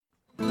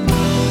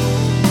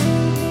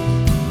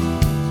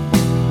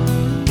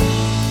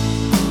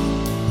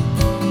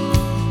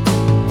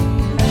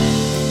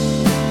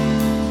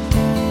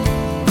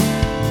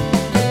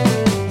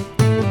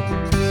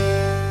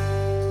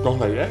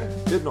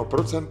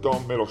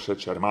1% Miloše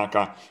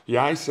Čermáka.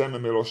 Já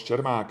jsem Miloš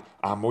Čermák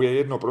a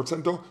moje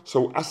 1%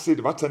 jsou asi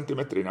 2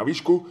 cm na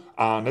výšku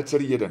a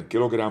necelý 1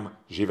 kg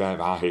živé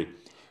váhy.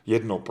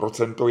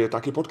 1% je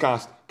taky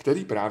podcast,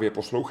 který právě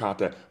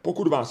posloucháte.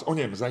 Pokud vás o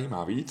něm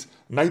zajímá víc,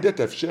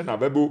 najdete vše na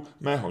webu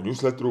mého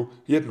newsletteru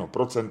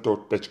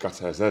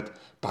 1%.cz.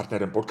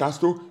 Partnerem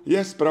podcastu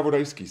je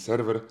zpravodajský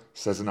server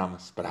Seznam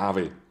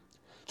Zprávy.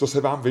 Co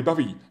se vám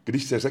vybaví,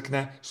 když se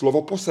řekne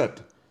slovo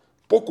posed?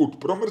 Pokud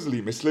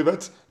promrzlý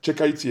myslivec,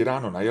 čekající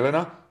ráno na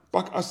jelena,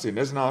 pak asi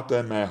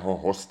neznáte mého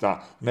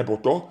hosta, nebo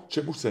to,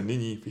 čemu se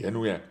nyní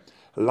věnuje.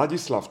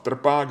 Ladislav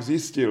Trpák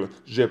zjistil,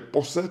 že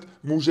posed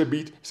může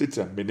být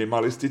sice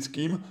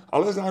minimalistickým,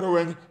 ale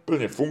zároveň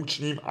plně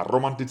funkčním a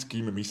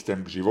romantickým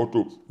místem k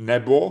životu.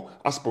 Nebo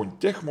aspoň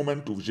těch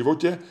momentů v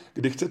životě,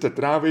 kdy chcete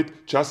trávit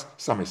čas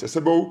sami se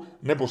sebou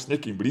nebo s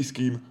někým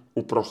blízkým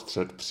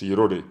uprostřed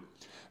přírody.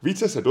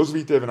 Více se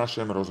dozvíte v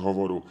našem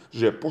rozhovoru,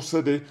 že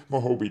posedy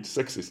mohou být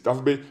sexy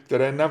stavby,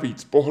 které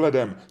navíc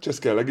pohledem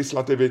české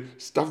legislativy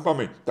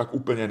stavbami tak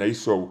úplně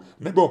nejsou,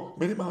 nebo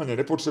minimálně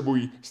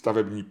nepotřebují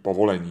stavební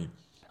povolení.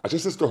 A že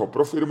se z toho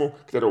pro firmu,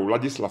 kterou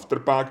Ladislav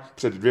Trpák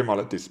před 2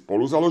 lety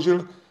spolu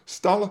založil,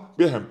 stal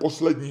během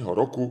posledního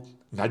roku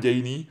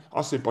nadějný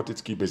a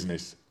sympatický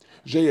biznis.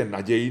 Že je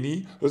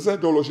nadějný, lze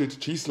doložit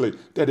čísly,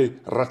 tedy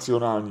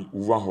racionální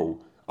úvahou.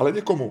 Ale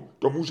někomu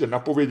to může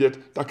napovědět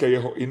také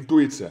jeho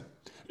intuice.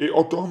 I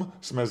o tom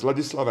jsme s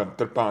Ladislavem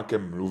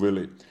Trpákem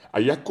mluvili. A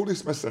jakkoliv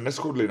jsme se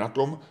neshodli na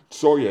tom,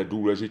 co je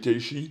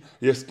důležitější,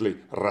 jestli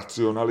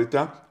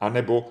racionalita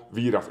anebo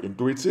víra v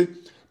intuici,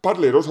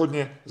 padly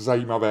rozhodně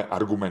zajímavé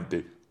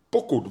argumenty.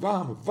 Pokud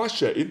vám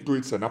vaše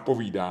intuice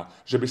napovídá,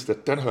 že byste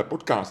tenhle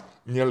podcast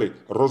měli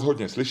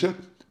rozhodně slyšet,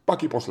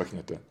 pak ji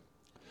poslechněte.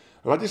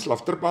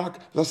 Ladislav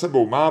Trpák za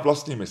sebou má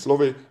vlastními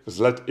slovy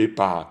vzlet i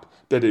pád,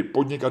 tedy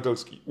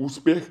podnikatelský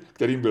úspěch,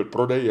 kterým byl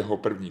prodej jeho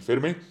první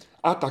firmy,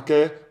 a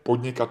také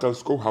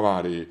podnikatelskou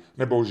havárii,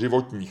 nebo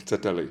životní,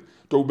 chcete-li.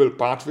 Tou byl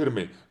pád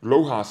firmy,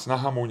 dlouhá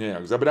snaha mu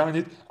nějak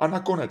zabránit a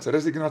nakonec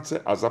rezignace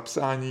a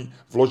zapsání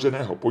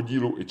vloženého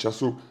podílu i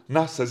času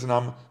na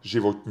seznam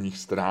životních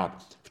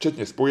ztrát,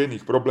 včetně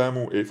spojených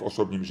problémů i v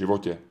osobním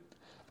životě.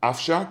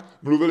 Avšak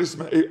mluvili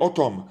jsme i o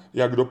tom,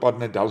 jak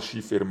dopadne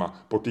další firma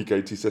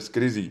potýkající se s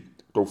krizí.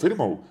 Tou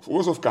firmou v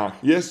uvozovkách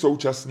je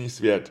současný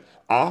svět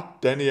a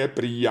ten je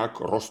prý jak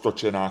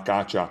roztočená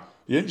káča.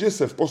 Jenže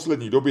se v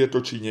poslední době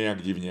točí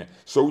nějak divně,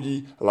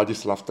 soudí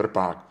Ladislav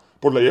Trpák.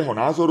 Podle jeho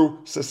názoru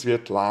se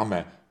svět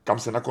láme. Kam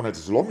se nakonec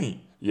zlomí,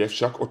 je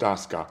však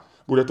otázka.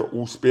 Bude to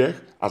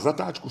úspěch a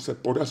zatáčku se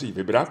podaří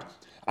vybrat,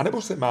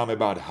 anebo se máme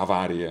bát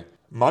havárie?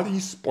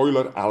 Malý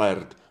spoiler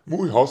alert.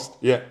 Můj host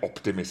je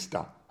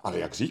optimista. Ale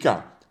jak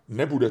říká,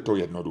 nebude to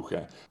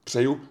jednoduché.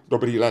 Přeju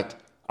dobrý let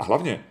a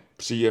hlavně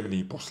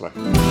příjemný poslech.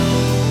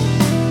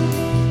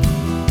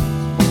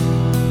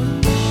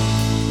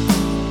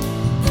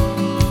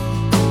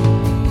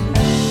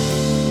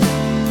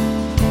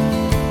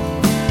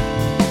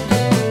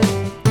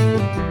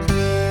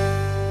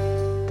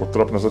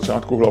 Potrap na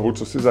začátku hlavu,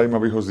 co si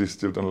zajímavého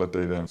zjistil tenhle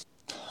týden?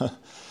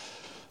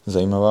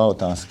 Zajímavá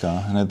otázka.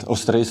 Hned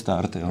ostrý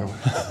start, jo.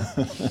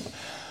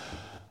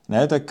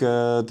 Ne, tak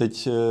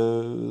teď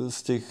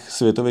z těch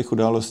světových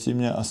událostí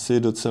mě asi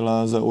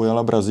docela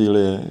zaujala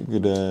Brazílie,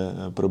 kde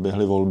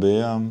proběhly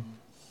volby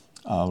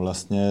a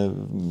vlastně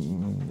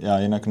já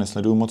jinak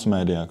nesleduju moc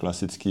média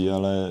klasický,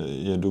 ale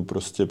jedu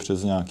prostě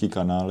přes nějaký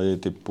kanály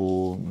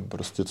typu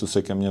prostě co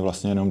se ke mně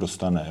vlastně jenom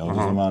dostane. Jo? To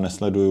znamená,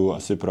 nesleduju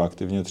asi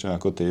proaktivně třeba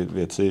jako ty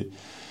věci,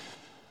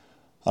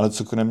 ale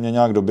co ke mně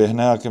nějak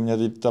doběhne a ke mně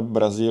teď ta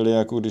Brazílie,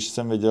 jako když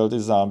jsem viděl ty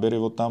záběry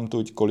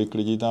odtamtud, kolik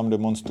lidí tam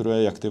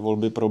demonstruje, jak ty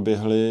volby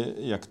proběhly,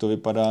 jak to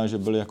vypadá, že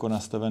byly jako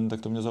nastaven,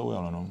 tak to mě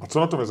zaujalo. No. A co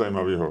na tom je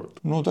zajímavého?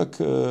 No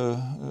tak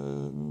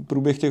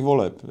průběh těch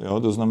voleb. Jo?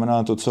 To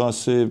znamená to, co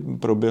asi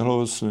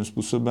proběhlo svým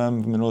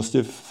způsobem v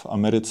minulosti v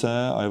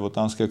Americe a je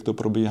otázka, jak to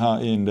probíhá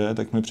i jinde,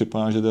 tak mi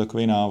připadá, že to je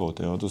takový návod.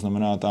 Jo? To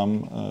znamená,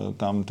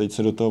 tam teď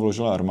se do toho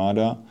vložila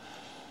armáda,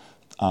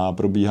 a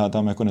probíhá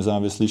tam jako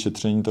nezávislé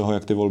šetření toho,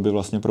 jak ty volby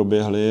vlastně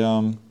proběhly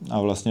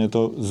a vlastně je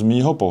to z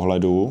mýho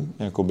pohledu,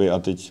 jakoby, a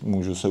teď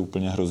můžu se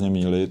úplně hrozně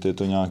mýlit, je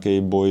to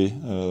nějaký boj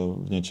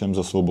v něčem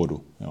za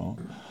svobodu. Jo.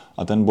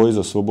 A ten boj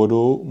za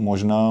svobodu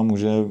možná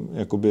může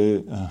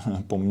jakoby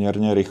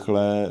poměrně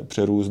rychle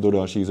přerůst do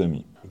dalších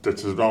zemí. Teď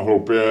se znám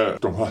hloupě v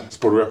tomhle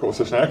sporu, jako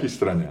seš na jaký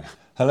straně?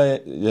 Hele,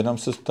 jenom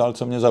se ptal,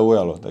 co mě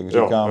zaujalo. Tak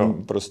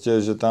říkám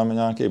prostě, že tam je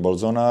nějaký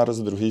Bolsonaro,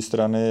 z druhé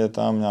strany je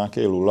tam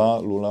nějaký Lula.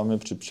 Lula mi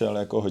přišel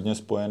jako hodně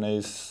spojený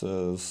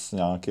s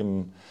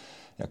nějakým,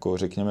 jako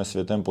řekněme,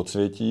 světem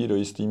podsvětí do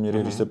jistý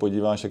míry. Když se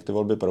podíváš, jak ty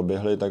volby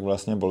proběhly, tak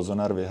vlastně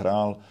Bolsonaro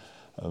vyhrál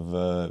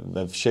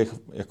ve všech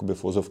jakoby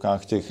v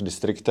ozovkách těch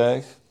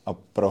distriktech a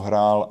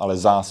prohrál, ale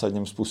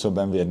zásadním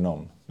způsobem v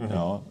jednom.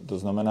 Jo? To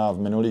znamená, v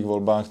minulých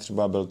volbách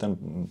třeba byl ten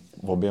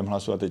objem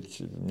hlasu, a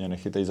teď mě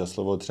nechytej za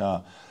slovo,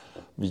 třeba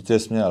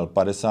vítěz měl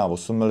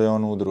 58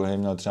 milionů, druhý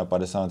měl třeba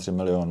 53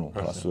 milionů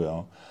hlasů,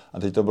 jo. A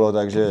teď to bylo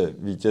tak, že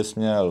vítěz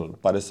měl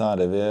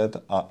 59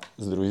 a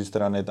z druhé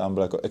strany tam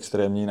byl jako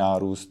extrémní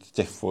nárůst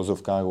těch v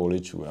vozovkách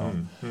voličů, jo.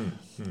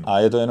 A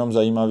je to jenom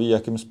zajímavé,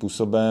 jakým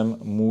způsobem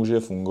může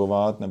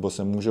fungovat nebo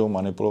se můžou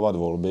manipulovat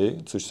volby,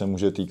 což se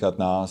může týkat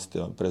nás,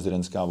 jo.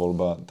 Prezidentská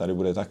volba tady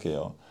bude taky,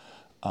 jo.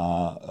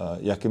 A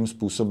jakým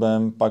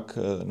způsobem pak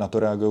na to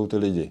reagují ty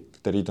lidi,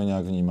 kteří to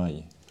nějak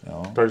vnímají.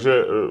 Jo.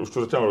 Takže už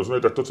to začínám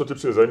rozumět, tak to, co ti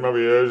přijde zajímavé,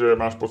 je, že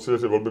máš pocit, že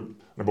ty volby,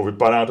 nebo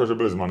vypadá to, že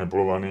byly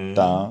zmanipulovaný.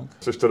 Tak.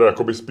 Jsi teda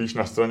jakoby spíš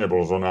na straně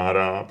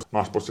Bolsonára,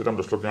 máš pocit, že tam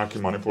došlo k nějaký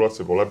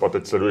manipulaci voleb a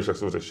teď sleduješ, jak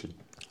se to řeší.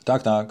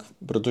 Tak,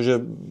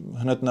 protože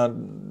hned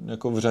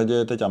jako v řadě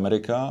je teď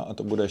Amerika a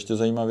to bude ještě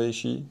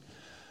zajímavější.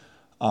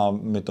 A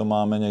my to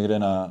máme někde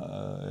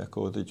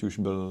jako teď už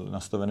byl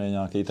nastavený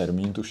nějaký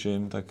termín,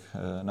 tuším, tak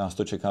nás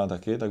to čeká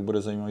taky, tak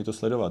bude zajímavé to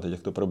sledovat, teď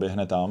jak to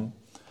proběhne tam,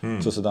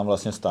 co se tam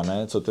vlastně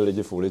stane, co ty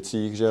lidi v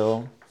ulicích, že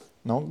jo.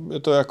 No, je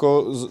to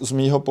jako, z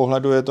mýho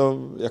pohledu je to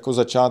jako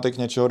začátek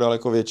něčeho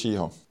daleko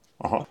většího.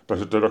 Aha,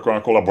 takže to je taková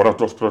jako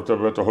laboratoř pro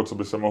tebe toho, co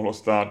by se mohlo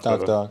stát.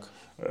 Tak.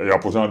 Já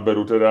pořád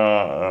beru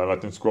teda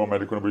Latinskou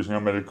Ameriku nebo Jižní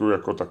Ameriku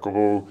jako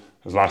takovou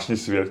zvláštní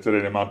svět,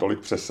 který nemá tolik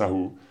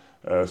přesahů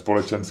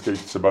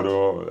společenských třeba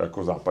do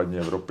jako západní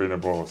Evropy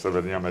nebo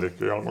Severní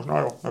Ameriky, ale možná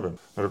jo, nevím,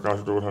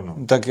 nedokážu to odhadnout.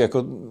 Tak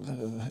jako,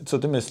 co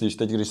ty myslíš?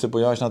 Teď, když se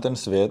podíváš na ten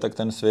svět, tak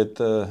ten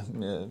svět,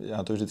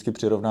 já to vždycky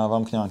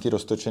přirovnávám k nějaký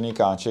roztočený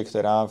káče,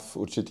 která v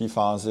určitý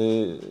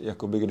fázi,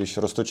 jakoby když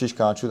roztočíš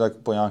káču, tak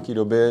po nějaký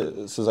době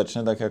se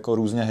začne tak jako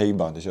různě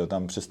hejbat, že jo,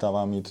 tam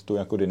přestává mít tu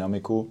jako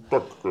dynamiku.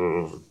 Tak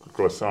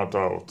klesá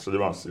ta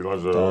odstředivá síla,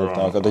 že jo.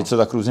 Tak, a teď se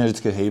tak různě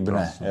vždycky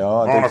hejbne, jo.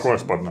 A teď...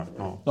 nakonec spadne.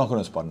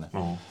 Nakonec spadne.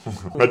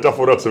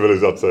 Metafora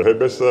civilizace.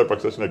 Hejbe se,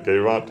 pak začne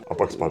kejvat a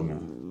pak spadne.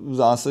 V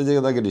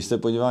zásadě, tak když se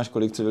podíváš,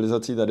 kolik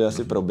civilizací tady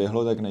asi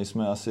proběhlo, tak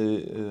nejsme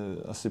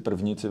asi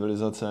první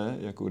civilizace,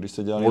 jako když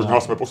se dělali... Možná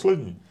jsme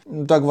poslední.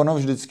 Tak ono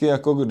vždycky,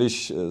 jako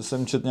když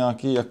jsem četl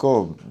nějaký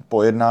jako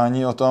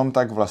pojednání o tom,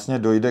 tak vlastně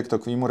dojde k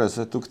takovému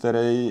resetu,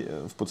 který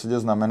v podstatě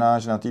znamená,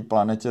 že na té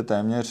planetě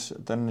téměř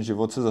ten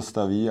život se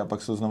zastaví a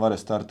pak se znova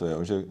restartuje.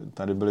 Že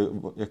tady byly,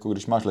 jako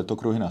když máš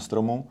letokruhy na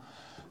stromu,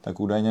 tak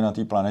údajně na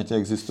té planetě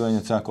existuje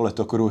něco jako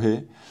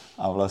letokruhy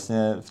a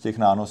vlastně v těch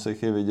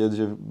nánosech je vidět,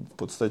 že v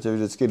podstatě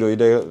vždycky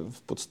dojde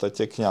v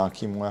podstatě k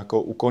nějakému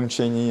jako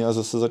ukončení a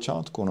zase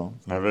začátku, no.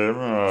 Nevím,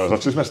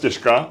 začali jsme z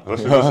těžka,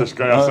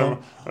 já jsem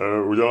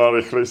udělal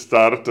rychlý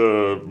start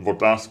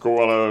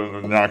otázkou, ale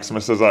nějak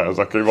jsme se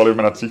zakejvali v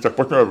mracích, tak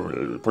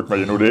pojďme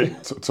jinudy.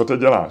 Co ty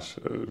děláš?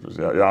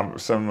 Já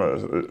jsem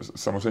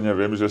samozřejmě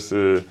vím, že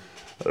jsi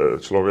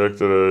člověk,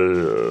 který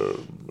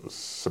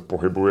se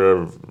pohybuje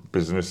v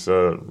biznise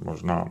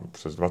možná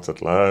přes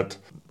 20 let.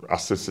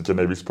 Asi si tě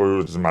nejvíc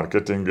spojuju s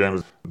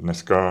marketingem.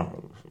 Dneska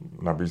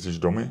nabízíš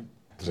domy?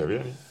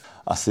 Dřevěný?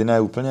 Asi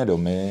ne úplně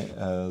domy.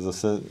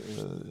 Zase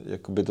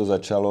jakoby to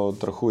začalo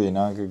trochu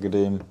jinak,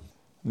 kdy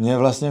mě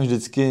vlastně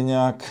vždycky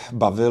nějak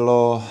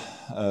bavilo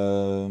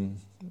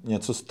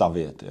něco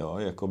stavět. Jo?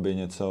 Jakoby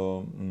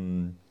něco...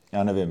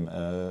 já nevím,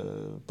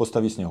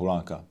 postaví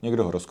sněhuláka.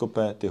 Někdo ho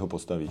rozkope, ty ho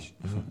postavíš.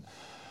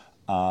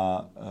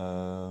 A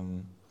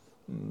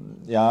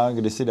já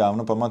kdysi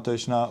dávno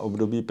pamatuješ na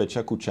období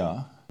Peča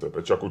Kuča.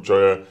 Peča Kuča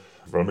je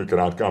velmi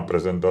krátká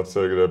prezentace,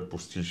 kde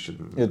pustíš...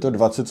 Je to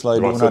 20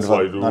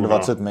 slajdů na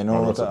 20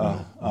 minut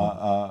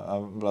a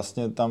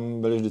vlastně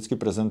tam byly vždycky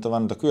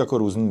prezentovány takové jako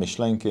různé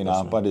myšlenky,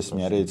 nápady,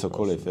 směry,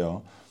 cokoliv,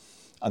 jo.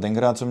 A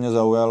tenkrát, co mě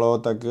zaujalo,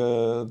 tak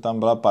tam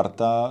byla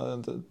parta,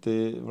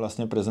 ty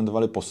vlastně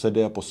prezentovali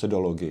posedy a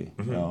posedologii,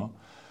 jo.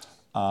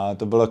 A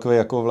to byl takový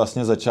jako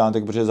vlastně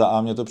začátek, protože za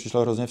A mě to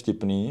přišlo hrozně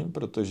vtipný,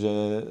 protože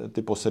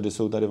ty posedy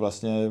jsou tady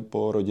vlastně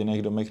po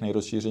rodinných domech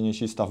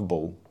nejrozšířenější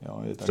stavbou. Jo.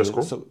 Je tady, Česku?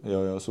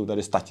 Jsou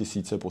tady 100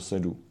 000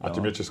 posedů. A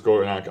tím je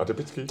Česko nějak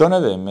atypický? To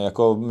nevím,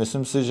 jako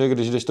myslím si, že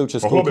když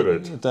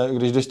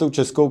jdeš tou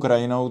českou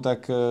krajinou,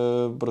 tak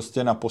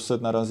prostě na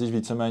posed narazíš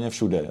víceméně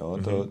všude. Jo.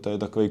 To je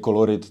takový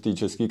kolorit té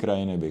české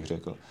krajiny, bych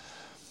řekl.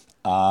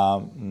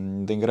 A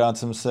tenkrát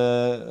jsem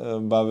se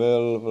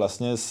bavil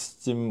vlastně s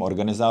tím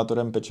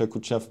organizátorem Peča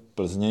Kuča v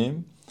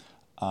Plzni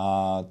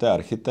a to je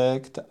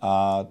architekt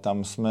a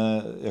tam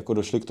jsme jako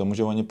došli k tomu,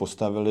 že oni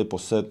postavili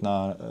posed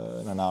na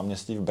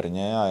náměstí v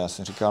Brně a já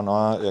jsem říkal, no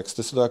a jak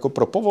jste se to jako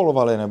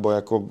propovolovali, nebo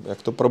jako,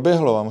 jak to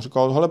proběhlo? A on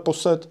říkal, hele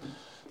posed,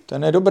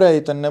 ten je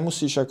dobrý, ten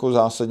nemusíš jako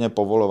zásadně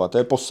povolovat, to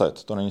je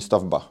posed, to není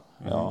stavba,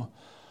 jo.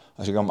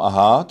 A říkám,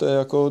 aha,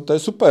 to je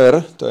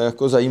super, to je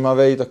jako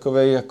zajímavý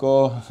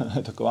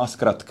taková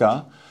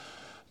zkratka.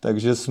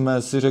 Takže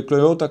jsme si řekli,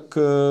 jo, tak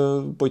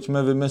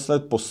pojďme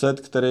vymyslet posed,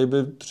 který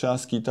by třeba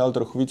skýtal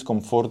trochu víc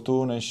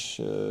komfortu,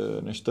 než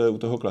to je u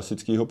toho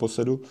klasického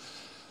posedu.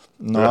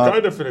 No jaká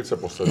je definice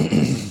posedu?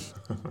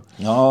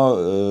 No,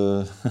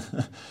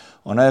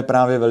 ona je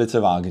právě velice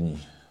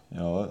vágní.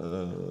 Jo?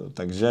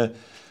 Takže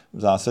v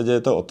zásadě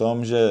je to o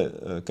tom, že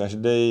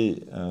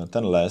každý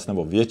ten les,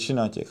 nebo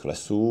většina těch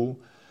lesů,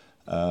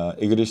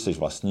 I když jsi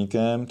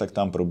vlastníkem, tak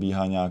tam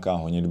probíhá nějaká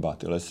honitba.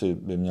 Ty lesy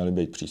by měly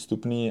být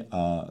přístupný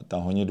a ta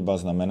honitba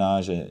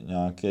znamená, že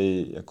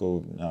nějaký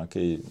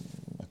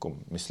jako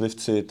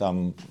myslivci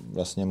tam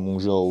vlastně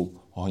můžou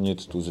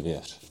honit tu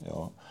zvěř.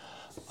 Jo.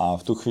 A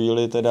v tu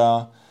chvíli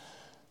teda...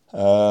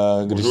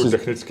 Můžu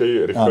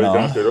technický rychlej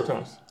krátký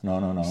dotaz.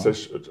 No.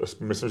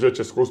 Myslím, že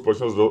českou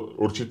společnost do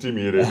určitý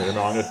míry,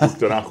 minimálně tu,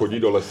 která chodí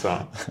do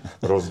lesa,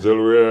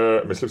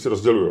 myslivci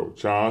rozdělují.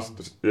 Část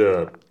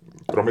je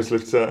pro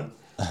myslivce,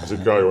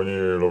 říkají,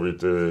 oni loví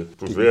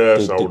tu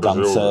zvěř a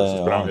udržují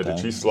správně ty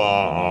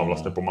čísla a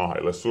vlastně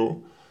pomáhají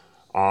lesu.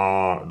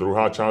 A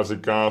druhá část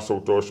říká, jsou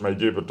to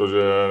šmejdi,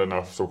 protože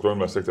na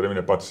soukromém lese, který mi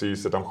nepatří,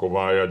 se tam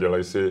chovají a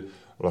dělají si,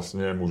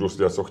 vlastně můžou si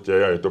dělat, co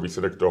chtějí a je to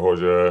výsledek toho,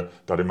 že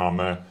tady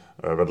máme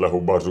vedle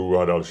houbařů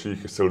a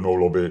dalších silnou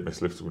lobby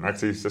myslivců. Na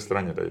jaký se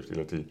straně tady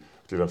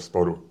v této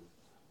sporu?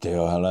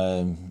 Tyjo,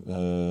 hele,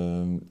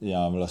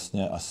 já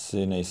vlastně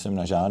asi nejsem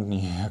na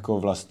žádný, jako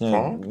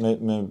vlastně,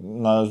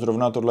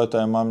 zrovna tohle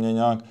téma mě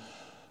nějak...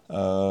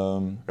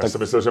 Já si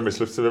myslel, že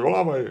myslivci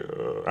vyvolávají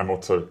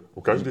emoce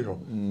u každého.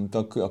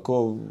 Tak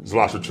jako...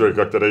 Zvlášť u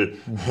člověka, který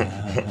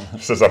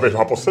se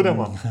zabývá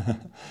posedama.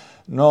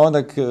 No,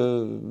 tak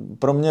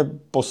pro mě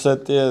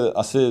posed je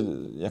asi,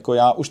 jako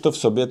já už to v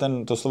sobě,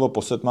 to slovo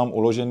posed mám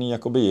uložený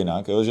jakoby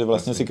jinak, jo, že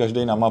vlastně si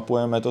každý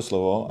namapujeme to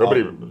slovo.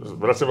 Dobrý,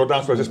 vracím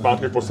otázku, že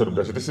zpátky k posedu.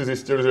 Takže ty jsi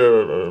zjistil, že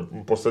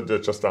posed je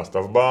častá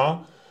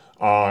stavba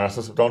a já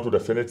jsem se ptal tu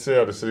definici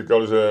a ty jsi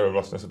říkal, že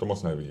vlastně se to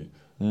moc neví.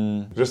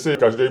 Že si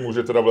každý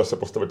může teda v lese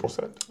postavit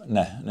posed?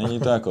 Ne, není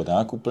to jako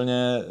tak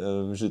úplně,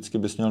 vždycky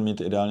bys měl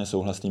mít ideálně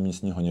souhlasný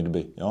místní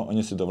honitby, jo,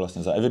 oni si to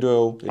vlastně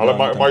zaevidujou. Ale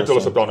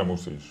majitele se ptal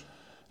nemusíš.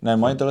 Ne,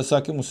 majitele se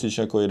taky musíš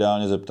jako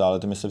ideálně zeptat, ale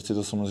ty myslivci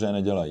to samozřejmě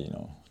nedělají,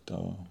 no.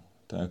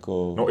 To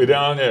jako... No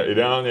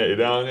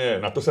ideálně,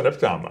 na to se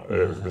neptám,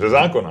 ze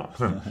zákona.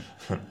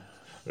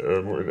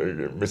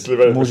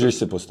 Můžeš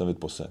si postavit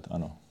posed,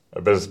 ano.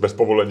 Bez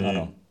povolení?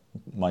 Ano,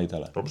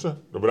 majitele. Dobře,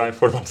 dobrá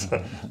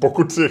informace.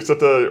 Pokud si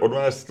chcete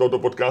odnést z tohoto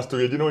podcastu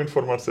jedinou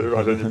informaci,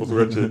 vážení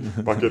posluchači,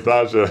 pak je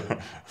ta, že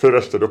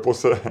vyražte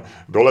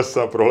do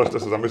lesa, prohleďte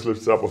se za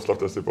myslivce a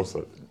poslavte si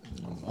posed.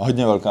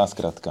 Hodně velká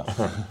zkratka.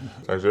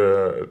 Takže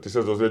ty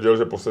se dozvěděl,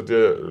 že posed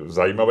je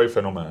zajímavý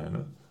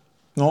fenomén.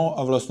 No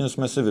a vlastně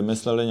jsme si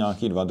vymysleli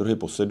nějaký 2 druhy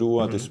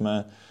posedů a ty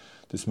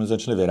jsme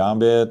začali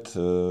vyrábět.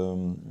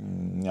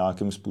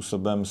 Nějakým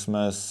způsobem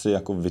jsme si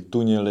jako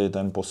vytunili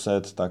ten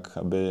posed tak,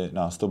 aby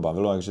nás to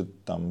bavilo, takže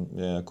tam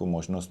je jako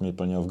možnost mít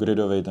plně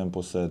off-gridový ten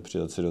posed,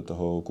 přidat si do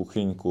toho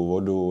kuchyňku,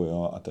 vodu,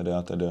 jo, a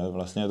tedy.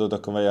 Vlastně je to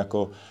takové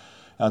jako,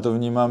 já to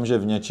vnímám, že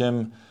v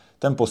něčem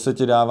ten posed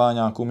ti dává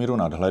nějakou míru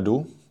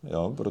nadhledu,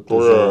 jo,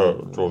 protože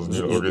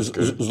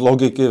z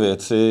logiky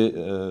věci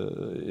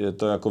je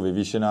to jako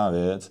vyvýšená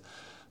věc.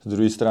 Z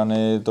druhé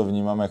strany to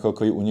vnímám jako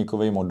takový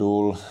unikový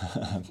modul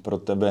pro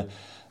tebe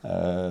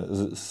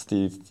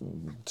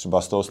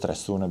třeba z toho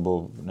stresu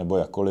nebo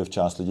jakkoliv.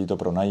 Část lidí to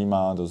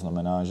pronajímá, to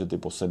znamená, že ty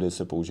posedy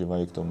se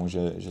používají k tomu,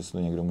 že se to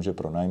někdo může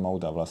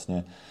pronajmout a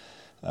vlastně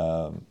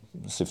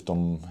si v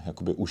tom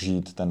jakoby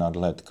užít ten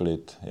nadhled,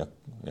 klid,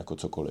 jako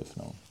cokoliv.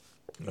 No.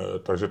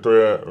 Takže to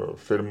je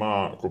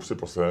firma Kup si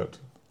posed?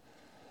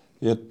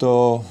 Je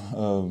to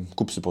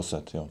Kup si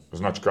posed, jo.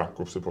 Značka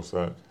Kup si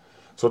posed.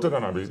 Co teda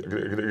nabízí?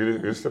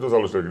 Kdy jste to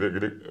založili?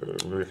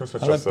 V jakém jsme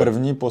čase? Ale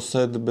první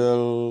posed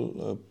byl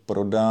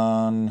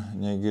prodán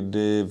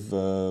někdy v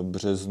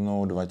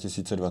březnu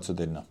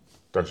 2021.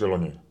 Takže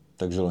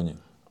loni.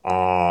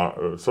 A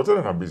co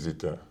teda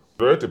nabízíte?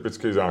 Kdo je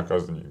typický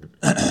zákazník?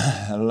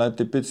 Hele,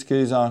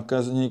 typický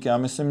zákazník, já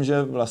myslím,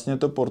 že vlastně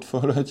to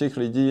portfolio těch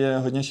lidí je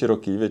hodně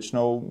široký.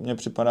 Většinou mně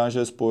připadá,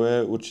 že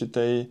spojuje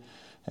určitý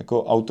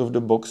jako out of the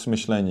box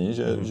myšlení,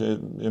 že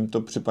jim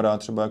to připadá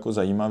třeba jako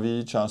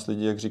zajímavý. Část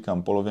lidí, jak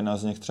říkám, polovina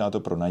z nich třeba to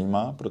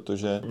pronajímá,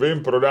 protože... Vy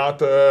jim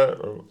prodáte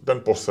ten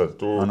posed,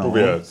 tu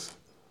věc.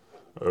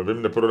 Vy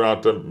jim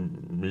neprodáte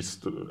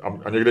místo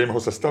a někde jim ho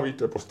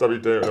sestavíte,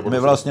 postavíte? Nebo my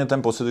vlastně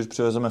ten posed už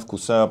přivezeme v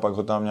kuse a pak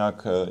ho tam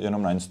nějak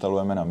jenom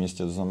nainstalujeme na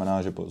místě. To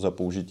znamená, že za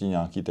použití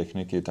nějaký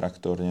techniky,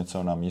 traktor,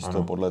 něco na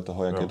místo, podle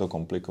toho, jak je to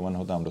komplikované,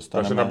 ho tam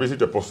dostaneme. Takže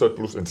nabízíte posed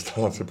plus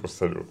instalaci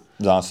posedu.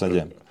 V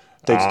zásadě.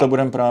 Teď to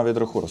budeme právě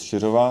trochu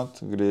rozšiřovat,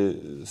 kdy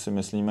si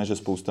myslíme, že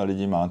spousta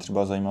lidí má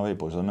třeba zajímavý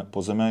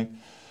pozemek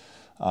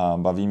a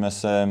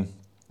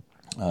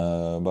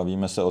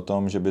bavíme se o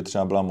tom, že by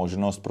třeba byla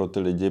možnost pro ty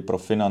lidi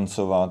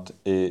profinancovat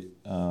i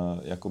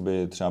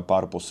jakoby třeba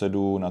pár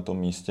posedů na tom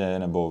místě,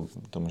 nebo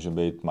to může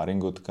být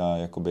maringotka,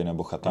 jakoby,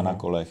 nebo chata na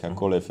kolech,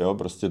 jakkoliv, jo?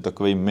 Prostě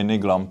takový mini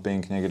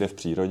glamping někde v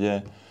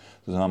přírodě.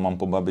 To znamená, mám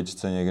po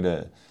babičce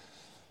někde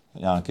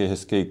nějaký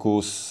hezký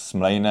kus s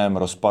mlejnem,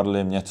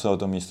 rozpadlým něco,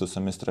 to místo se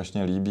mi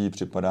strašně líbí,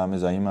 připadá mi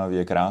zajímavý,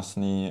 je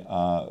krásný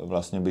a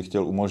vlastně bych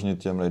chtěl umožnit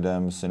těm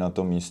lidem si na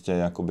tom místě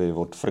jakoby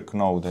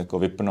odfrknout, jako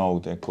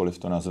vypnout, jakkoliv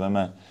to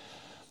nazveme.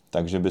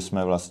 takže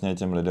bychom vlastně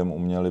těm lidem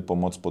uměli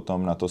pomoct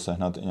potom na to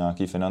sehnat i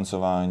nějaké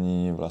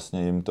financování,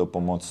 vlastně jim to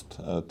pomoct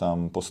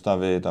tam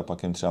postavit a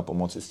pak jim třeba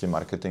pomoct i s tím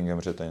marketingem,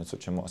 protože to je něco,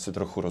 čemu asi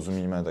trochu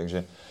rozumíme,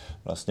 takže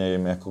vlastně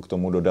jim jako k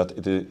tomu dodat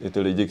i ty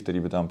lidi, kteří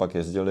by tam pak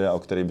jezdili a o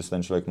který by se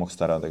ten člověk mohl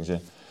starat, takže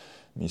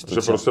místo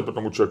že prostě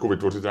tomu člověku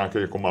vytvořit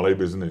nějaký jako malej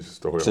biznis z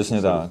toho.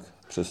 Přesně tak,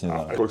 přesně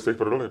tak. A kolik jste jich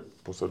prodali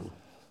posadu?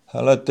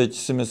 Hele, teď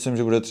si myslím,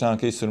 že bude třeba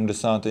nějaký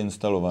 70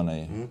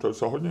 instalovaný. To je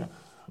hodně.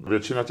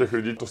 Většina těch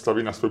lidí to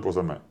staví na svůj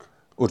pozemek.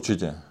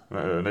 Určitě.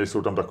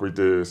 Nejsou tam takový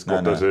ty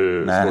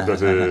skvoteři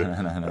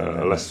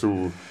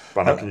lesů,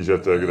 pana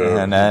knížete,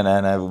 kde...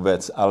 Ne,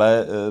 vůbec.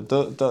 Ale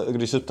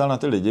když se ptal na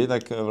ty lidi,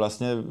 tak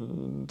vlastně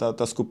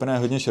ta skupina je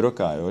hodně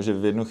široká, jo? Že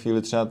v jednu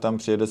chvíli třeba tam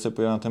přijede se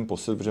podívat na ten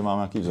posed, protože mám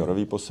nějaký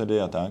vzorový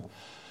posedy a tak.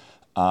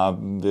 A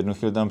v jednu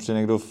chvíli tam přijde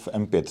někdo v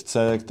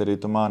M5, který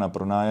to má na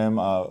pronájem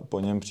a po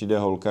něm přijde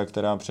holka,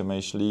 která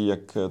přemýšlí, jak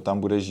tam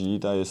bude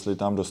žít a jestli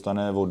tam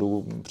dostane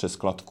vodu přes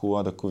kladku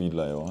a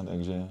takovýhle, jo.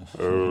 Takže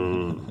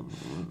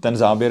ten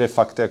záběr je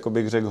fakt, jako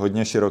bych řekl,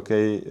 hodně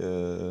široký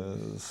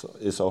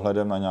i s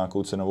ohledem na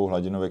nějakou cenovou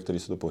hladinu, ve které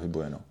se to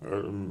pohybuje, no.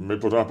 My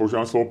pořád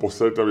používáme slovo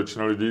posed a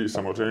většina lidí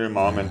samozřejmě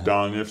má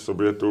mentálně v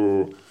sobě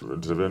tu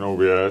dřevěnou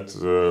věc,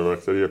 ve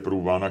které je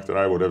průvana,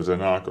 která je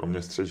otevřená,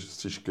 kromě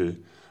střížky.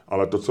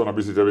 Ale to, co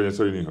nabízíte, je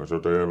něco jiného, že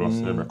to je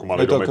vlastně jako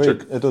malý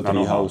domeček. Je to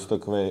treehouse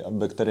takový,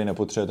 který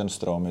nepotřebuje ten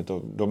strom. Je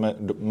to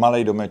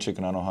malý domeček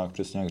na nohách,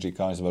 přesně jak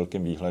říkáš, s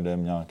velkým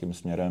výhledem, nějakým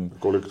směrem.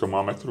 Kolik to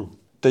má metrů?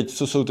 Teď,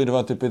 co jsou ty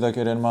dva typy, tak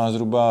jeden má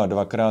zhruba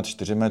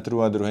 2x4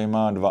 metrů a druhý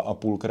má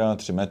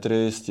 2,5x3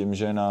 metry, s tím,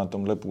 že na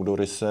tomhle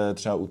půdoryse,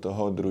 třeba u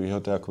toho druhého,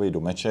 to je takový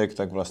domeček,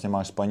 tak vlastně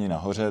máš spaní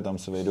nahoře, tam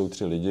se vejdou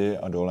 3 lidi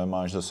a dole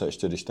máš zase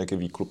ještě, když taky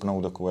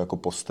výklupnou, takovou jako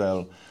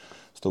postel,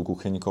 s tou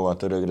kuchyňkou a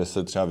tedy, kde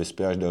se třeba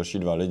vyspí až další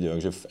 2 lidi.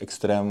 Takže v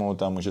extrému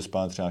tam může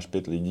spát třeba až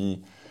 5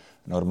 lidí,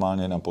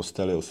 normálně na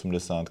posteli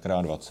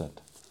 80x20.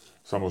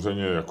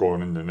 Samozřejmě jako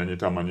není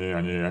tam ani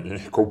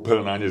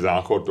koupelna, ani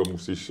záchod, to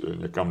musíš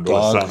někam do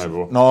lesa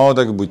nebo... No,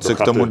 tak buď se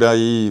k tomu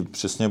dají,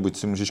 přesně, buď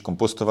si můžeš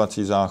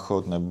kompostovací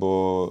záchod,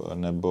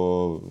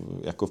 nebo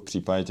jako v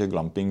případě těch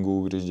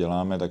glampingů, když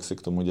děláme, tak se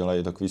k tomu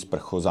dělají takový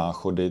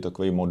sprchozáchody,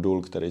 takový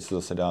modul, který se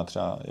zase dá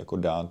třeba jako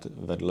dát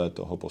vedle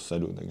toho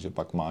posedu, takže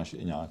pak máš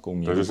i nějakou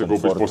míru takže si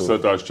komfortu. koupíš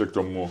posed a ještě k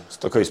tomu...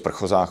 Takový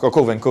sprchozáchod,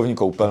 jako venkovní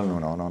koupelnu,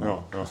 no.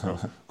 Jo.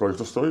 Kolik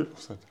to stojí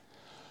posed?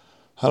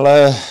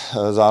 Hele,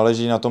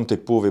 záleží na tom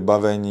typu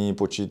vybavení,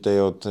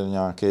 počítej od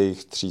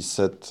nějakých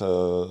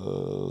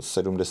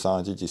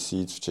 370 000,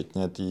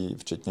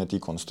 včetně té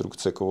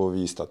konstrukce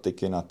kovové,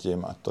 statiky nad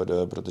tím a to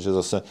jde, protože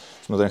zase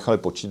jsme to nechali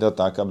počítat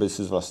tak, aby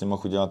si vlastně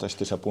mohl udělat až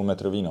 4,5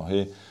 metrový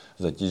nohy,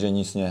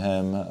 zatížení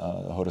sněhem,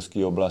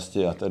 horské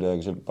oblasti a tedy,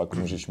 takže pak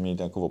můžeš mít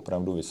jako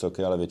opravdu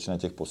vysoké, ale většina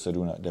těch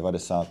posedů,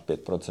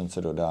 95%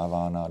 se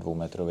dodává na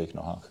 2metrových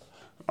nohách.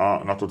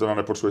 A na to teda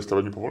nepotřebuješ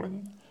stavební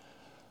povolení?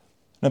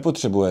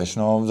 Nepotřebuješ,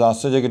 no. V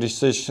zásadě, když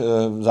seš,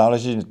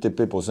 záleží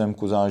typy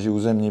pozemku, záleží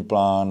územní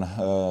plán.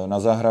 Na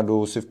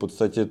zahradu si v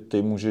podstatě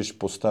ty můžeš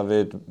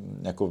postavit,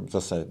 jako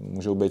zase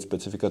můžou být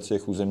specifikace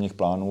těch územních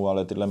plánů,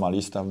 ale tyhle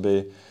malé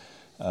stavby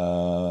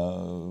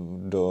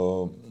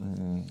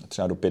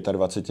třeba do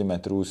 25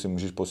 metrů si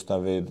můžeš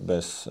postavit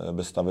bez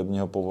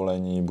stavebního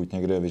povolení, buď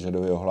někde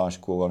vyžaduje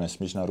ohlášku a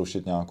nesmíš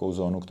narušit nějakou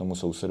zónu k tomu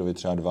sousedovi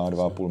třeba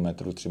 2,5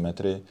 metru, 3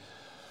 metry.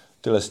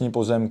 Ty lesní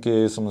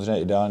pozemky,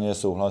 samozřejmě ideálně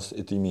souhlas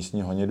i té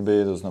místní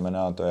honitby, to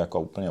znamená, to je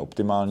jako úplně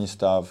optimální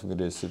stav,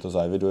 kdy si to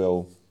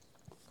zaevidujou,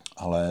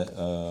 ale...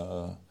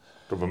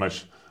 To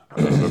vemeš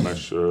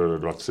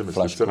 2-3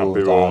 myslivce na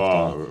pivo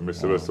a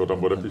myslivec to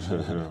tam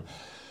odepíše.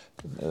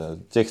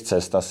 Těch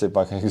cest asi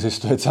pak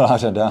existuje celá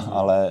řada,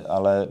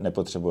 ale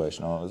nepotřebuješ.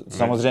 No.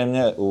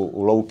 Samozřejmě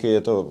u louky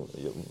je to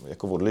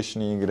jako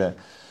odlišný, kde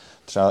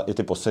třeba i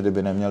ty posedy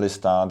by neměly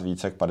stát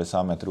více jak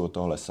 50 metrů od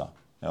toho lesa.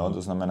 Jo,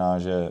 to znamená,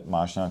 že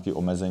máš nějaký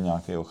omezení,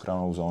 nějakou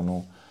ochrannou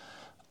zónu.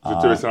 Že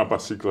ty věci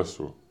patří k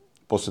lesu.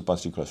 Posed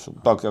patří k lesu.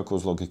 Tak jako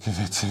z logiky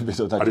věci by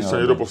to tak a když se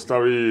někdo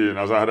postaví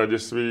na zahradě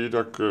svý,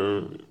 tak...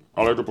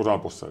 Ale je to pořád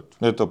posed.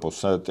 Je to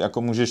posed.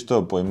 Jako můžeš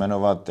to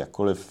pojmenovat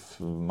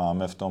jakkoliv.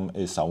 Máme v tom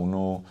i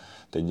saunu.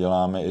 Teď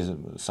děláme i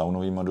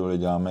saunový moduly,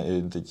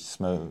 teď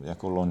jsme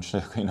jako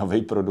launchli takový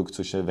nový produkt,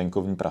 což je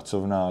venkovní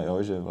pracovna,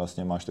 jo, že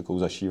vlastně máš takovou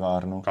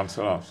zašívárnu.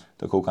 Kancelář.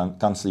 Takovou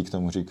kanclík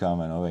tomu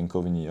říkáme, no,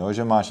 venkovní, jo,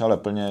 že máš ale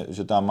plně,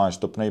 že tam máš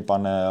topný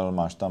panel,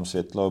 máš tam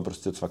světlo,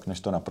 prostě cvakneš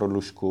to na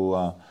prodlužku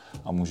a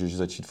můžeš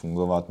začít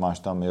fungovat, máš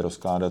tam i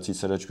rozkládací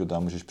sedačku,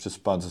 tam můžeš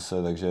přespat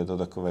zase, takže je to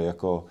taková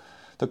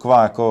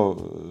jako,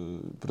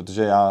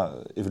 protože já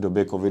i v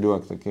době covidu,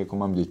 taky jako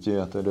mám děti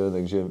a tedy,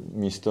 takže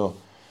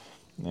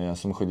já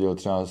jsem chodil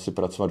třeba si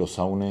pracovat do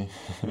sauny,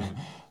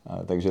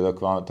 takže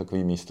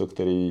takový místo,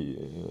 který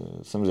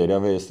jsem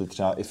zvědavý, jestli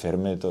třeba i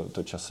firmy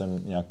to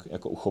časem nějak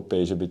jako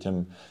uchopí, že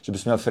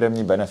bys měl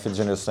firemní benefit,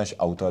 že nedostaneš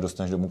auto a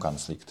dostaneš domů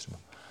kanclík třeba.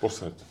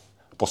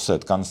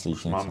 posed, kanclík.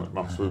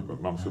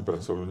 Mám svůj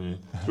pracovní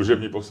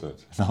služební posed.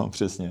 No,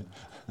 přesně.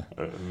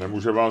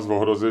 Nemůže vás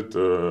ohrozit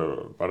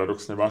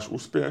paradoxně váš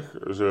úspěch,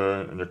 že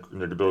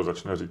někdo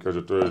začne říkat,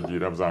 že to je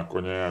díra v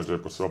zákoně a že je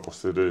potřeba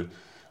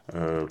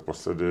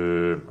posedy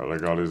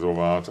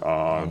legalizovat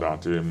a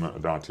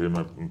dát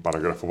jim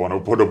paragrafovanou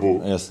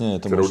podobu, jasně,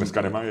 kterou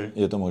dneska nemají?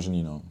 Je to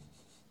možný, no.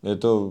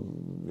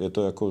 Je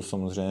to jako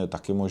samozřejmě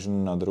taky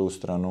možné, na druhou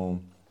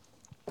stranu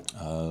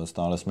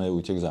stále jsme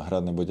u těch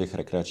zahrad nebo těch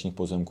rekreačních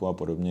pozemků a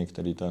podobně,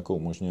 který to jako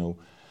umožňují.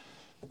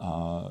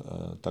 A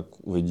tak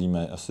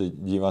uvidíme. Asi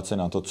dívat se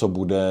na to, co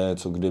bude,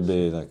 co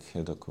kdyby, tak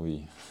je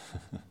takový.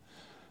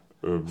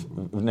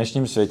 V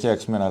dnešním světě,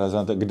 jak jsme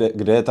narazili,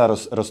 kde je ta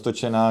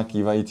roztočená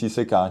kývající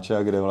se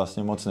káča, kde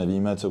vlastně moc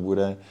nevíme, co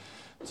bude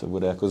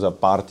jako za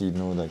pár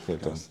týdnů, tak je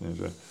to. Jasně,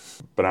 že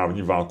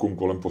právní vákuum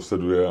kolem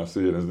posedu je asi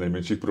jeden z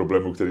nejmenších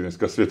problémů, který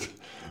dneska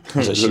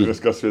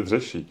svět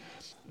řeší.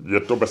 Je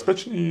to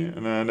bezpečný?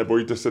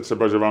 Nebojíte se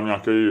třeba, že vám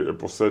nějaký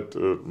posed,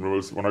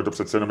 ono je to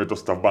přece jenom je to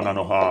stavba na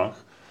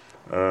nohách,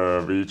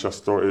 vy ji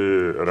často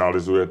i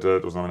realizujete,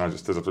 to znamená, že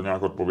jste za to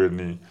nějak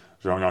odpovědný,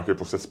 že vám nějaký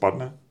posed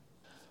spadne?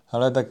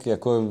 Hele, tak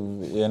jako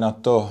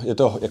je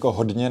to jako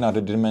hodně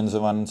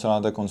naddimenzovaná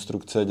celá ta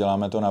konstrukce,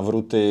 děláme to na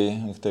vruty,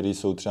 které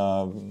jsou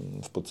třeba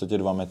v podstatě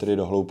 2 metry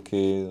do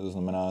hloubky, to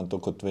znamená to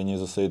kotvení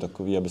zase je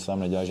takový, aby se tam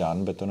nedělal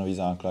žádný betonový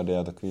základy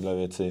a takovéhle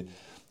věci,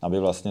 aby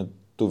vlastně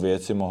tu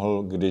věc si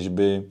mohl, když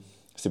by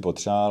si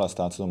potřeboval a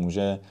stát se to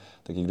může,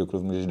 tak ji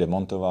kdokoliv můžeš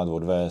demontovat,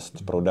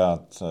 odvést,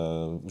 prodat.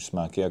 Už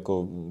jsme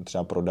jako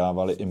třeba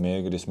prodávali i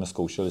my, když jsme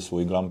zkoušeli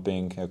svůj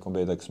glamping,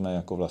 jakoby, tak jsme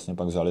jako vlastně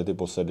pak vzali ty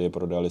posedy,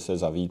 prodali se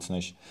za víc,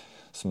 než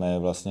jsme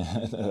vlastně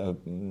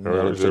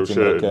měli před tím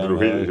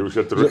rokem. Že už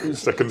je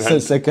second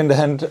hand. Second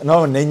hand,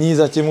 no není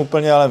zatím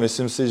úplně, ale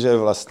myslím si, že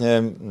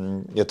vlastně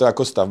je to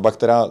jako stavba,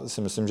 která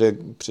si myslím, že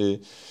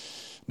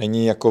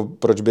není jako,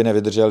 proč by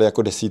nevydrželi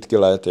jako desítky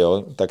let,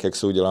 jo, tak jak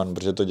jsou dělány,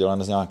 protože to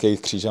děláno z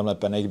nějakých křížem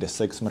lepených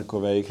desek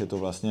smrkových, je to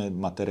vlastně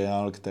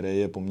materiál, který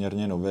je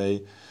poměrně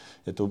novej,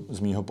 je to z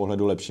mýho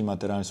pohledu lepší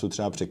materiál, jsou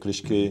třeba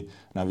překližky,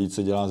 navíc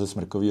se dělá ze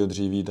smrkového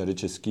dříví, tady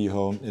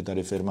českýho, je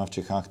tady firma v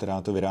Čechách,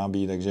 která to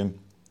vyrábí, takže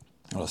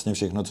vlastně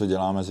všechno, co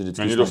děláme, si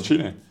vždycky... Není to z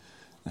Číny?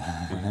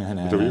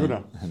 Ne, je to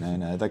výhoda?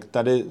 Ne, tak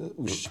tady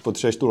už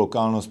potřebuješ tu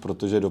lokálnost,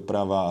 protože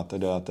doprava a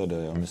teda,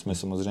 jo. My jsme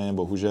samozřejmě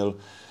bohužel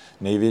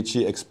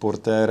největší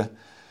exportér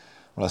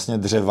vlastně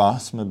dřeva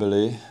jsme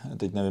byli,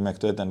 teď nevím, jak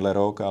to je tenhle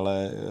rok,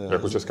 ale...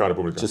 Jako Česká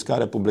republika. Česká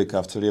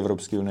republika v celé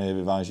Evropské unii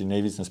vyváží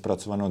nejvíc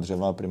nespracovaného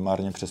dřeva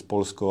primárně přes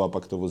Polsko a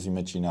pak to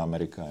vozíme Čína,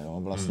 Amerika. Jo?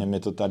 Vlastně my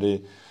to tady...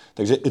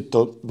 Takže i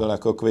to byl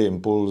jako takový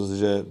impuls,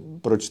 že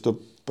proč to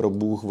pro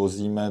Bůh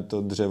vozíme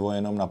to dřevo,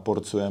 jenom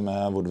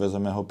naporcujeme a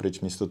odvezeme ho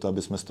pryč místo toho,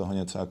 aby jsme z toho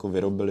něco jako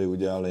vyrobili,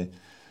 udělali.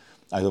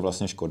 A je to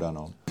vlastně škoda,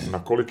 no.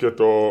 Nakolik je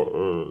to,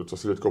 co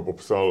si teďko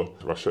popsal,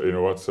 vaše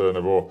inovace,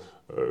 nebo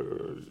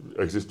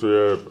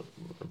existuje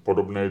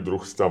podobný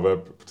druh staveb?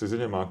 V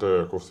cizině máte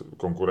jako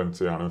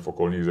konkurenci, já nevím, v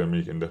okolních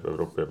zemích, jinde v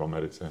Evropě, v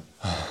Americe?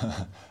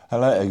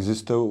 Hele,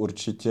 existují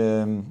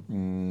určitě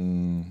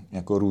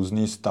jako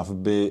různé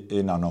stavby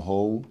i na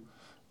nohou.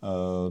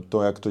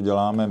 To, jak to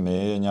děláme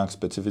my, je nějak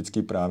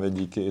specifický právě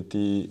díky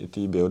i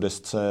té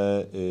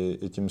biodesce,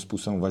 i tím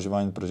způsobem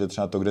uvažování, protože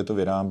třeba to, kde to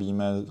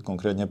vyrábíme,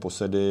 konkrétně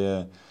posedy,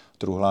 je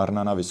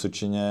truhlárna na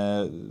Vysočině,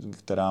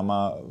 která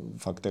má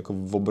fakt jako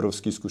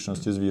obrovské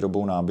zkušenosti s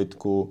výrobou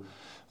nábytku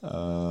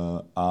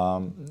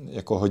a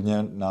jako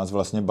hodně nás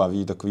vlastně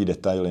baví takový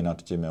detaily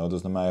nad tím, jo? To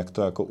znamená, jak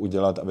to jako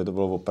udělat, aby to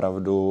bylo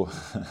opravdu,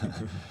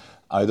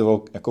 aby to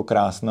bylo jako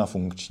krásná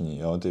funkční,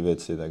 jo? Ty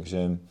věci,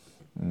 takže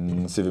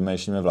si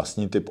vymýšlíme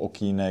vlastní typ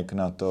okýnek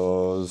na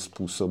to,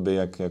 způsoby,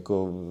 jak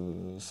jako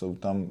jsou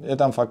tam, je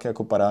tam fakt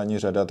jako parádní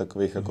řada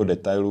takových jako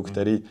detailů,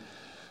 který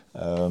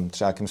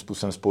třeba jakým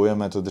způsobem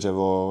spojujeme to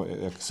dřevo,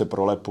 jak se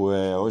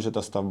prolepuje, jo? Že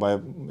ta stavba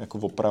je jako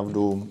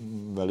opravdu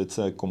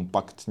velice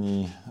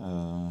kompaktní.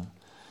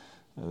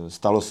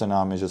 Stalo se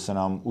nám, že se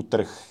nám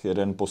utrhl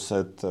jeden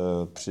posed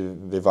při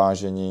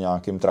vyvážení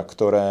nějakým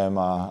traktorem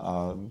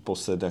a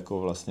posed jako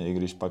vlastně, i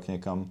když pak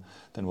někam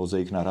ten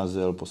vozejk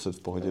narazil, posed v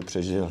pohodě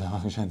přežil,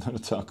 takže to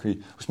docela takový,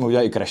 už jsme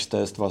udělali i crash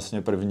test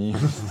vlastně první.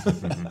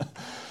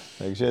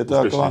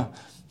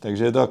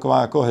 takže je to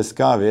taková jako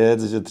hezká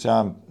věc, že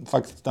třeba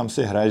fakt tam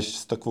si hraješ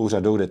s takovou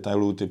řadou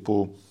detailů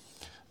typu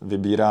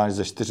vybíráš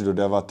ze 4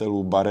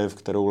 dodavatelů barev,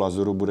 kterou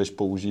lazuru budeš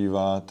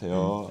používat,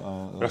 jo.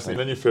 Jasně,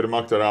 není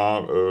firma,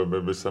 která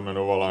by se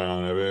jmenovala, já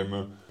nevím,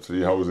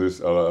 Three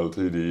Houses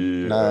LTD.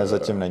 Ne,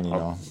 zatím není,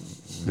 no.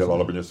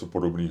 Dělala by něco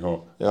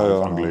podobného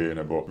v Anglii,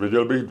 nebo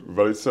viděl bych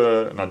velice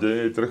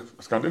nadějný trh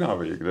v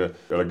Skandinávii, kde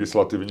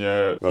legislativně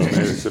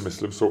velmi si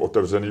myslím jsou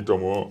otevřený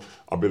tomu,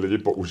 aby lidi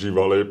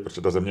používali,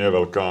 protože ta země je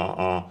velká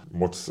a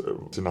moc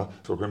si na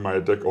soukromý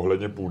majetek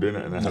ohledně půdy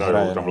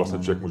nehrajou. Tam vlastně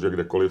člověk může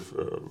kdekoliv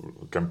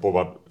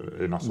kempovat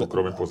i na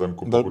soukromém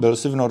pozemku. Byl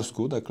jsi v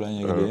Norsku takhle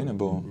někdy?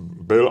 Nebo?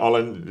 Byl,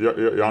 ale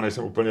já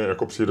nejsem úplně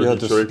jako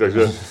přírodní člověk,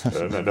 takže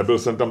nebyl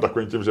jsem tam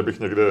takovým tím, že bych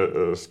někde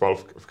spal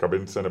v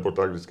kabince nebo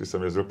tak, vždycky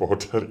jsem jezdil po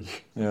hotelích.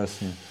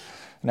 Jasně.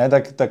 Ne,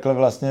 tak takhle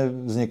vlastně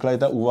vznikla i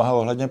ta úvaha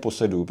ohledně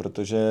posedů,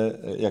 protože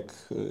jak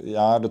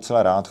já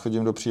docela rád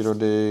chodím do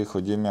přírody,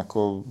 chodím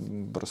jako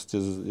prostě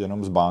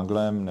jenom s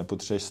báglem,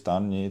 nepotřebuješ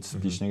stan, nic,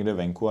 spíš někde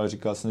venku, ale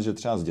říkal jsem, že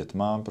třeba s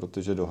dětma,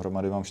 protože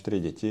dohromady mám 4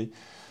 děti,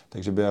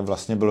 takže by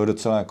vlastně bylo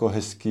docela jako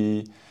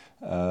hezký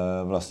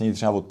vlastně jít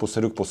třeba od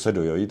posedu k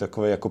posedu, jo? Jít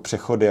takové jako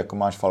přechody, jako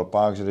máš v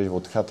Alpách, že jdeš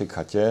od chaty k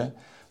chatě,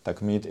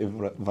 tak mít i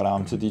v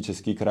rámci té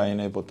české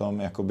krajiny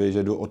potom, jakoby,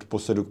 že jdu od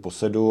posedu k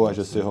posedu a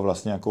že si ho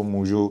vlastně jako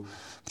můžu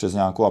přes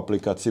nějakou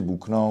aplikaci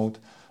booknout.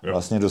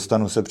 Vlastně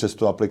dostanu se přes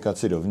tu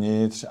aplikaci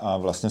dovnitř a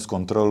vlastně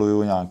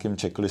zkontroluju nějakým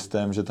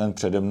checklistem, že ten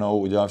přede mnou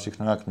udělal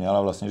všechno, jak měl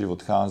a vlastně, když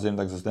odcházím,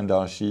 tak zase ten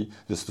další,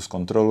 že si to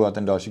zkontroluju a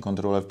ten další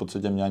kontroler v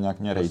podstatě nějak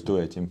mě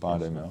rejtuje tím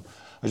pádem. Jo.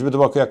 Takže by to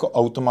byl jako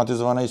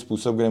automatizovaný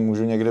způsob, kde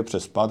můžu někde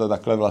přespat a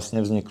takhle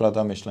vlastně vznikla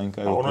ta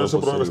myšlenka. A ono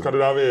něco pro mě ve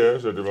Skandinávii je,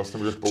 že ty vlastně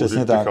můžeš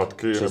použít ty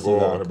chatky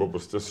nebo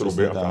prostě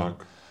sruby a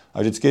tak. A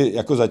vždycky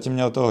jako zatím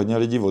měl to hodně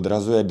lidí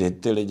odrazuje,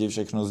 ty lidi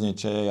všechno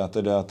zničejí a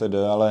teda,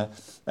 ale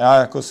já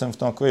jako jsem v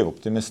tom takový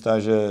optimista,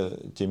 že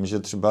tím, že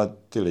třeba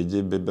ty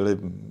lidi by byli,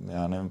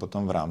 já nevím,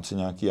 potom v rámci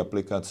nějaký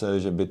aplikace,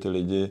 že by ty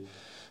lidi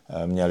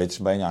měli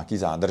třeba i nějaký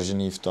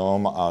zádržený v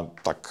tom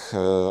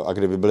a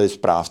kdyby byli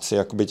správci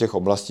jakoby těch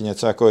oblastí,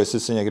 něco jako jestli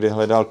si někdy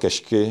hledal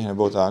kešky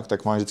nebo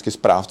tak máš vždycky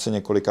správce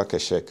několika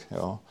kešek,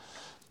 jo.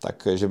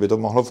 Takže by to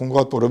mohlo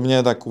fungovat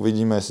podobně, tak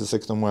uvidíme, jestli se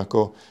k tomu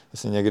jako,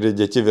 jestli někdy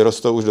děti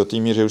vyrostou už do té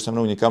míry, že už se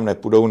mnou nikam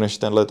nepůjdou, než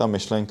ta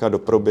myšlenka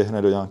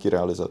doproběhne do nějaké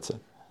realizace.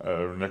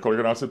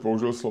 Několikrát si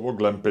použil slovo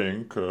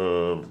glamping,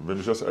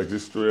 vím, že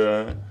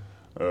existuje,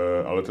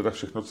 ale to je tak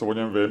všechno, co o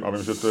něm vím a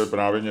vím, že to je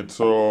právě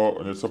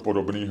něco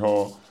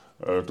podobného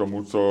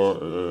tomu, co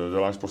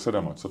děláš s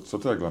posedama. Co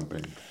to je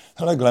glamping?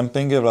 Hele,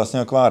 glamping je vlastně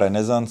taková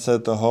renesance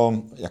toho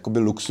jakoby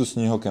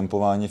luxusního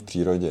kempování v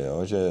přírodě,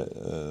 jo? Že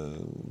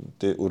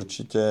ty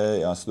určitě,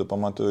 já si to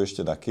pamatuju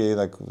ještě taky,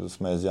 tak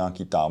jsme jezdili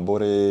nějaký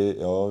tábory,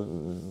 jo?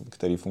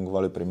 Které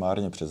fungovaly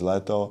primárně přes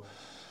léto,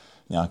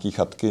 nějaký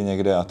chatky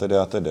někde a tedy.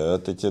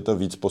 Teď je to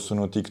víc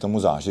posunutý k tomu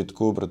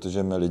zážitku,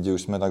 protože my lidi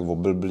už jsme tak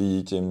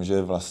oblblí tím,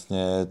 že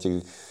vlastně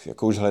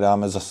jako už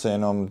hledáme zase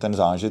jenom ten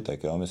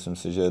zážitek, jo? Myslím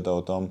si, že je to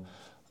o tom,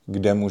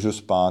 kde můžu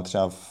spát,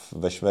 třeba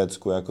ve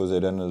Švédsku, jako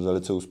jeden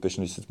velice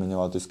úspěšný, když jsi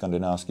zmiňoval ty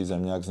skandinávské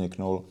země, jak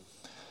vzniknul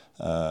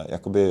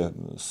jakoby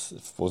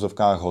v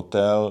vozovkách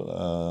hotel,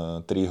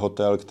 tree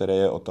hotel, který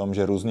je o tom,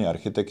 že různí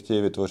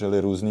architekti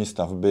vytvořili různé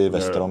stavby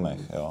ve stromech.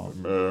 Jo.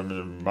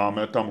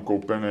 Máme tam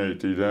koupený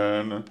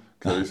týden,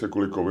 který se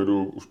kvůli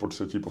covidu už po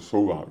 3.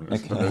 posouvá.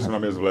 Jsme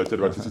tam v létě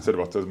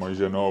 2020 s mojí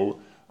ženou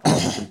a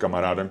s tím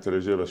kamarádem,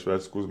 který žije ve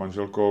Švédsku s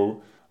manželkou.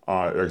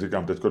 A jak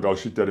říkám, teďko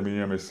další termín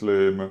je,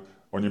 myslím,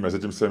 oni mezi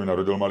tím se mi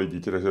narodil malý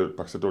dítě, takže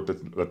pak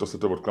letos se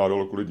to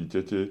odkládalo kvůli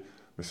dítěti.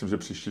 Myslím, že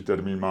příští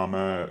termín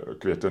máme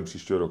květen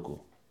příštího roku.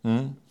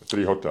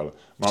 Tree hotel.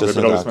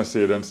 Vybrali jsme si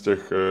jeden z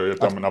těch, je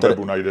tam na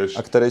webu najdeš.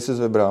 A který jsi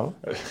vybral?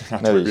 Já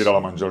to vybírala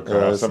manželka.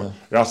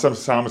 Já jsem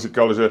sám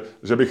říkal,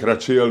 že bych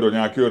radši jel do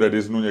nějakého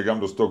Redisnu někam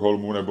do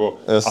Stockholmu nebo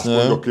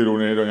aspoň do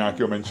Kiruny, do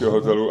nějakého menšího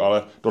hotelu,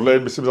 ale tohle je,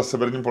 myslím, za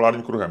severním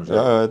polárním kruhem. Že?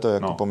 Jo, je to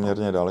jako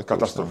poměrně daleko.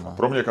 Katastrofa.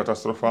 Pro mě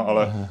katastrofa,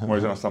 ale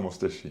moje žena se tam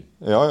těší.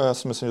 Jo, já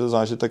si myslím, že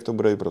zážitek to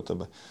bude i pro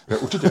tebe.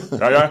 Určitě.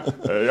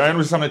 Já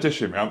jenom, že se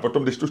neteším. Já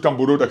potom, když už tam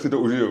budu, tak si to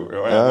užiju.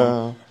 Jo?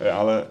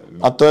 Ale...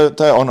 A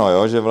to je ono,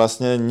 jo, že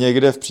vlastně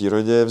někde v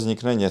přírodě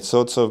vznikne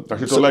něco, co...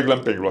 Takže tohle je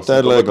glamping vlastně.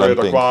 Tohle je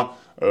taková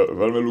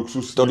velmi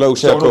luxusní. Tohle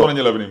už je jako,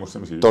 není levný,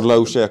 musím říct. Tohle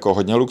už je jako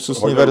hodně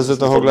luxusní verze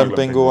toho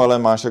glampingu, ale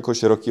máš jako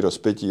široký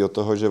rozpětí od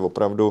toho, že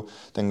opravdu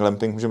ten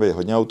glamping může být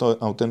hodně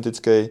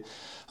autentický.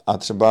 A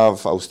třeba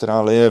v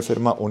Austrálii je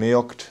firma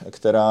Unioct,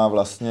 která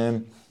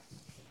vlastně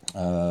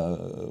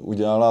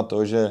udělala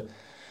to, že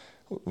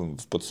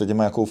v podstatě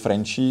má jakou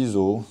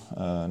franšízu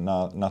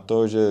na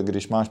to, že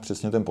když máš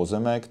přesně ten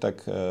pozemek,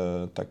 tak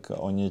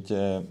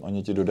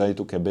oni ti dodají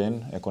tu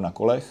cabin jako na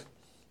kolech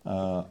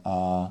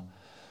a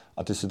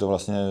ty si to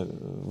vlastně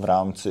v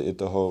rámci i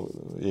toho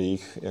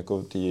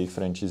jejich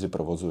franšízy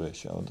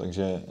provozuješ. Jo?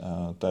 Takže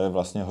to je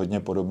vlastně hodně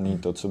podobný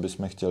to, co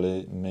bychom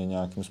chtěli my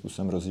nějakým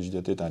způsobem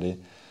rozjíždět i tady.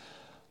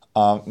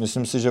 A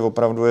myslím si, že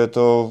opravdu je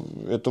to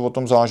o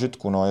tom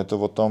zážitku, no. Je to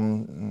o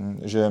tom,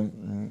 že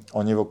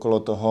oni okolo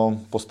toho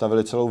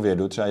postavili celou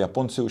vědu. Třeba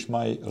Japonci už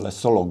mají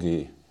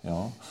lesologii,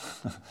 jo.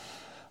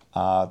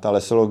 A ta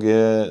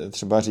lesologie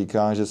třeba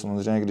říká, že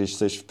samozřejmě, když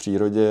jsi v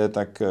přírodě,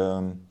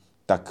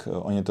 tak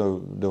oni to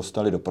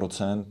dostali do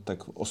procent, tak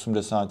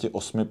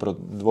 88 pro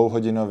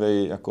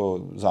dvouhodinový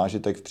jako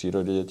zážitek v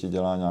přírodě ti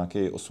dělá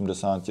nějaký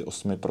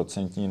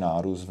 88%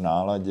 nárůst v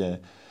náladě,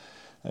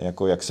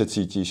 jako jak se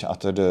cítíš a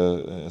tedy,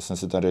 já jsem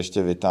si tady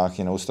ještě vytáhl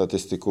jinou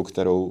statistiku,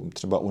 kterou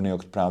třeba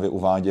Unioct právě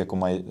uvádí, jako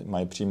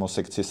mají přímo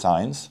sekci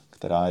Science,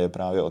 která je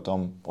právě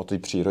o té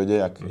přírodě,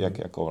 jak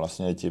jako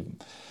vlastně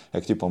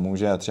jak ti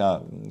pomůže a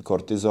třeba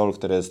kortizol,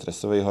 který je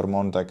stresový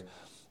hormon,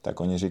 tak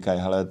oni říkají,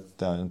 hele,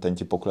 ten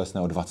ti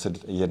poklesne o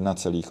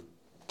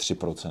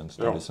 21,3%,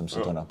 tady jsem si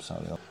to napsal.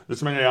 Jo.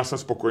 Nicméně já jsem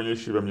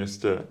spokojenější ve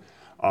městě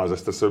a se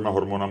stresovými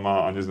hormonama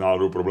ani s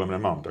náladou problém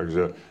nemám,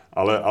 takže,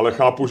 ale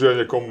chápu, že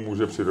někomu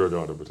může příroda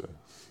dělat dobře.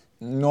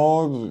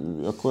 No,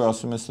 jako já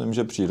si myslím,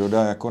 že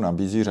příroda jako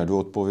nabízí řadu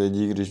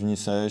odpovědí, když v ní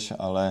seš,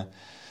 ale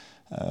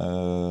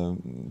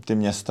ty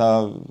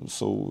města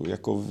jsou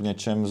jako v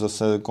něčem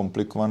zase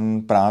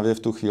komplikované právě v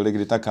tu chvíli,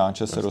 kdy ta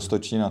káča se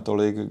roztočí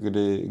natolik,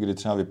 kdy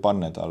třeba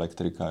vypadne ta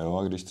elektrika. Jo?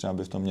 A když třeba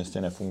by v tom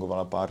městě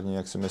nefungovala pár dní,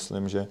 jak si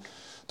myslím, že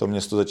to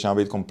město začíná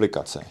být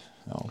komplikace.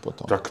 Jo,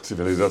 potom. Tak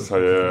civilizace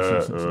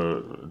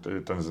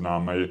je ten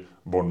známý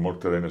bonmot,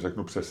 který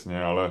neřeknu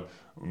přesně, ale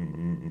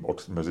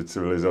mezi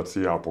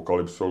civilizací a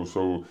apokalypsou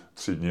jsou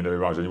 3 dny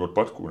nevyvážení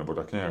odpadků, nebo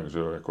tak nějak, že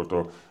jako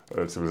to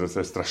civilizace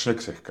je strašně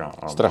křehká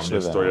a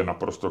město je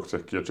naprosto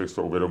křehký a člověk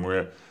to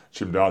uvědomuje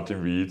čím dál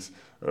tím víc.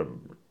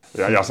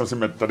 Já jsem si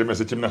tady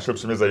mezi tím našel,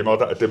 protože mě zajímala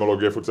ta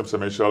etymologie, furt jsem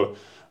přemýšlel,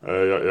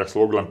 jak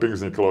slovo glamping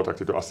vzniklo, tak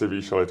ty to asi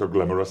víš, ale je to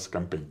glamorous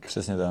camping.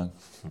 Přesně tak.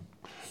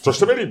 Což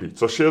se mi líbí,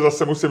 což je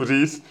zase, musím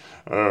říct,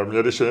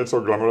 mě když je něco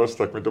glamorous,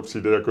 tak mi to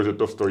přijde jako, že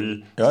to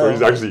stojí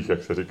za hřích,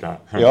 jak se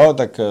říká. Jo,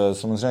 tak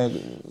samozřejmě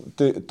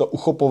to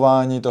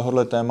uchopování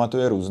tohohle tématu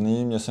je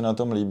různý. Mně se na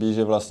tom líbí,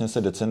 že vlastně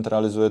se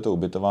decentralizuje to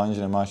ubytování,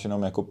 že nemáš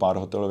jenom jako pár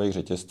hotelových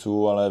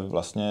řetězců, ale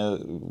vlastně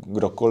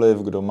kdokoliv,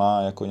 kdo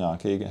má jako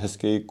nějaký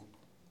hezký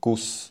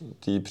kus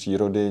té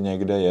přírody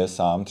někde je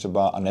sám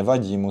třeba a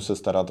nevadí mu se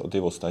starat o ty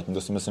ostatní.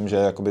 To si myslím, že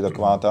je jakoby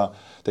taková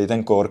tady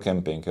ten core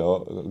camping,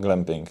 jo,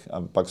 glamping.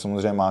 A pak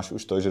samozřejmě máš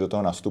už to, že do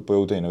toho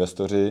nastupují ty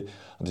investoři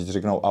a teď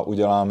řeknou a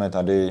uděláme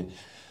tady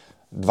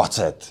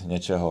 20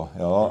 něčeho,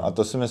 jo. A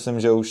to si myslím,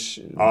 že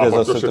už a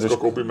pak to všechno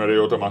koupí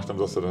Marriott a máš tam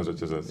zase ten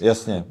řetězec.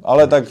 Jasně,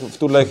 ale tak v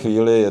tuhle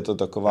chvíli je to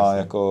taková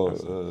jako,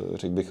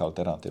 řekl bych,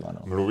 alternativa. No.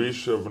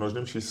 Mluvíš v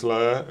množném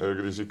čísle,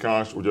 když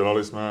říkáš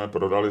udělali jsme,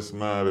 prodali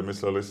jsme,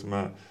 vymysleli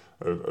jsme,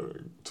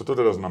 co to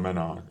teda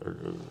znamená?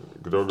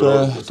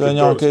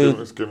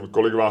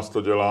 Kolik vás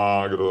to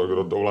dělá,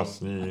 kdo to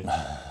vlastní,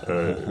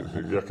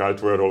 jaká je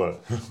tvoje role?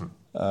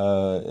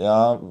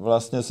 Já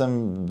vlastně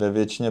jsem ve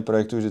většině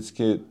projektů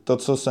vždycky, to,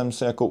 co jsem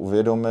si jako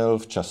uvědomil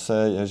v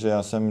čase, je, že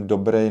já jsem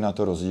dobrý na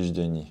to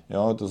rozjíždění.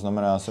 Jo? To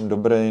znamená, já jsem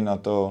dobrý na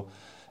to,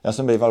 já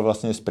jsem býval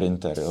vlastně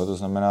sprinter, jo? To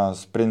znamená,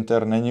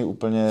 sprinter není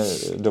úplně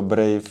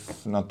dobrý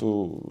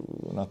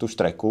na tu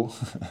štreku,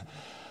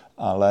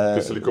 ale...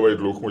 Kyslíkový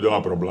dluh mu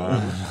dělá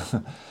problém.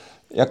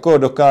 Jako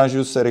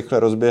dokážu se rychle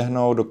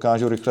rozběhnout,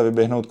 dokážu rychle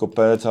vyběhnout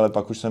kopec, ale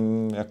pak už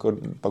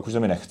se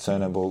mi nechce,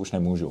 nebo už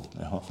nemůžu.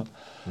 Jo?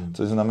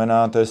 Což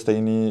znamená, to je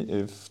stejný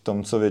i v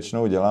tom, co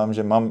většinou dělám,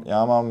 že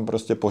já mám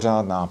prostě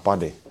pořád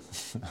nápady.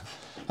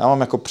 Já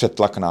mám jako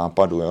přetlak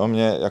nápadu. Jo?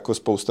 Mě jako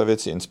spousta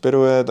věcí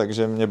inspiruje,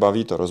 takže mě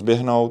baví to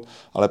rozběhnout,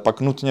 ale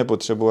pak nutně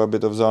potřebuji, aby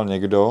to vzal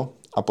někdo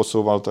a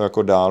posouval to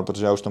jako dál,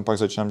 protože já už tam pak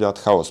začínám dělat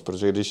chaos,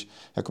 protože když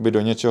jakoby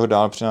do něčeho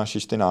dál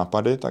přinášíš ty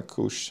nápady, tak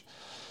už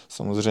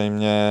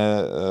samozřejmě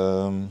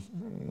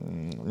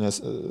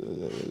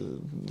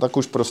tak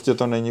už prostě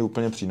to není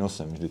úplně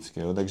přínosem vždycky.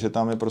 Jo? Takže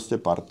tam je prostě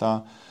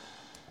parta.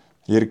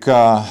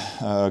 Jirka,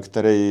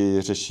 který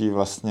řeší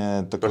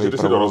vlastně takový Takže ty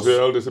jsi to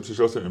rozjel, ty jsi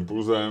přišel s tím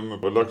impulzem,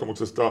 vedla k tomu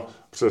cesta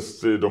přes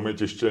ty domy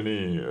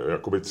tištěný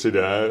jakoby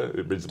 3D,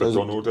 byť z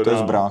betonu teda. To je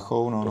s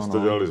bráchou, no. To jste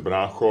dělali s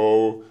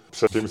bráchou.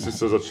 Předtím jsi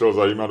se začal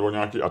zajímat o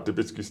nějaký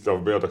atypický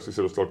stavby a tak jsi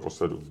se dostal k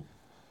posledům.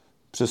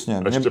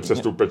 Přesně. Ještě přes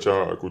tu peč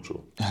a kuču.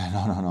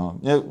 No.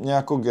 Mě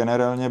jako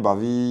generálně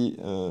baví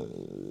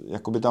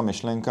jakoby ta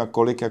myšlenka,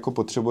 kolik jako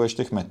potřebuješ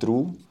těch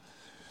metrů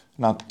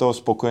na to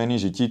spokojený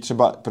žití.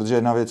 Třeba, protože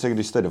jedna věc je,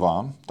 když jste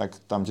 2, tak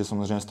tam ti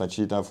samozřejmě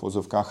stačí ta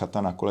vozovká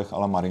chata na kolech a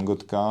la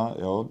Maringotka,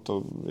 jo,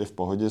 to je v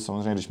pohodě.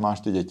 Samozřejmě, když máš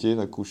ty děti,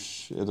 tak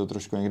už je to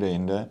trošku někde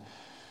jinde.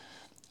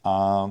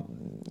 A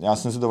já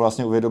jsem si to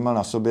vlastně uvědomil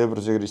na sobě,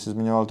 protože když jsi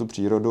zmiňoval tu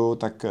přírodu,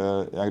 tak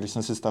já když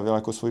jsem si stavěl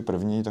jako svůj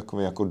první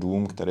takový jako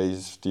dům, který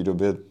v té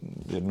době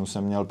jednu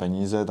jsem měl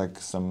peníze,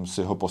 tak jsem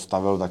si ho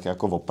postavil tak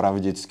jako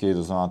opravdicky,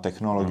 to znamená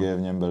technologie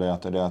v něm byly a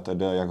tedy,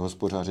 jak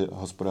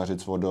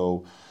hospodařit s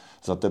vodou,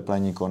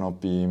 zateplení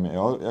konopím,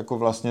 jo, jako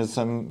vlastně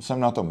jsem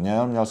na to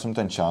měl jsem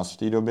ten čas v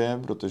té době,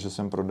 protože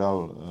jsem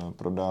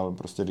prodal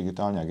prostě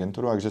digitální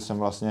agenturu, takže jsem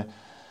vlastně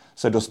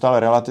se dostal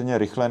relativně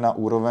rychle na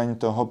úroveň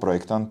toho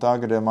projektanta,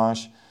 kde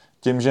máš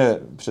tím,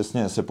 že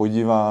přesně se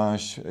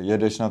podíváš,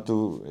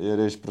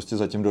 jedeš prostě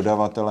za tím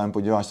dodavatelem,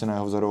 podíváš se na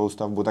jeho vzorovou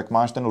stavbu, tak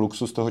máš ten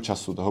luxus toho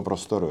času, toho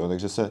prostoru, jo?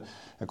 Takže se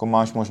jako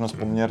máš možnost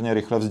poměrně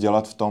rychle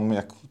vzdělat v tom,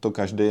 jak to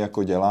každý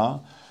jako dělá,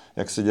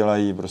 jak se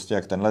dělají, prostě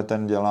jak tenhle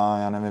ten dělá,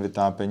 já nevím,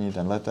 vytápění,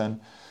 tenhle ten.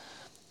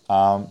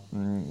 A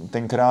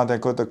tenkrát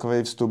jako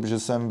takový vstup, že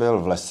jsem byl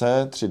v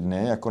lese 3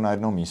 dny, jako na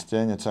jednom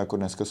místě, něco jako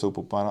dneska jsou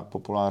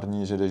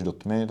populární, že jdeš do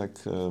tmy, tak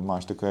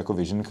máš takový jako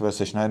vision quest,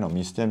 seš na jednom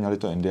místě, měli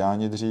to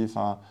indiáni dřív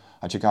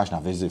a čekáš na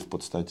vizi v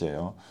podstatě,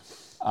 jo.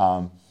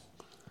 A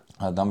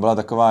tam byla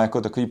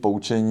takový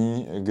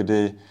poučení,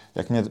 kdy,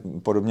 jak mě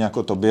podobně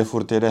jako tobě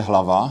furt jede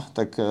hlava,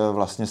 tak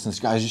vlastně jsem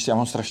říkal, že já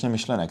mám strašně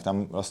myšlenek,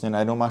 tam vlastně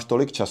najednou máš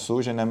tolik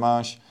času, že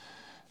nemáš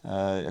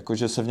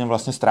jakože se v něm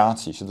vlastně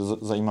ztrácíš, je to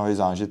zajímavý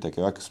zážitek.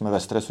 Jo? Jak jsme ve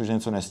stresu, že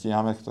něco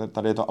nestíháme,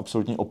 tady je to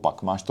absolutní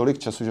opak. Máš tolik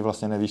času, že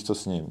vlastně nevíš, co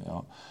s ním.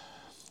 Jo?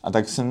 A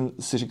tak jsem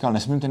si říkal,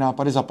 nesmím ty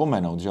nápady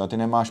zapomenout, že ty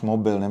nemáš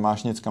mobil,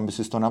 nemáš nic, kam by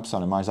si to napsal,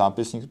 nemáš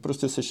zápisník,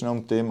 prostě seš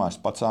jenom ty, máš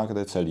spacák, to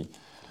je celý.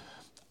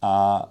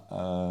 a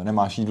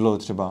nemáš jídlo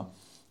třeba.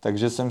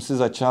 Takže jsem si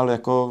začal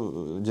jako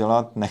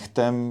dělat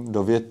nechtem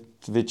do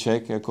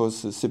větviček, jako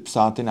si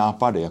psát ty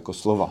nápady, jako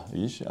slova,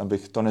 víš,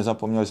 abych to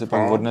nezapomněl, že si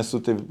pak odnesu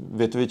ty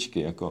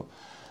větvičky, jako.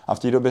 A v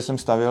té době jsem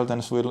stavěl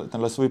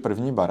tenhle svůj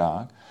první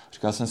barák.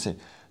 Říkal jsem si,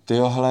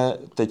 tyjohle,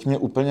 teď mě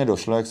úplně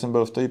došlo, jak jsem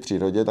byl v té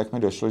přírodě, tak mi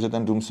došlo, že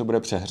ten dům se bude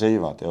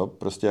přehřívat, jo.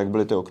 Prostě jak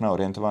byly ty okna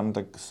orientované,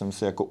 tak jsem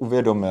si jako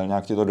uvědomil,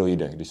 nějak ti to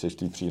dojde, když jsi v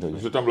té přírodě.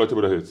 Že tam v létě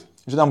bude hic.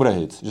 Že tam bude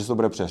hic, že se to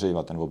bude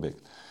přehřívat, ten objekt.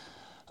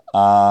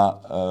 A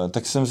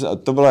tak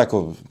to bylo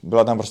jako,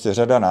 byla tam prostě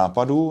řada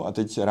nápadů a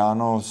teď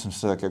ráno jsem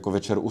se tak jako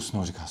večer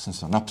usnul, říkal jsem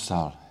si,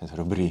 napsal, je to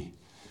dobrý.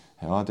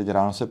 Jo, a teď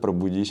ráno se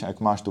probudíš a jak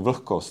máš tu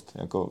vlhkost,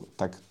 jako,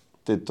 tak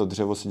ty to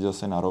dřevo si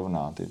zase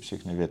narovná, ty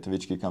všechny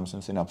větvičky, kam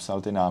jsem si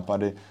napsal ty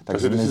nápady, tak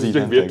takže ty jsi z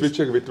těch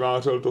větviček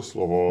vytvářel to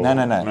slovo.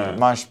 Ne.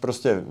 Máš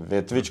prostě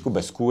větvičku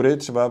bez kůry,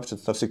 třeba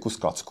představ si kus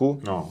klacku.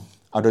 No.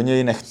 A do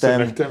něj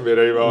nechtem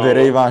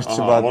vyrejváš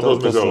třeba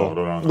to slovo.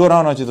 Do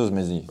rána ti to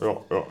zmizí.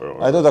 Jo.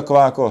 A je to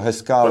taková jako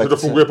hezká lekce.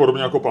 Takže to funguje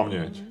podobně jako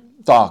paměť.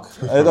 Tak,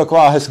 je to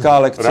taková hezká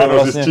lekce. Ráno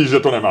vlastně, zjistíš, že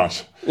to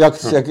nemáš.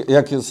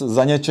 Jak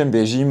za něčem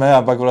běžíme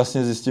a pak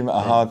vlastně zjistíme,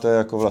 aha, to je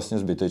jako vlastně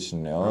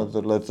zbytečný. Jo?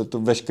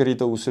 Veškerý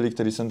to úsilí,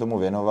 který jsem tomu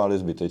věnoval, je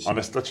zbytečný. A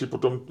nestačí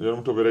potom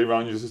jenom to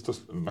vyrejvání, že jsi to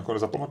nakonec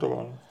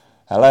zapamatoval?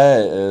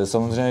 Hele,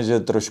 samozřejmě, že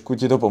trošku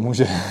ti to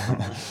pomůže.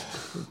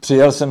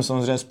 Přijel jsem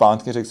samozřejmě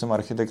zpátky, řekl jsem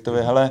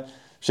architektovi, hele,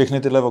 všechny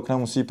tyhle okna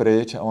musí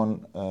pryč a on,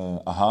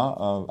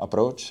 a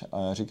proč?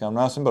 A já říkám,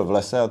 no já jsem byl v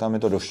lese a tam mi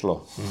to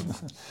došlo.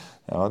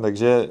 Jo,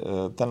 takže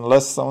ten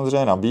les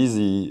samozřejmě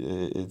nabízí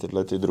i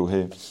tyhle ty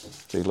druhy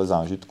těchto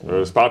zážitků.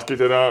 Zpátky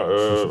teda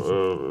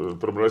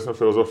probrali jsme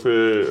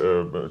filozofii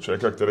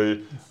člověka, který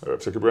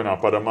překrypuje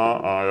nápadama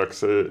a jak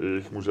se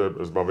jich může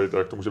zbavit a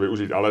jak to může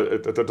využít. Ale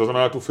to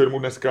znamená, tu firmu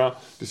dneska,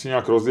 ty si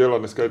nějak rozděl a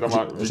dneska je tam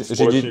má víc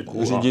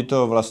společníků. Řídí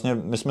to vlastně,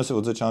 my jsme si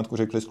od začátku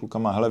řekli s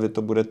klukama, hele, vy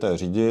to budete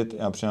řídit,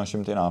 já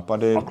přináším ty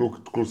nápady. A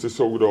kluci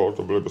jsou kdo?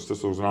 To byli prostě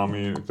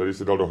souznámí, který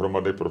si dal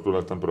dohromady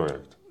pro ten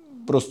projekt.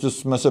 Prostě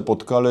jsme se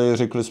potkali,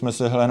 řekli jsme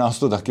si, hele, nás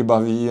to taky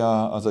baví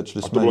a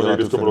začali jsme dělat. A to bylo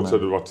někdy v tom roce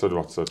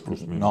 2020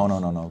 plus minus.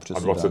 No,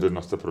 přesně. A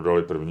 2021 jste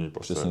prodali první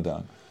pase. Přesně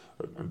tak.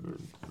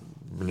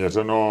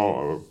 Měřeno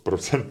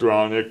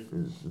procentuálně,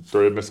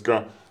 to je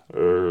dneska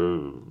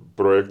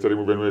projekt, který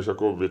mu věnuješ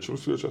jako většinu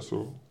svého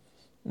času?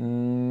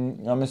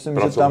 Já myslím,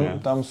 pracovně. Že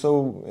tam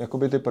jsou,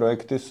 jakoby ty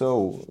projekty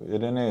jsou,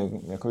 jeden je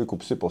jakoby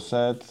kupsy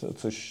posed,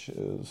 což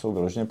jsou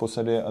vyloženě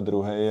posedy, a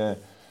druhý je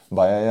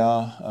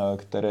Bajaja,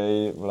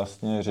 který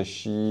vlastně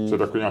řeší... To je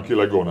takový nějaký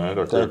Lego, ne?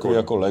 To je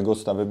jako Lego,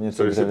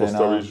 stavebnice dřevěná. Který si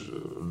postavíš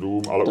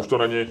dům, ale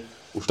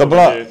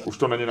už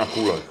to není na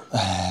kůlech.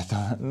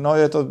 No,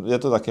 je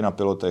to taky na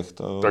pilotech.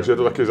 Takže je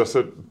to taky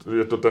zase,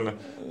 je to ten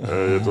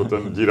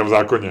díra v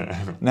zákoně.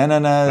 Ne.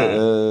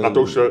 Na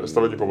to už je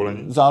stavební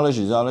povolení?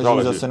 Záleží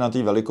zase na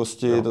té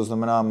velikosti, jo. To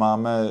znamená,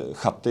 máme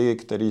chaty,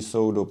 které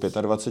jsou do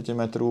 25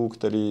 metrů,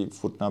 který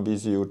furt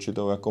nabízí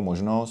určitou jako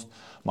možnost.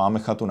 Máme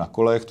chatu na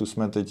kolech, tu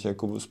jsme teď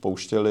jako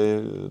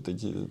spouštěli,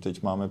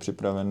 teď máme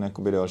připravené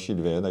jakoby další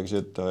 2,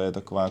 takže to je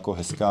taková jako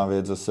hezká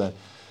věc zase.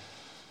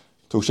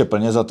 To už je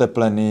plně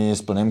zateplený,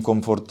 s plným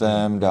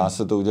komfortem, dá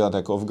se to udělat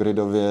jako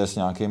off-gridově, s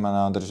nějakýma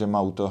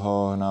nádržema u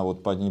toho na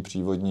odpadní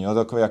přívodní. Jo,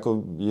 takový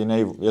jako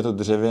jiný,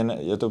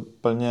 je to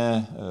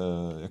plně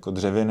jako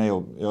dřevěný,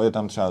 jo, je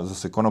tam třeba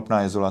zase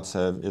konopná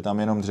izolace, je tam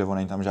jenom dřevo,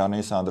 není tam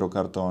žádný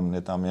sádrokarton,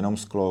 je tam jenom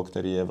sklo,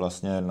 který je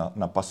vlastně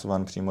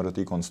napasovan přímo do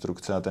té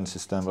konstrukce, a ten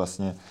systém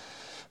vlastně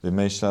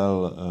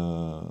vymýšlel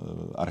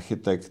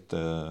architekt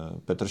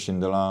Petr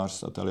Šindelář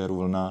z ateliéru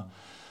Vlna.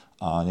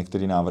 A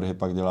některé návrhy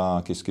pak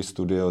dělá Kisky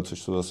Studio,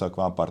 což jsou zase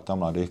taková parta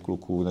mladých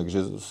kluků,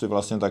 takže si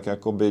vlastně tak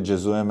jakoby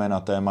jazzujeme na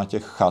téma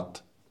těch chat.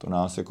 To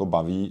nás jako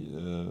baví.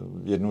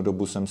 Jednu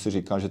dobu jsem si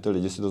říkal, že ty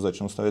lidi si to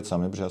začnou stavět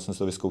sami, protože já jsem si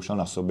to vyzkoušel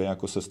na sobě,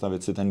 jako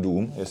sestavit si ten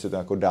dům, jestli to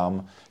jako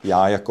dám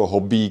já jako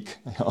hobík.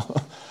 Jo.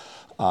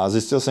 A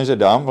zjistil jsem, že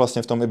dám,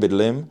 vlastně v tom i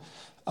bydlím,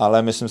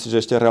 ale myslím si, že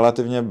ještě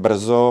relativně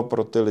brzo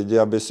pro ty lidi,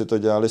 aby si to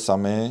dělali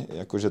sami,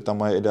 jakože ta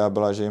moje idea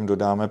byla, že jim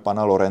dodáme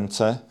pana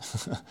Lorence,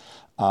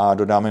 a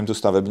dodáme jim tu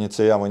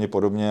stavebnici a oni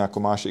podobně, jako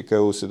máš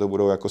IKEA, si to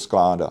budou jako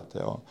skládat.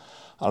 Jo.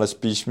 Ale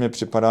spíš mi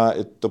připadá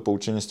i to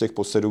poučení z těch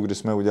posedů, kdy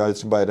jsme udělali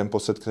třeba jeden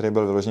posed, který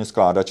byl vyloženě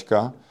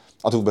skládačka,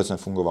 a to vůbec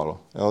nefungovalo.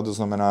 Jo. To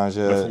znamená,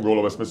 že...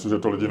 Nefungovalo ve smyslu, že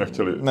to lidi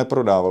nechtěli.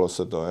 Neprodávalo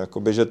se to.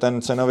 Jakoby, že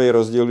ten cenový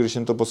rozdíl, když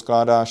jim to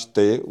poskládáš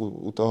ty,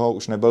 u toho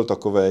už nebyl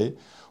takovej.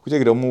 U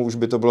těch domů už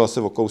by to bylo asi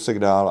o kousek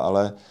dál,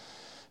 ale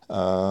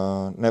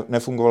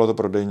nefungovalo to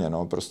prodejně,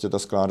 no, prostě ta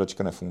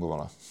skládačka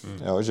nefungovala.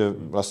 Jo, že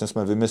vlastně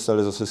jsme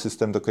vymysleli zase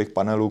systém takových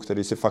panelů,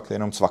 který si fakt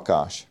jenom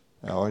cvakáš.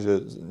 Jo, že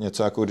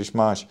něco jako když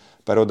máš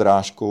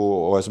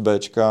perodrážku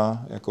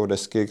OSBčka, jako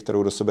desky,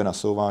 kterou do sebe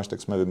nasouváš,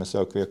 tak jsme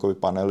vymysleli jako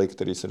panely,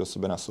 které se do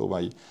sebe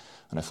nasouvají,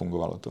 a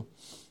nefungovalo to.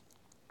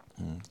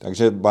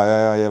 Takže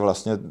Bajaja je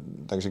vlastně,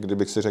 takže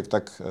kdybych si řekl,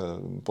 tak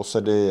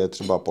posedy je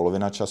třeba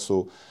polovina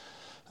času,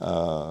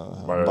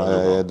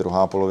 Baja je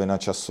druhá polovina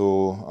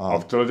času. A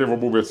v těch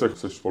obou věcech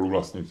jsi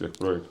spoluvlastník těch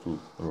projektů?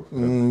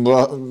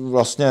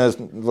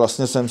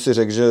 Vlastně jsem si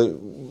řekl, že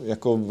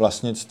jako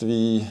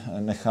vlastnictví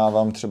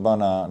nechávám třeba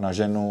na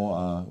ženu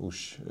a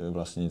už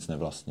vlastně nic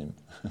nevlastním.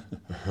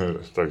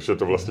 Takže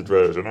to vlastně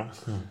tvoje žena?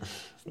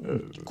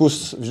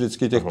 Kus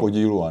vždycky těch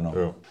podílů, ano.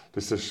 Jo.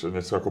 Ty jsi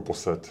něco jako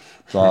posed.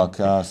 Tak,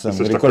 já jsem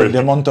kdykoliv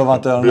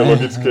demontovatelný.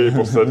 Biologický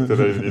posed,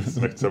 který nic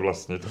nechce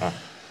vlastnit. A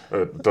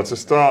ta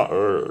cesta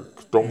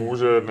k tomu,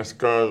 že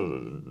dneska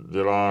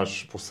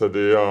děláš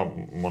posedy a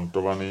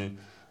montovaný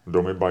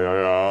domy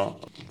Bajaja,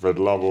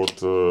 vedla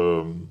od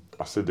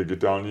asi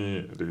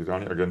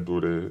digitální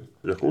agentury.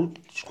 Jakou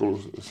školu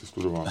jsi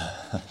studoval?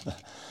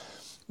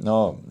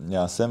 No,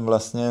 já jsem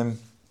vlastně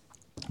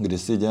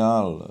kdysi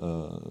dělal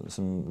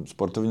jsem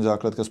sportovní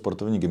základka,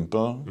 sportovní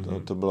gimpl,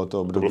 to bylo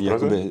to období,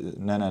 to bylo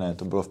ne,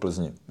 to bylo v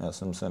Plzni. Já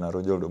jsem se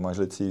narodil do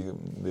Mažlicích,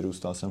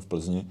 vyrůstal jsem v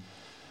Plzni.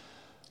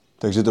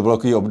 Takže to bylo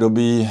takový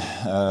období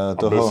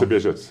toho... A byl jsi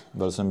běžec?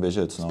 Byl jsem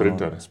běžec, no.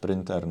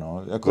 Sprinter,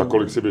 no. Jako, za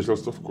kolik jsi běžel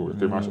 100?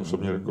 Jaký máš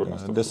osobní rekord na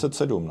 100?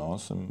 10,7, no.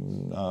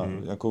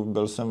 Jako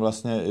byl jsem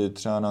vlastně i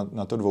třeba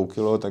na to 2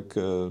 kilo, tak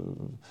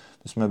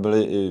my jsme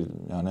byli i,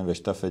 já nevím, ve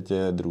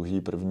štafetě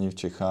druhý, první v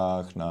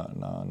Čechách,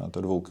 na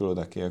to 2 kilo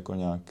taky jako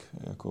nějak,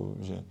 jako,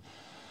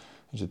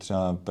 že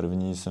třeba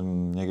první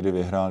jsem někdy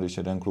vyhrál, když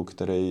jeden kluk,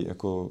 který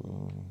jako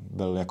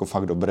byl jako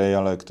fakt dobrý,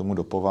 ale k tomu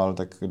dopoval,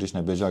 tak když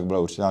neběžel, tak byla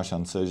určitá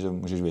šance, že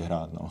můžeš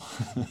vyhrát, no.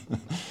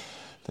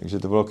 Takže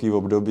to bylo takový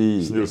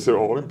období... Snil jsi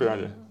o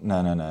olympiádě?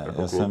 Ne,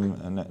 jako já kluk? Jsem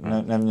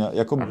neměl...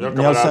 Jako, a měl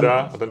kamaráda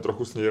a ten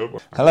trochu snil?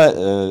 Hele,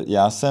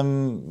 já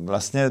jsem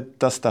vlastně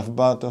ta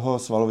stavba toho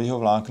svalového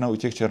vlákna u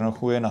těch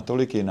černochů je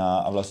natolik jiná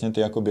a vlastně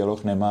ty jako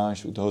běloch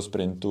nemáš u toho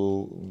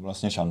sprintu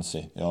vlastně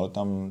šanci, jo,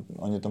 tam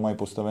oni to mají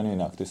postavený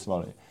jinak, ty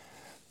svaly.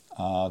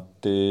 A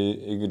ty,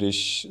 i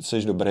když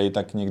jsi dobrý,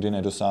 tak nikdy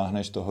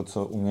nedosáhneš toho,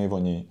 co umějí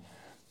oni.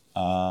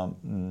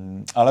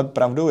 Ale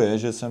pravdou je,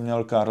 že jsem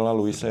měl Karla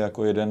Luise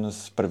jako jeden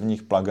z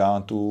prvních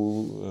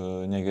plakátů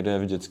někde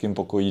v dětském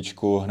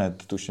pokojíčku,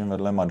 hned tuším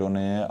vedle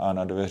Madony a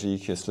na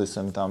dveřích, jestli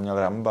jsem tam měl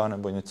Ramba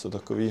nebo něco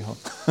takového.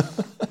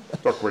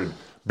 Takový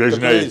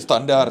běžnej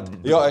standard.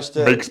 Jo,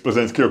 ještě mix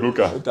plzeňského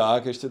kluka.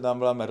 Tak, ještě tam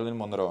byla Marilyn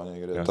Monroe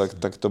někde.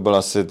 Tak to bylo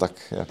asi tak,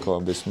 jako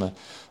aby jsme...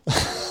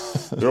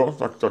 Jo,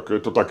 tak je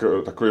to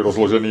takový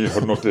rozložený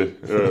hodnoty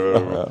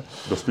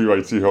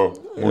dospívajícího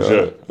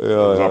muže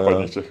v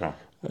západních Čechách.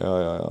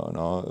 Jo,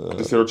 no. A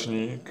ty jsi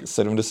ročník?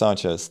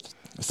 76.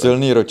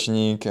 Silný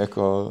ročník,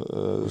 jako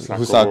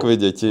Husákovy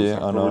děti,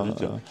 ano.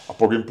 Dítě. A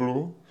po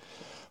gimplu?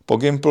 Po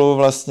gimplu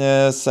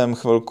vlastně jsem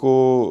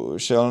chvilku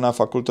šel na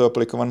fakultu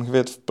aplikovaných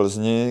věd v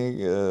Plzni,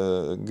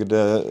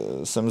 kde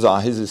jsem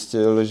záhy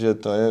zjistil, že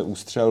to je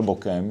ústřel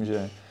bokem,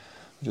 že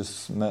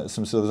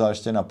jsem si to vzal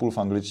ještě napůl v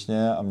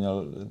angličtině a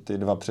měl ty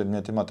 2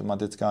 předměty,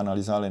 matematická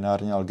analýza a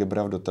lineární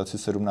algebra v dotaci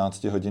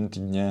 17 hodin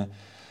týdně.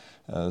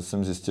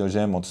 Jsem zjistil, že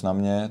je moc na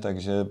mě,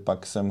 takže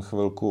pak jsem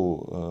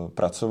chvilku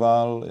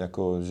pracoval,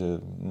 jako že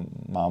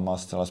máma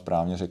zcela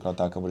správně řekla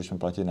tak a budeš mi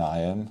platit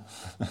nájem.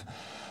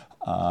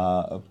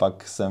 A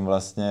pak jsem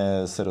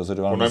vlastně se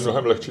rozhodoval... Ono je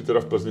mnohem lehčí, teda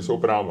v Plzni jsou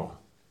práva.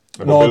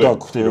 No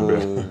tak,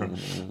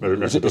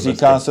 nevím,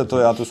 říká se to,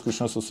 já tu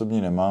zkušenost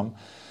osobní nemám.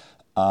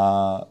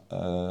 A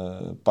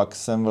pak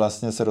jsem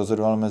vlastně se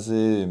rozhodoval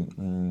mezi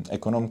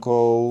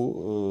ekonomkou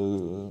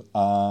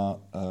a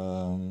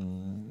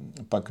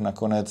pak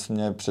nakonec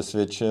mě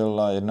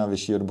přesvědčila jedna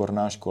vyšší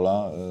odborná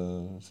škola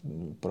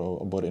pro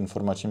obor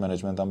informační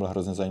management, tam byl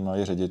hrozně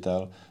zajímavý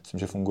ředitel, myslím,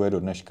 že funguje do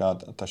dneška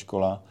ta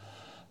škola.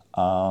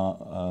 A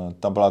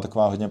ta byla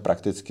taková hodně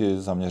prakticky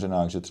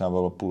zaměřená, že třeba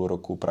bylo půl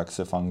roku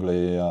praxe v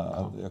Anglii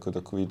a jako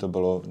takový to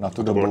bylo na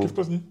tu dobu. To bylo taky v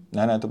Plzni?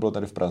 Ne, to bylo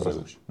tady v Praze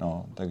už.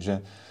 No,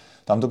 takže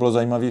tam to bylo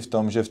zajímavé v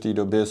tom, že v té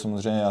době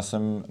samozřejmě já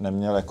jsem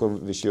neměl jako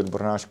vyšší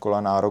odborná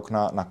škola nárok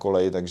na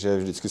kolej, takže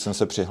vždycky jsem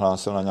se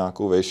přihlásil na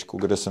nějakou výšku,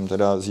 kde jsem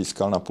teda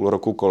získal na půl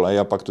roku kolej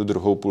a pak tu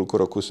druhou půlku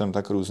roku jsem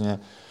tak různě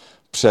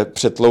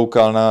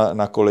přetloukal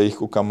na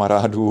kolejích u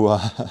kamarádů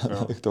a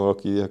to bylo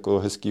jako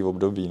hezký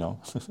období. No.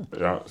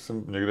 Já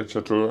jsem někde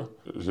četl,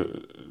 že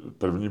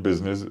první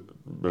biznis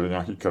byly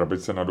nějaký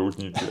krabice na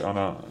doutníky a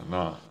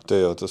na...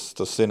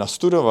 To si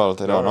nastudoval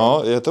teda,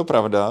 no, je to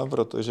pravda,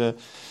 protože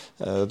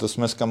to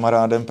jsme s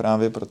kamarádem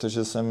právě,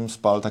 protože jsem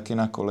spal taky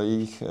na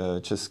kolejích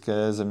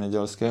České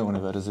zemědělské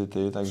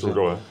univerzity, takže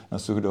na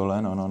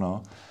Suchdole,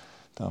 no.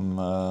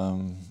 Tam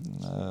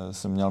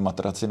jsem měl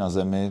matraci na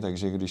zemi,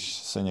 takže když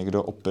se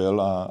někdo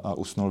opil a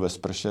usnul ve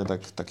sprše,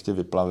 tak tě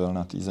vyplavil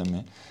na té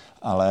zemi.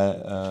 Ale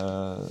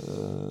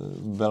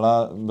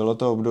bylo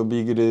to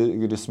období,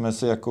 kdy jsme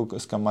si jako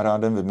s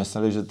kamarádem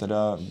vymysleli, že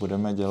teda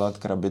budeme dělat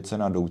krabice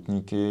na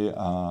doutníky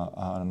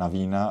a na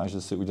vína a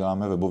že si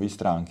uděláme webové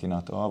stránky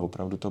na to a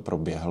opravdu to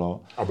proběhlo.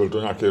 A byl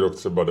to nějaký rok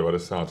třeba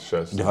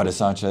 96?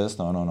 96,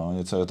 no,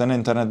 něco. Ten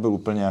internet byl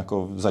úplně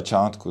jako v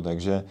začátku,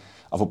 takže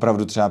a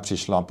opravdu třeba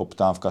přišla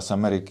poptávka z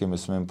Ameriky, my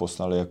jsme jim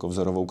poslali jako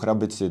vzorovou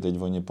krabici,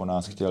 teď oni po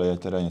nás chtěli,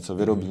 teda něco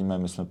vyrobíme,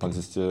 my jsme pak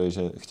zjistili,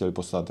 že chtěli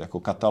poslat jako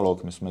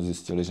katalog, my jsme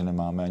zjistili, že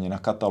nemáme ani na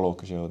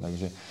katalog, že jo,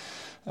 takže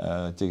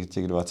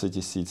těch 20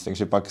 000.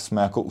 Takže pak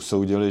jsme jako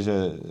usoudili,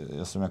 že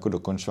já jsem jako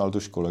dokončoval tu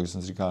školu, takže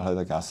jsem si říkal, hele,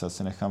 tak já se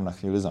asi nechám na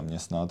chvíli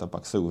zaměstnat a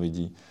pak se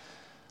uvidí.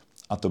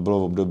 A to bylo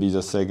v období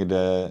zase,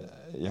 kde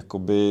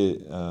jakoby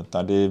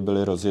tady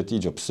byly rozjetý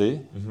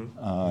jobsy.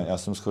 A já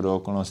jsem shodou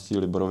okolností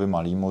Liborovi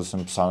Malýmu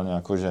jsem psal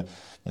nějako, že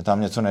mě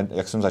tam něco,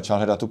 jak jsem začal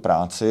hledat tu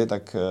práci,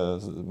 tak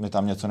mi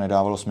tam něco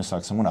nedávalo smysl,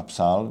 jak jsem mu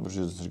napsal,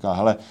 protože jsem říkal,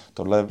 hele,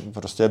 tohle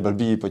prostě je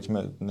blbý,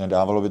 pojďme,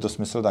 nedávalo by to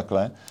smysl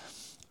takhle.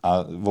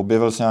 A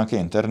objevil se nějaký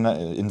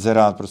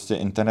inzerát, prostě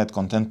internet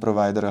content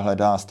provider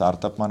hledá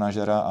startup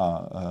manažera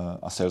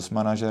a sales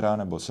manažera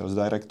nebo sales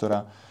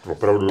directora.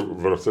 Opravdu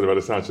v roce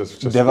 96 v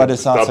Česku?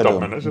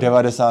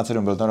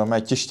 97, byl to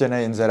normálně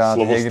tištěný inzerát.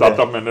 Slovo někde.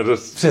 Startup manager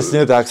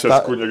Přesně tak, v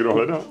Česku někdo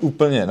hledá?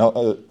 Úplně, no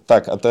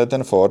tak a to je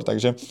ten Ford,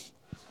 takže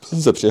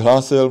jsem se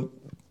přihlásil,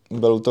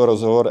 byl to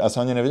rozhovor, já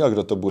jsem ani nevěděl,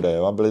 kdo to bude,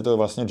 jo? A byli to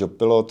vlastně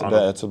JobPilot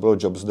DE, co bylo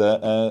Jobs DE,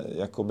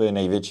 jakoby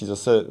největší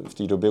zase v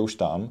té době už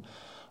tam.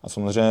 A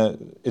samozřejmě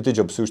i ty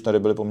jobsy už tady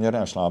byly poměrně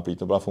našláplý,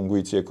 to byla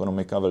fungující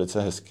ekonomika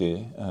velice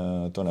hezky,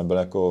 to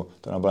nebyla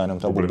jenom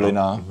ta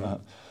bublina.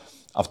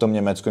 A v tom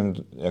Německu,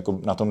 jako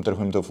na tom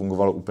trhu jim to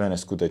fungovalo úplně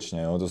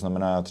neskutečně, jo? To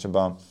znamená, já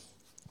třeba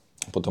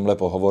po tomhle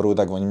pohovoru,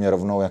 tak oni mě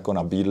rovnou jako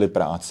nabídli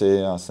práci,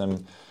 já jsem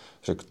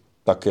řekl,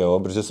 tak jo,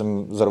 protože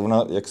jsem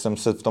zrovna, jak jsem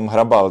se v tom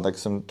hrabal, tak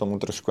jsem tomu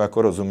trošku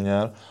jako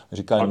rozuměl.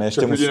 Říkali, a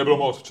těch lidí nebylo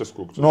moc v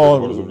Česku, kteří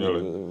tomu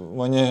rozuměli.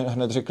 Oni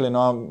hned řekli,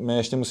 no a my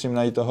ještě musíme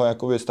najít toho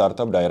jakoby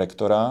startup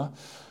directora,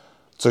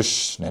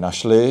 což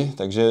nenašli,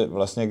 takže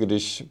vlastně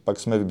když pak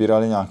jsme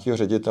vybírali nějakého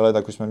ředitele,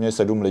 tak už jsme měli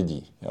 7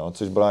 lidí, jo,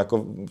 což byla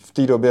jako v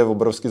té době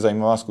obrovsky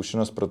zajímavá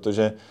zkušenost,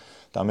 protože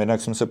tam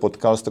jednak jsem se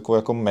potkal s takovou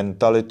jako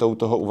mentalitou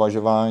toho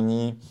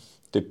uvažování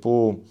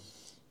typu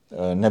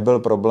nebyl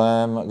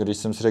problém, když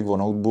jsem si řekl o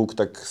notebook,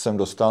 tak jsem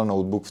dostal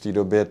notebook v té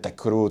době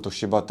Tecru,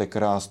 Toshiba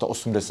Tecra,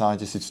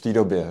 180 000 v té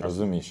době,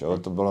 rozumíš, jo?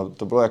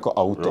 To bylo jako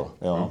auto,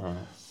 jo.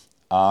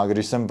 A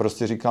když jsem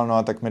prostě říkal, no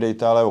a tak mi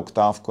dejte ale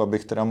oktávku,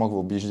 abych teda mohl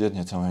objíždět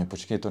něco, a mi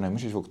počkej, to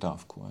nemůžeš v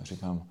oktávku. A já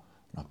říkám,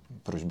 no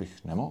proč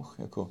bych nemohl,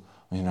 jako,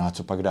 no a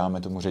co pak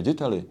dáme tomu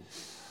řediteli?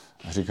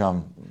 A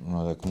říkám,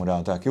 no tak mu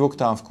dáte taky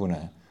oktávku,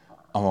 ne?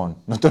 A on,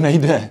 no to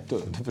nejde,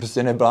 to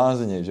prostě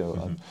neblázni, že jo.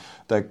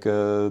 Tak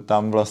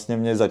tam vlastně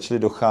mě začaly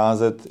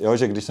docházet, jo,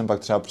 že když jsem pak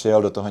třeba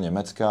přijel do toho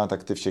Německa,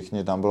 tak ty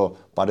všichni, tam bylo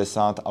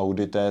 50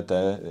 Audi TT,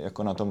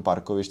 jako na tom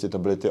parkovišti, to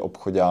byli ty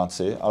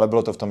obchodáci, ale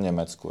bylo to v tom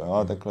Německu, jo,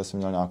 a takhle jsem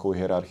měl nějakou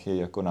hierarchii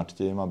jako nad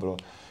tím a bylo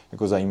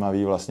jako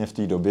zajímavý vlastně v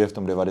té době, v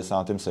tom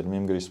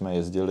 97., když jsme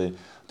jezdili,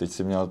 teď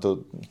si měl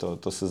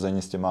to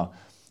sezení s těma,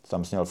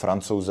 tam jsi měl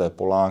Francouze,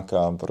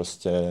 Poláka,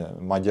 prostě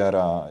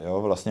Maďara,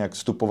 jo, vlastně jak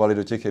vstupovali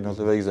do těch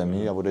jednotlivých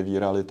zemí a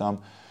odevírali tam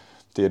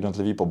ty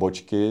jednotlivé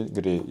pobočky,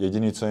 kdy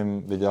jediné, co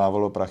jim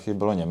vydělávalo prachy,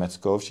 bylo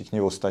Německo,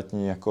 všichni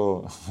ostatní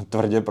jako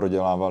tvrdě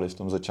prodělávali v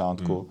tom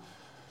začátku.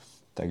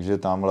 Takže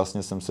tam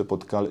vlastně jsem se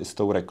potkal i s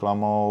tou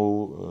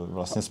reklamou,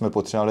 vlastně jsme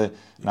potřebovali,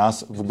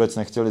 nás vůbec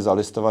nechtěli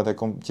zalistovat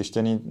jako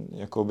tištěný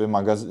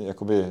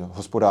jakoby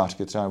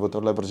hospodářky třeba nebo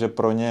tohle, protože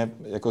pro ně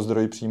jako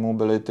zdroj příjmů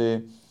byly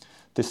ty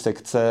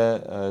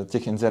sekce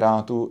těch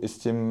inzerátů i s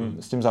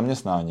tím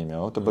zaměstnáním,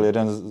 jo? To byl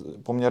jeden z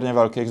poměrně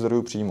velkých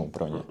zdrojů příjmů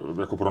pro ně.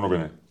 Jako pro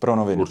noviny. Pro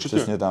noviny, určitě,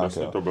 přesně tak.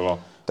 Jasně, jo. To byla,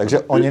 takže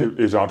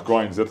i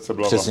řádková inzerce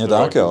byla přesně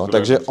vlastně tak, jo.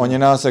 Takže oni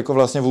nás jako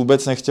vlastně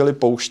vůbec nechtěli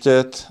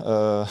pouštět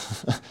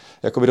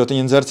jakoby do té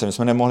inzerce. My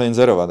jsme nemohli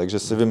inzerovat, takže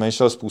si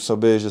vymýšlel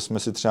způsoby, že jsme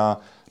si třeba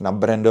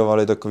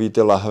nabrandovali takový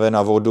ty lahve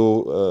na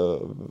vodu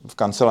v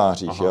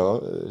kancelářích,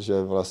 jo?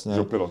 Že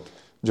vlastně...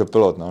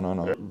 JobPilot,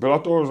 no. Byla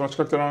to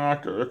značka, která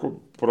nějak jako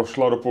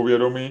prošla do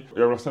povědomí,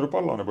 jak vlastně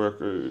dopadla, nebo jak...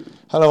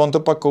 Hele, on to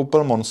pak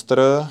koupil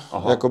Monster,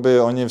 jakoby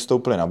oni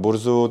vstoupili na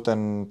burzu,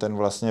 ten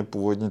vlastně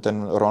původní,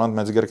 ten Roland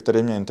Metzger,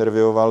 který mě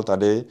intervjuoval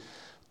tady,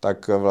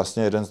 tak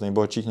vlastně jeden z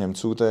nejbohatších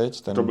Němců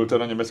teď. To byl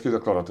teda německý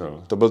zakladatel.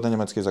 To byl ten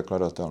německý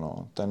zakladatel,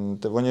 no.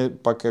 Oni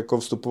pak jako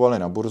vstupovali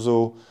na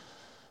burzu,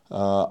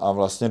 a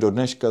vlastně do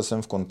dneška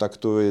jsem v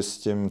kontaktu i s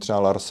tím třeba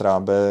Lars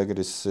Rabe,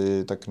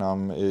 kdysi tak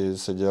nám i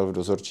seděl v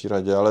dozorčí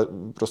radě, ale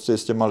prostě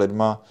s těma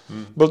lidma.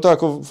 Byl to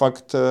jako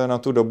fakt na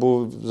tu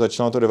dobu,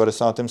 začalo to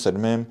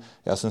 97.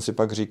 Já jsem si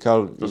pak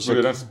říkal... To byl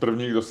jeden z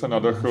prvních, kdo se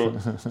nadechl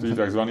té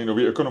takzvané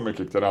nové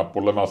ekonomiky, která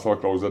podle Václava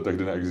Klause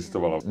tehdy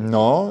neexistovala.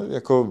 No,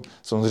 jako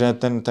samozřejmě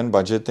ten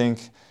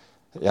budgeting,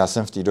 já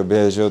jsem v té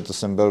době, že to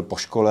jsem byl po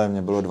škole,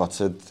 mě bylo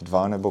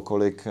 22 nebo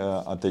kolik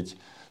a teď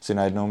si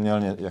najednou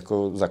měl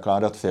jako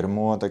zakládat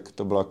firmu, a tak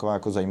to byla taková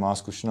jako zajímavá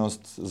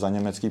zkušenost za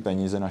německý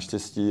peníze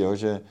naštěstí, jo,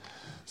 že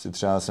si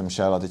třeba jsem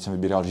šel a teď jsem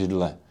vybíral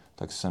židle.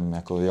 Tak jsem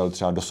jako jel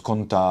třeba do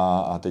Skonta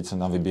a teď jsem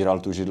tam vybíral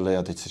tu židli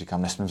a teď si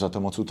říkám, nesmím za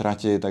to moc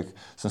utratit, tak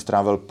jsem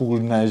strávil půl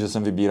dne, že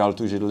jsem vybíral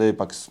tu židli,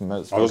 pak jsme...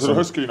 Ale to je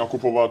hezký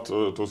nakupovat,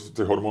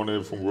 ty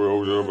hormony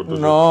fungujou, že jo?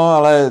 Protože... No,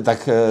 ale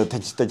tak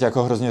teď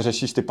jako hrozně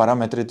řešíš ty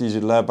parametry té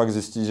židle a pak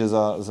zjistíš, že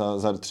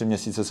za 3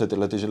 měsíce se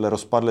tyhle ty židle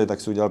rozpadly,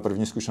 tak si udělal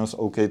první zkušenost,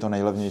 OK, to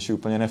nejlevnější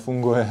úplně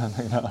nefunguje a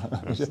tak dále.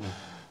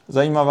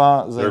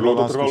 Zajímavá Jak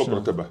dlouho to trvalo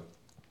zkušenost. pro tebe?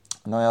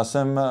 No já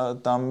jsem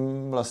tam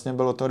vlastně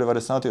bylo toho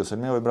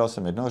 97. Vybral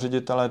jsem jednoho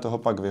ředitele, toho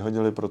pak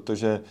vyhodili,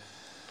 protože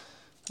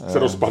Se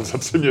rozpadl za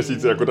 3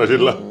 měsíce jako ta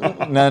židle.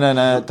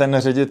 Ne, ten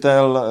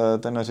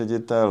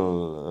ředitel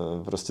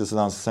prostě se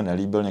tam zase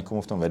nelíbil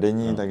někomu v tom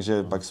vedení,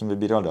 takže pak jsem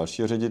vybíral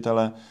dalšího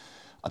ředitele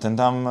a ten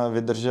tam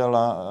vydržel,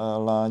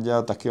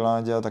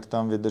 Láďa, tak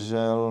tam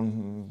vydržel,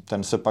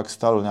 ten se pak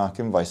stal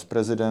nějakým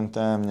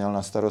viceprezidentem, měl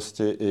na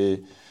starosti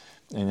i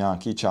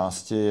nějaký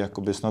části,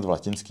 jakoby snad v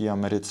Latinské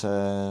Americe.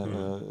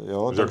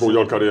 Jo, takže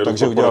udělal kariéru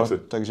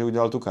takže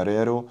udělal tu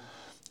kariéru.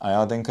 A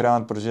já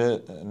tenkrát, protože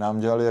nám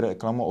dělali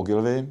reklamu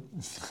Ogilvy,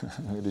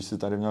 když si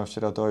tady měl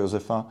včera toho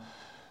Josefa,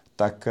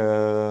 tak,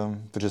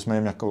 protože jsme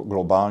jim jako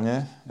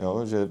globálně,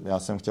 jo, že já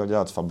jsem chtěl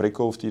dělat s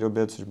Fabrikou v té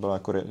době, což byla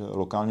jako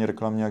lokální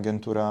reklamní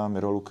agentura,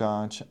 Miro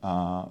Lukáč,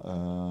 a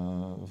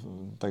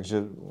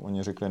takže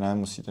oni řekli, ne,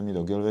 musíte mít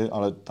Ogilvy,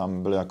 ale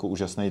tam byl jako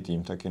úžasný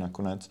tým taky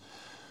nakonec.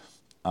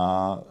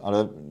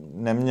 Ale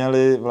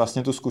neměli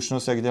vlastně tu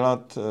zkušenost, jak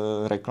dělat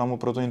reklamu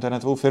pro tu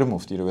internetovou firmu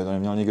v té době, to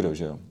neměl nikdo,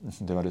 že jo,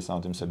 v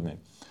 97.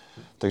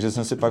 Takže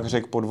jsem si pak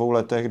řekl po 2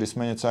 letech, kdy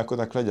jsme něco jako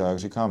takhle dělali, jak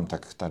říkám,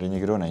 tak tady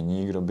nikdo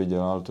není, kdo by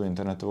dělal tu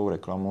internetovou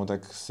reklamu,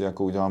 tak si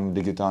jako udělám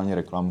digitální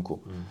reklamku.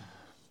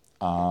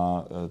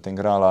 A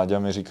tenkrát Láďa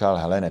mi říkal,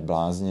 hele,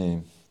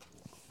 neblázni,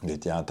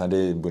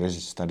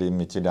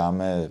 my ti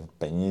dáme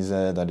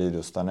peníze, tady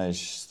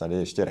dostaneš tady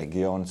ještě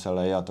region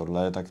celý a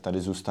tohle, tak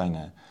tady zůstaň,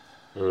 ne.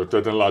 To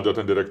je ten Láďa,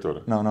 ten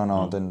direktor.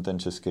 No. Ten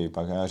český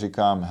pak. A já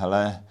říkám,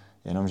 hele,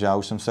 jenomže já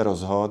už jsem se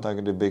rozhodl,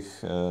 tak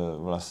kdybych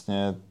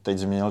vlastně teď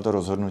změnil to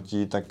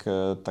rozhodnutí,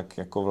 tak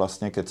jako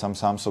vlastně kecám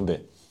sám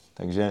sobě.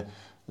 Takže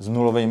s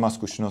nulovejma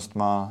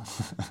zkušenostma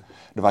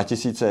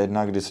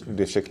 2001,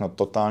 kdy všechno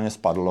totálně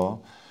spadlo,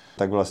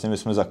 tak vlastně my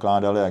jsme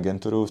zakládali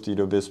agenturu, v té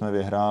době jsme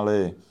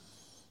vyhráli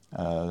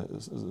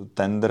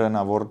tender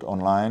na Word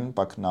Online,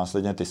 pak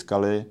následně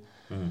tiskali.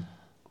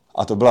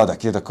 A to byla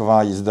taky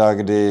taková jízda,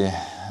 kdy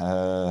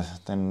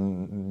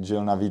ten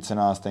Žil navíc se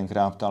nás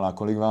tenkrát ptal, a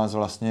kolik vás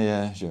vlastně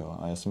je, že jo?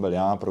 A já jsem byl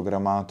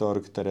programátor,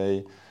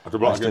 který... A to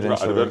byla agentura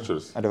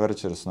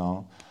Advertures,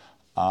 no.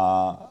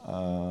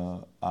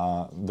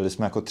 A byli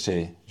jsme jako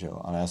 3, že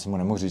jo? Ale já jsem mu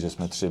nemohl říct, že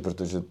jsme 3,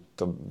 protože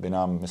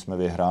my jsme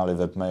vyhráli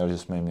webmail, že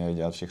jsme jim měli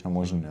dělat všechno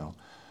možné, jo.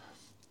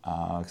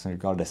 A jak jsem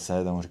říkal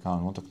 10, a on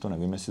říkal, no tak to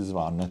nevím, jestli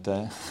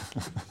zvládnete.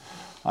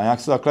 A nějak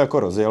se takhle jako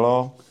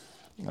rozjelo.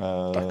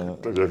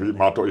 Takže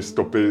má to i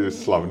stopy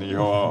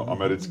slavného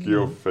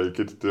amerického fake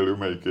it till you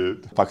make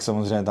it. Pak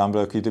samozřejmě tam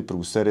byly takový ty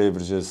průsery,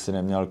 protože si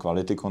neměl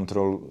quality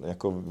control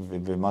jako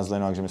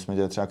vymazleno, takže my jsme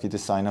dělali třeba ty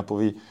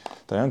sign-upový.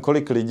 To nevím,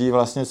 kolik lidí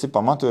vlastně si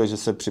pamatuje, že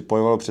se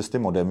připojovalo přes ty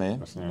modemy,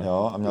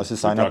 jo, a měl si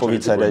sign-upový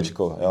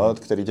CDčko, jo,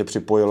 který tě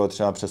připojilo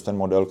třeba přes ten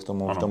model k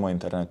tomu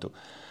internetu.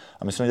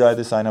 A my jsme dělali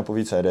ty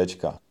sign-upový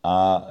CDčka.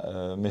 A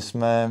my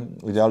jsme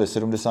udělali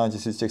 70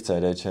 000 těch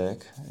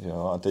CDček,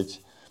 jo, a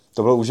teď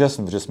to bylo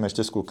úžasné, protože jsme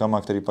ještě s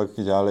klukama, který pak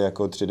dělali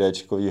jako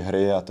 3Dčkový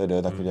hry a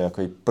tedy takový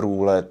jako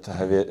průlet,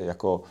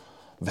 jako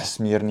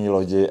vesmírný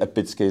lodi,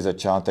 epický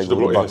začátek.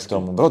 Bylo k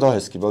tomu. Bylo to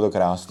hezký, bylo to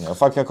krásný. A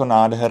fakt jako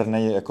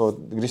nádherný, jako,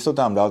 když to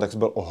tam dal, tak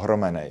byl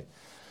ohromený.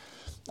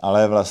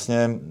 Ale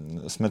vlastně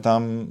jsme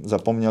tam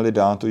zapomněli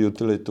dát tu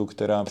utilitu,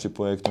 která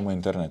připoje k tomu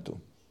internetu.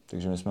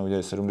 Takže my jsme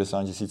udělali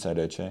 70 000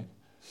 CDček,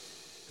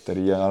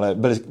 který ale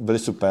byly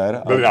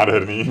super.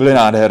 Byly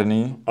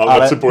nádherný, ale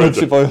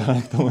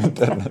nepřipojili k tomu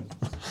internetu.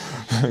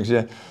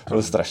 Takže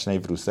byl strašný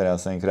průser. Já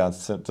jsem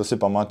to si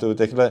pamatuju,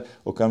 těchto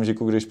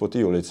okamžiků, když po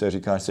té ulici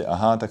říkáš si,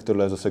 aha, tak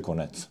tohle je zase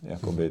konec.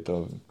 Jakoby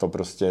to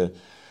prostě,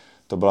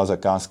 to byla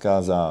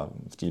zakázka za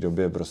v té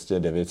době prostě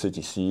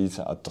 900 000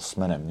 a to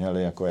jsme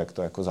neměli, jako jak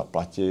to jako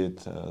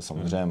zaplatit.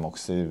 Samozřejmě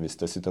vy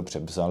jste si to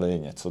převzali,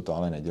 něco to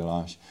ale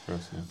neděláš.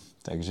 Jasně.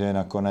 Takže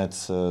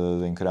nakonec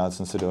tenkrát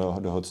jsem si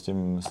dohodl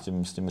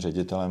s tím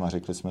ředitelem a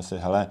řekli jsme si,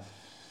 hele,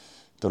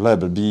 tohle je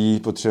blbý,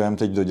 potřebujeme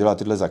teď dodělat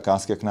tyhle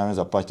zakázky, jak nám je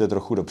zaplatíte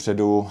trochu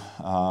dopředu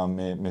a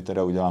my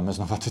teda uděláme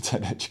znova ty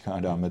CDčka a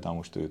dáme tam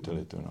už tu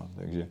utilitu, no,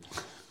 takže...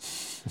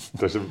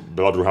 Takže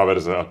byla druhá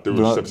verze a ty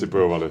už se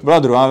připojovali. Byla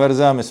druhá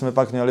verze a my jsme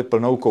pak měli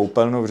plnou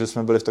koupelnu, protože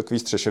jsme byli v takový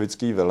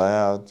střešovický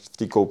vile a v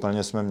té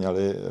koupelně jsme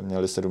měli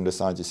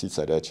 70 000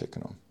 CDček,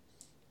 no.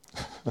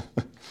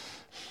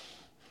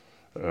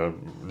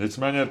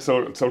 Nicméně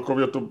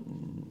celkově to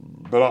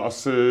byla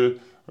asi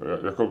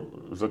jako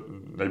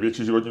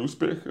největší životní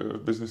úspěch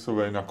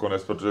biznisový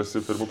nakonec, protože si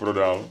firmu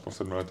prodal po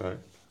 7 letech.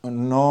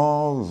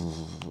 No,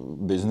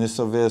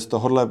 biznisově z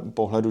tohohle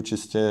pohledu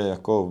čistě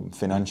jako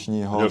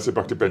finančního. Měl si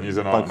pak ty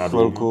peníze na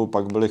dům?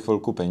 Pak byly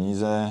chvilku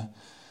peníze.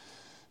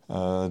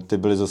 Ty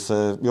byly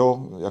zase,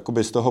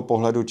 jakoby z toho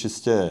pohledu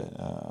čistě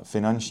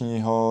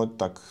finančního,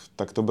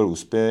 tak to byl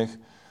úspěch.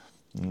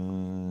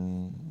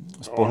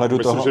 Z pohledu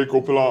myslím, toho... že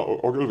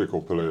Ogilvy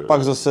koupili.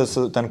 Pak zase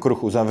se ten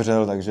kruh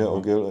uzavřel, takže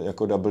Ogilvy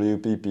jako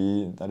WPP,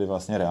 tady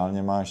vlastně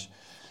reálně máš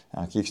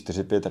nějakých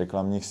 4-5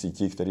 reklamních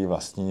sítí, který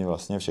vlastní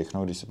vlastně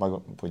všechno. Když se pak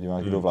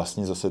podíváš, kdo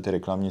vlastní zase ty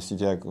reklamní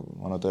sítě, jak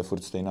ono to je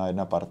furt stejná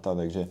jedna parta,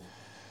 takže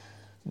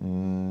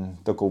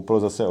To koupil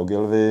zase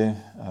Ogilvy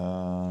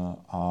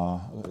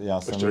a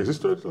já jsem... Ještě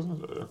existuje to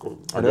jako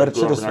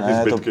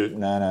nějaké zbytky?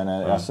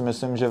 Ne. Já si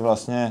myslím, že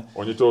vlastně...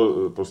 Oni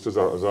to prostě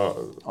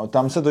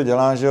Tam se to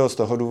dělá, že jo, z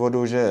toho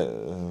důvodu, že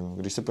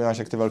když se podíváš,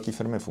 jak ty velké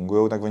firmy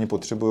fungují, tak oni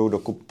potřebují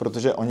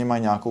protože oni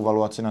mají nějakou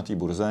valuaci na té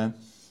burze,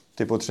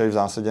 ty potřebují v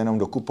zásadě jenom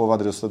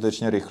dokupovat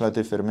dostatečně rychle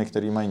ty firmy,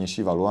 které mají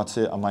nižší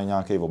valuaci a mají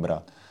nějaký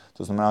obrat.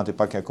 To znamená, ty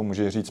pak jako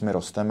můžeš říct, my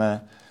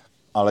rosteme,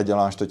 ale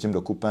děláš to tím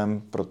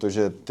dokupem,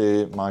 protože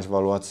ty máš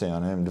valuaci, já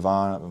nevím,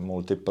 2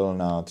 multiple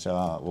na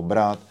třeba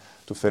obrat,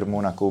 tu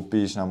firmu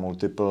nakoupíš na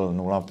multiple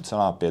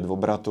 0,5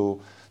 obratu,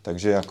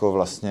 takže jako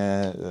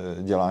vlastně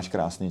děláš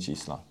krásný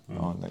čísla,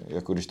 no,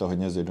 jako když to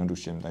hodně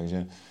zjednoduším.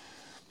 Takže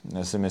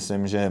já si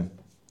myslím, že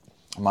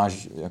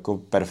máš jako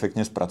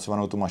perfektně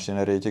zpracovanou tu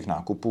mašinerii těch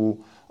nákupů,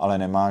 ale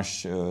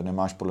nemáš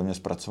podle mě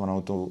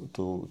zpracovanou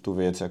tu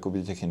věc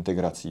jakoby těch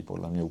integrací,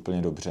 podle mě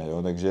úplně dobře,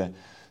 jo, takže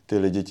ty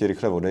lidi ti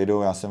rychle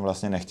odejdou. Já jsem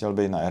vlastně nechtěl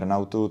být na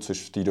earnoutu,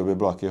 což v té době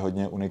bylo taky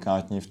hodně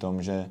unikátní v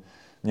tom, že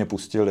mě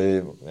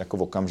pustili jako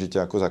okamžitě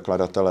jako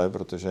zakladatele,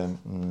 protože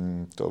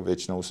to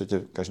většinou se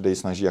tě každý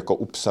snaží jako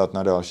upsat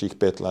na dalších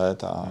 5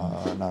 let a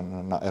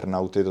na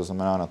earnouty, to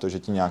znamená na to, že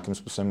ti nějakým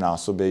způsobem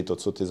násobějí to,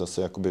 co ty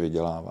zase jakoby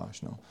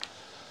vyděláváš. No.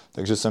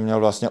 Takže jsem měl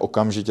vlastně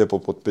okamžitě po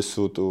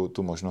podpisu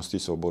tu možnost té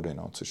svobody,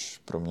 no, což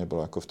pro mě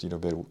bylo jako v té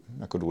době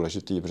jako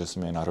důležitý, protože se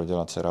mi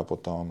narodila dcera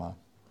potom a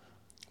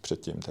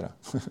předtím teda.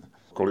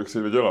 Kolik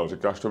jsi vydělal?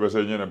 Říkáš to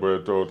veřejně, nebo je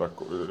to tak?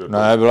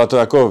 Ne, byla to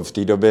jako v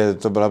té době,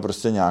 to byla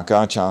prostě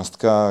nějaká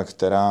částka,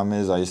 která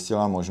mi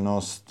zajistila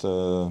možnost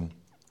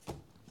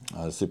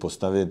si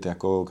postavit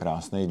jako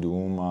krásný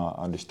dům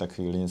a když tak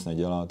chvíli nic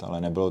nedělat,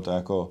 ale nebylo to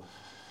jako,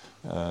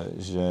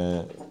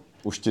 že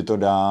už ti to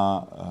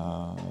dá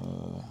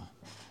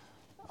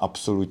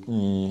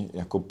absolutní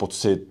jako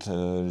pocit,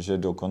 že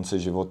do konce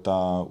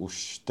života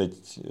už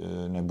teď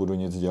nebudu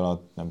nic dělat,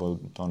 nebo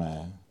to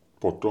ne.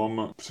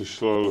 Potom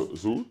přišel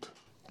zůd?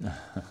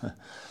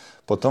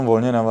 Potom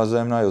volně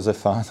navazujeme na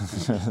Josefa.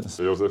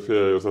 Josef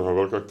je Josef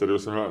Havelka, kterého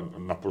jsem měl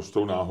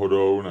naprostou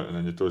náhodou,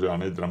 není to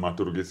žádný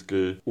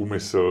dramaturgický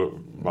úmysl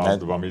vás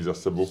dva mít za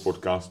sebou v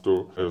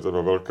podcastu. Josef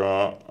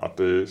Havelka a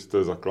ty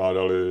jste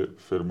zakládali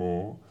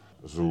firmu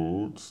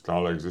Zůd,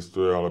 stále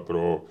existuje, ale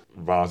pro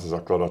vás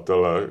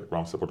zakladatele, k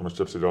vám se potom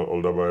ještě přidal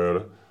Olda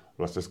Bayer,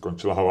 vlastně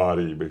skončila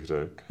havárii, bych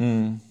řekl.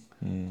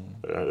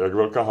 Jak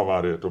velká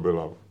havárie to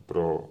byla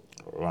pro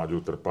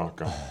Láďu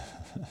Trpáka?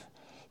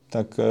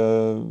 Tak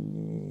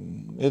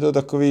je to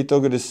takový to,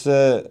 kdy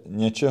se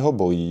něčeho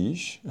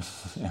bojíš,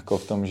 jako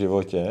v tom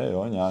životě,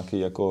 jo, nějaký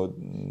jako,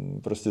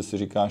 prostě si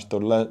říkáš,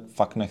 tohle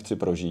fakt nechci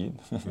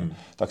prožít,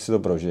 tak si to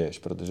prožiješ,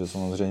 protože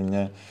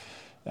samozřejmě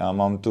já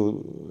mám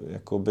tu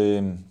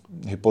jakoby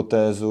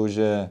hypotézu,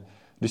 že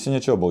když se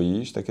něčeho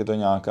bojíš, tak je to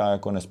nějaká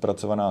jako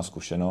nespracovaná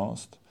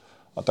zkušenost.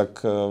 A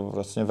tak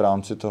vlastně v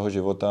rámci toho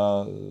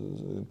života,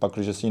 pak,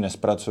 když si ji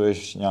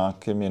nespracuješ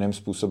nějakým jiným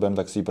způsobem,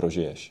 tak si ji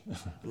prožiješ.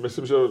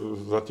 Myslím, že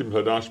zatím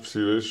hledáš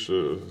příliš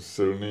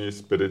silný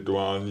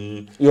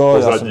spirituální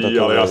pozadí,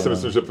 ale já si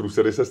myslím, že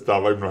průsery se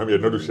stávají mnohem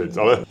jednodušeji.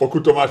 Ale pokud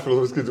to máš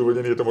filozoficky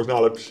zdůvodněný, je to možná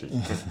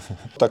lepší.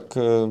 Tak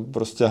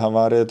prostě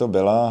havárie to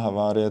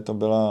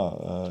byla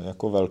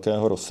jako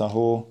velkého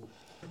rozsahu.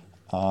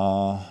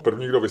 A...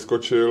 První, kdo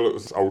vyskočil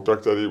z auta,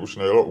 který už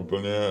nejelo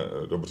úplně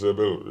dobře,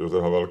 byl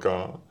Josef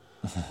Havelka.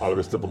 Ale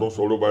vy jste potom s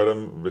Oldou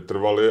Bayerem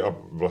vytrvali a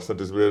vlastně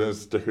ty jsi byl jeden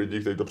z těch lidí,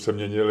 kteří to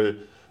přeměnili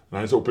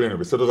na něco úplně jiného.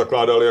 Vy jste to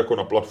zakládali jako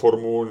na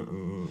platformu,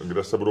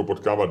 kde se budou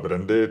potkávat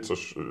brandy,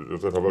 což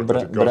Josef Havelka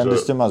říkal, brandy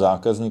s těma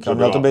zákazníky.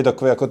 Měl to být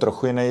takový jako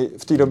trochu jiný.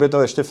 V té době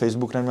to ještě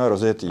Facebook neměl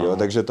rozjetý, jo,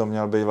 takže to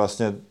měl být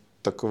vlastně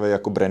takový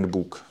jako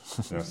brandbook.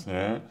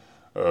 Jasně.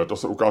 To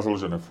se ukázalo,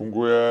 že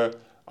nefunguje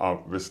a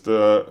vy jste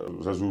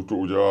ze Zůtu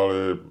udělali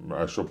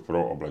e-shop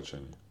pro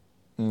oblečení.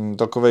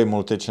 Takovej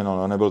multi-channel,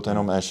 no, nebyl to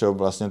jenom e-shop,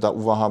 vlastně ta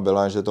úvaha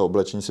byla, že to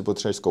oblečení si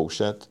potřebuješ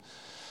zkoušet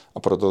a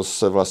proto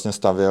se vlastně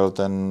stavěl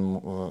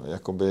ten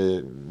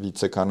jakoby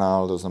více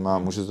kanál, to znamená,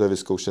 můžu to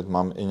vyzkoušet,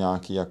 mám i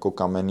nějaký jako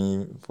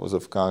kamenný v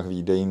vozovkách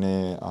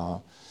výdejny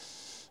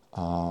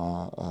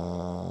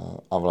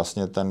a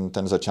vlastně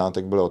ten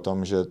začátek byl o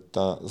tom, že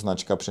ta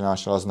značka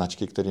přinášela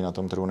značky, které na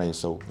tom trhu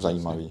nejsou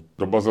zajímavý.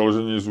 Doba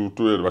založení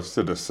Zůtu je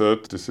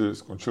 2010, ty jsi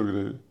skončil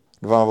kdy?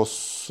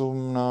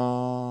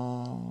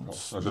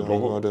 2018,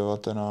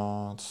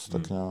 2019,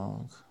 tak nějak.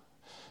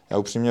 Já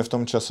upřímně v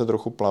tom čase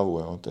trochu plavu,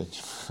 jo,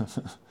 teď.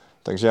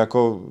 Takže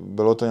jako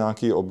bylo to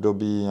nějaký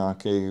období,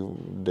 nějakých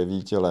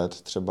 9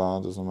 let třeba,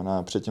 to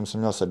znamená, předtím jsem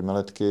měl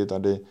 7letky,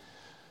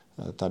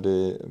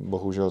 tady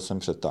bohužel jsem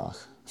přetáhl.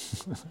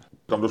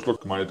 Tam došlo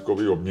k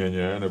majetkové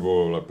obměně,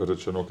 nebo lépe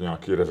řečeno k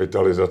nějaké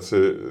revitalizaci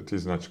té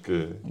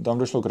značky? Tam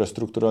došlo k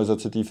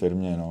restrukturalizaci té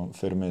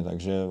firmy,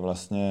 takže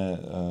vlastně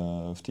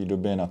v té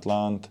době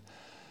Natland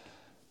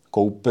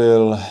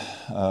koupil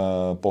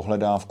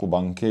pohledávku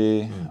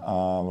banky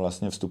a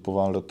vlastně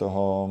vstupoval do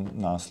toho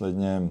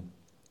následně.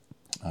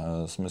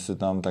 Jsme si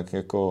tam tak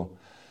jako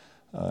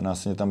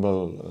Následně tam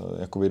byl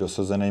jakoby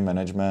dosazený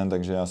management,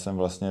 takže já jsem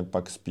vlastně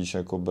pak spíš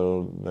jako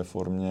byl ve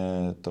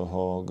formě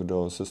toho,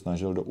 kdo se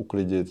snažil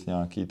douklidit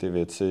nějaký ty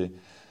věci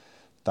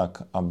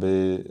tak,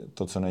 aby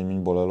to co nejméně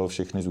bolelo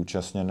všechny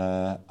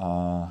zúčastněné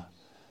a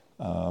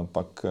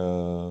pak,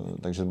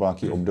 takže to bylo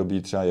nějaký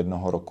období třeba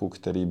 1 roku,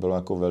 který byl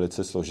jako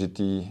velice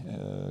složitý,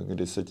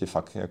 kdy se ti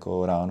fakt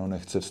jako ráno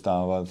nechce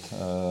vstávat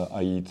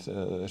a jít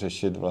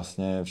řešit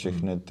vlastně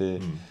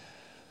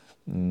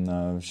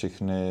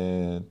všechny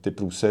ty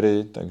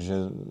průsery, takže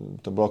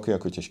to bylo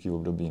jako těžký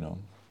období, no.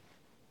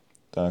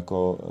 To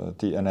jako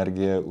té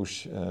energie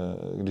už,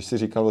 když si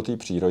říkal o té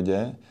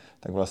přírodě,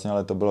 tak vlastně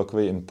ale to byl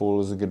takový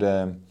impuls,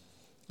 kde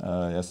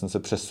já jsem se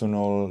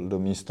přesunul do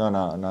místa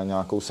na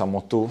nějakou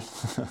samotu,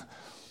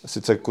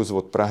 sice kus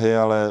od Prahy,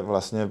 ale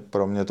vlastně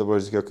pro mě to bylo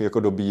vždycky jako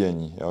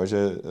dobíjení, jo?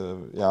 Že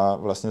já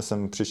vlastně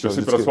jsem přišel... Ty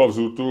jsi pracoval v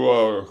Zůtu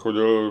a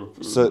chodil...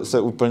 Se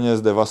úplně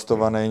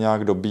zdevastovaný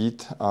nějak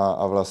dobít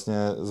a vlastně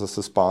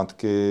zase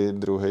zpátky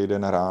druhý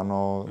den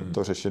ráno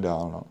to řešit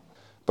dál. No.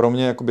 Pro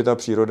mě jakoby ta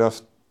příroda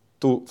v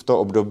to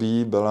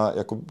období byla,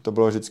 jako, to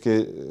bylo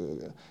vždycky,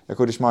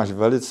 jako když máš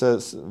velice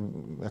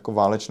jako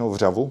válečnou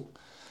vřavu,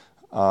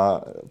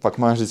 a pak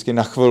máš vždycky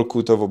na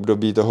chvilku to v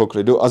období toho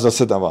klidu a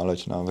zase ta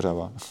válečná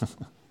vřava.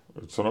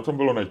 Co na tom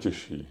bylo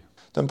nejtěžší?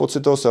 Ten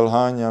pocit toho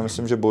selhání, já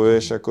myslím, že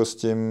bojuješ jako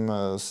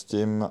s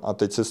tím a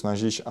teď se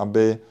snažíš,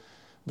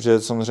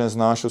 že samozřejmě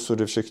znáš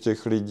osudy všech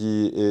těch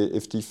lidí i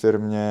v té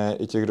firmě,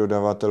 i těch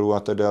dodavatelů a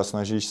tedy a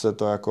snažíš se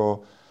to jako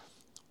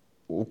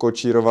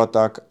ukočírovat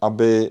tak,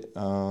 aby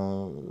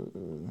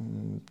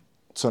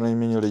co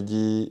nejméně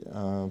lidí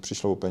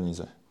přišlo o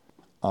peníze.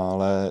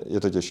 Ale je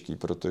to těžký,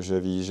 protože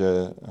ví,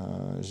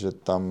 že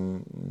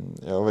tam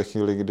ve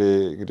chvíli,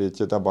 kdy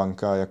tě ta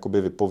banka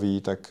jakoby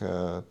vypoví, tak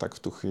v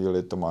tu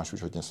chvíli to máš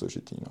už hodně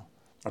složitý. No.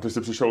 A ty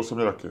jsi přišel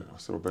osobně taky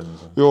asi o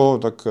peníze? Jo,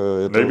 tak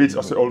je to... Nejvíc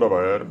asi Olda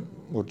Vajer.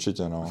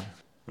 Určitě, no.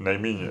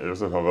 Nejmíň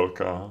Josef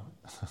Havelka.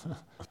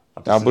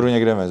 Já budu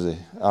někde mezi,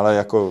 ale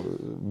jako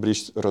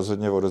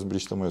rozhodně o dost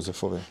blíž tomu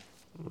Josefovi.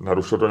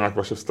 Narušilo to nějak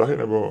vaše vztahy,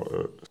 nebo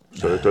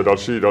to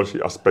je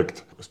další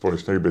aspekt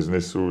společných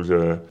biznisů,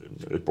 že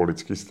i po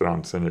lidské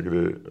stránce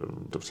někdy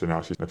to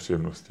přináší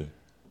nepříjemnosti?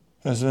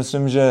 Já si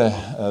myslím, že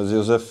s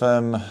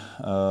Josefem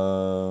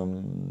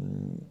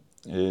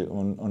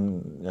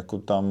on jako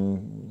tam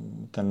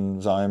ten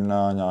vzájemně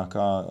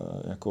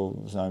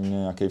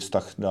nějaký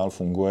vztah dál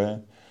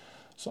funguje.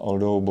 S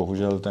Oldou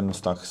bohužel ten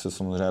vztah se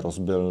samozřejmě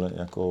rozbil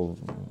jako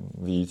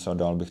víc a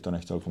dál bych to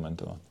nechtěl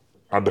komentovat.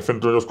 A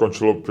definitivně to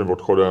skončilo tím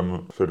odchodem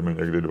firmy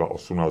někdy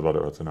 2018,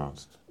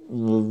 2019.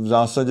 V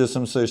zásadě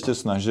jsem se ještě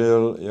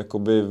snažil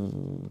jakoby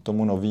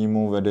tomu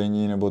novému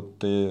vedení nebo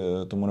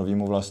tomu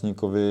novému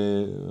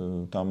vlastníkovi,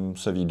 tam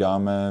se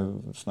vídáme,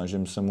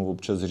 snažím se mu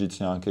občas říct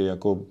nějaký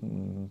jako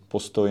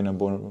postoj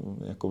nebo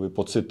jakoby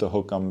pocit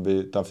toho, kam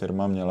by ta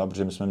firma měla,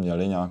 protože my jsme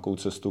měli nějakou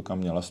cestu, kam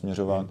měla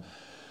směřovat.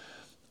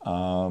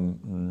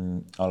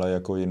 Ale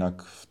jako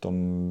jinak v tom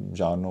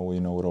žádnou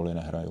jinou roli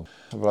nehraju.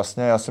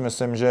 Vlastně já si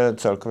myslím, že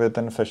celkově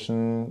ten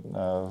fashion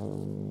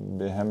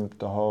během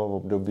toho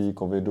období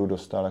covidu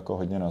dostal jako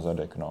hodně na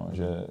zadek, no.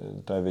 Že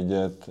to je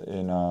vidět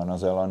i na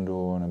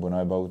Zélandu nebo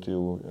na About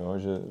You, jo?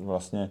 Že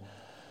vlastně...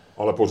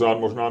 Ale pořád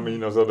možná méně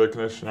na zadek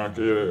než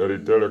nějaký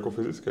retail jako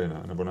fyzický,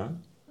 ne? Nebo ne?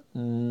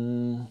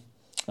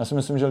 Já si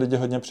myslím, že lidi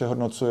hodně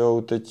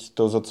přehodnocují teď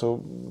to, za co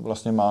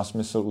vlastně má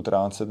smysl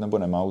utrácet nebo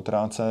nemá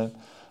utrácet.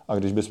 A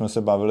když bychom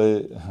se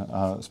bavili,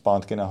 a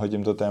zpátky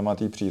nahodím to téma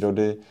té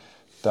přírody,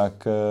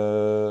 tak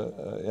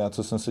já,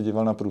 co jsem se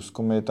díval na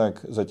průzkumy,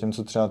 tak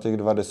zatímco třeba těch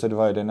 2010,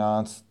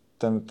 2011,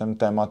 ten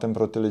tématem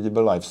pro ty lidi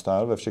byl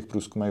lifestyle, ve všech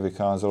průzkumech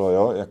vycházelo,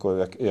 jo, jako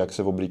jak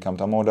se oblíkám.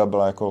 Ta móda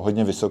byla jako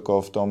hodně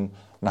vysoko v tom,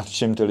 nad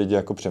čím ty lidi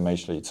jako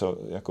přemýšlejí, co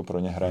jako pro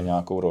ně hraje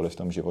nějakou roli v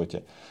tom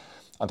životě.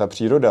 A ta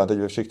příroda teď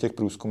ve všech těch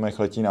průzkumech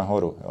letí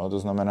nahoru. Jo? To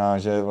znamená,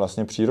 že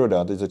vlastně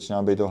příroda teď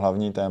začíná být to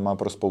hlavní téma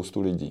pro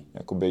spoustu lidí.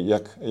 Jakoby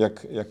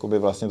jakoby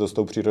vlastně to s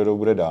tou přírodou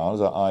bude dál,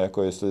 za A,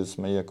 jako jestli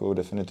jsme ji jako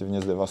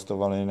definitivně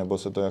zdevastovali, nebo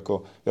se to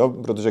jako, jo,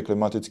 protože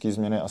klimatické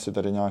změny asi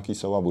tady nějaký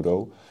jsou a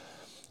budou.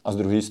 A z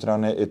druhé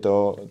strany i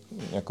to,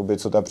 jakoby,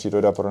 co ta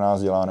příroda pro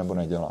nás dělá nebo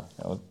nedělá.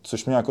 Jo?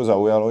 Což mě jako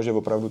zaujalo, že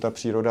opravdu ta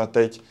příroda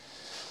teď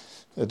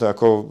je to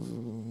jako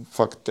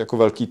fakt jako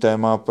velký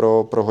téma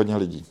pro hodně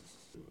lidí.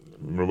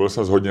 Mluvil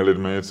jsem s hodně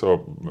lidmi,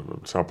 co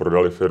třeba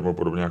prodali firmu,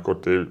 podobně jako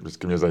ty.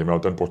 Vždycky mě zajímal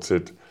ten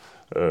pocit,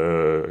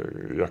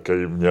 jaký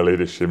měli,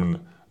 když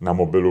jim na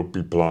mobilu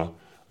pípla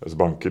z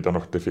banky ta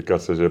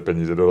notifikace, že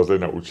peníze dorazily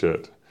na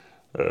účet.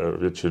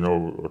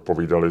 Většinou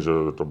odpovídali, že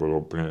to bylo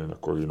úplně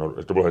takový,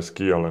 to bylo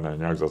hezký, ale ne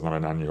nějak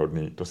zaznamenání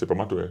hodný. To si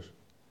pamatuješ?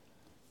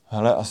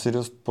 Hele, asi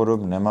dost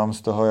podobně. Nemám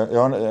z toho,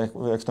 jo,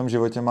 jak v tom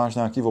životě máš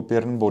nějaký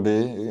opěrný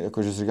body,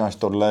 jakože si říkáš,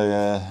 tohle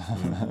je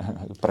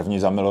první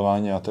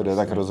zamilování a tedy,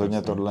 tak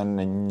rozhodně tohle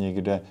není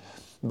nikde.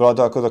 Byla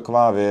to jako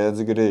taková věc,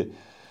 kdy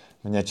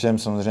v něčem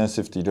samozřejmě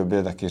si v té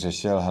době taky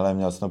řešil, hele,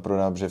 měl jsem to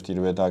prodat, protože v té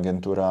době ta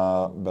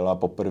agentura byla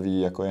poprvé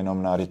jako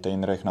jenom na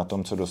retainerech, na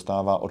tom, co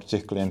dostává od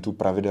těch klientů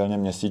pravidelně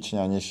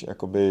měsíčně, aniž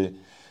jakoby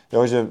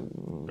Jo, že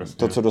Jasně.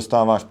 to, co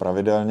dostáváš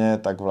pravidelně,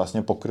 tak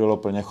vlastně pokrylo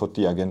plně chod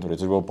té agentury,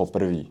 což bylo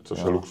poprvé. Což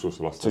je luxus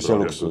vlastně.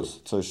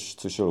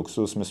 Což je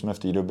luxus. My jsme v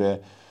té době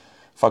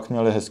fakt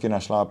měli hezky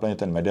našláplně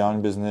ten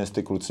mediální biznis,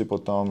 ty kluci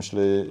potom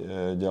šli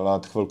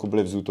dělat, chvilku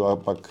byli v Zutu a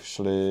pak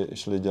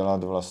šli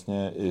dělat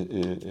vlastně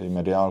i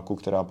mediálku,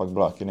 která pak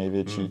byla taky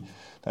největší.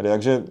 Tady,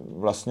 takže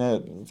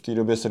vlastně v té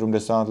době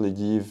 70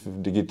 lidí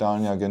v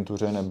digitální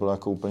agentuře nebylo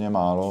jako úplně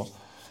málo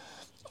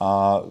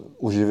a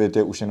uživit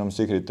je už jenom z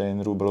těch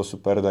retainerů bylo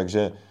super,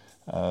 takže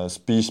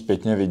spíš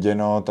zpětně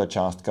viděno, ta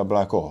částka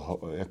byla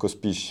jako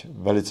spíš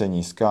velice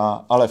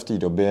nízká, ale v té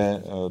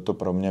době to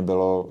pro mě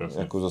bylo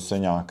jako zase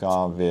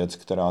nějaká věc,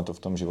 která to v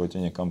tom životě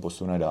někam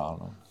posune dál.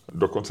 No.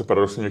 Dokonce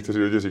paradoxně někteří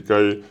lidi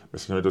říkají,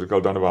 myslím, že mi to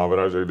říkal Dan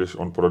Vávra, že když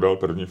on prodal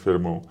první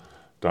firmu,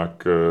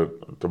 tak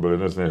to byl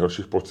jeden z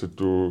nejhorších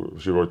pocitů v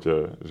životě,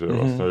 že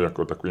vlastně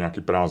jako takový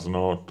nějaký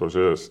prázdno, to, že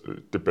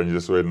ty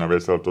peníze jsou jedna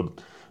věc, ale to,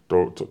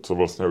 co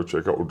vlastně u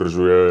člověka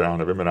udržuje, já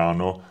nevím,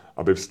 ráno,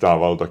 aby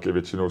vstával, tak je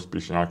většinou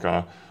spíš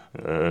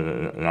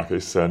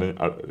nějaký sen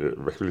a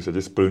ve chvíli se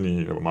ti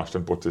splní, nebo máš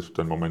ten pocit v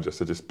ten moment, že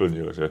se ti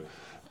splnil, že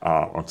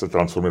a on se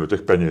transformuje do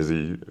těch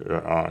penězí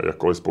a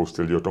jakkoliv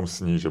spousty lidí o tom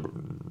sní, že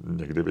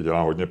někdy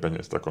vydělá hodně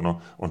peněz, tak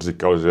on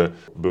říkal, že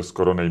byl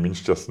skoro nejméně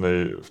šťastný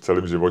v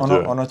celém životě.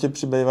 Ono ti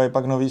přibývají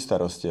pak nový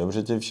starosti,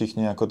 protože ti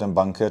všichni jako ten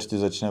bankéř ti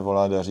začne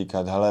volat a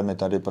říkat, hele, my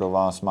tady pro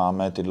vás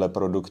máme tyhle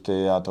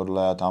produkty a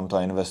tohle a tamto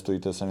a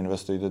investujte sem,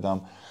 investujte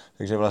tam.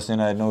 Takže vlastně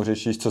najednou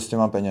řešíš, co s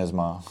těma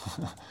penězma.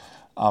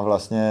 A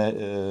vlastně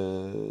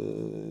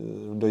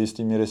do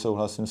jisté míry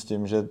souhlasím s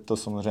tím, že to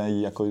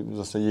samozřejmě jako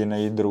zase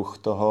jiný druh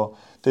toho.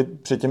 Ty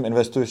předtím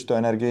investuješ tu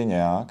energii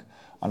nějak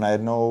a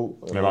najednou...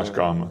 Nemáš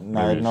kam.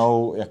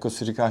 Najednou jako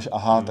si říkáš,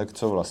 aha, tak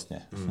co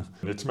vlastně.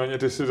 Nicméně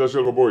ty jsi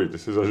zažil obojí. Ty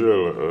jsi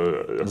zažil...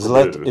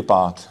 vzlet i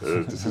pád.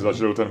 Ty jsi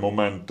zažil ten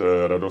moment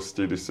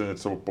radosti, když se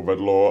něco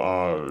povedlo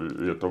a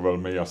je to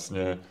velmi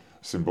jasně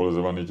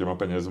symbolizovaný těma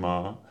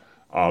penězma,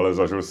 ale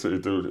zažil jsi i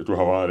tu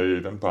havárii,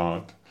 i ten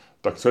pád.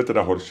 Tak co je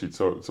teda horší?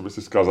 Co by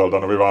si vzkázal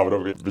Danovi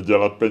Vávrovi?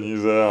 Vydělat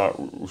peníze a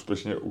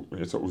úspěšně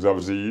něco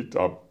uzavřít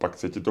a pak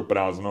cítit to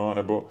prázdno,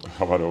 nebo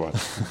havarovat?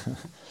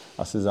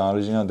 Asi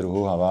záleží na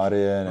druhu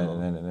havárie,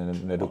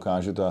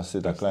 nedokážu to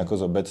asi takhle jako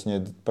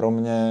zobecnit. Pro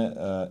mě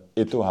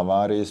i tu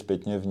havárii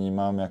zpětně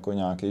vnímám jako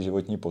nějaký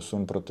životní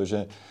posun,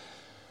 protože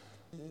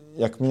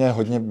jak mě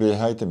hodně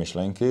běhají ty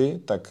myšlenky,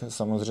 tak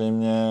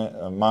samozřejmě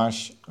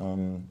máš,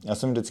 já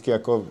jsem vždycky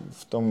jako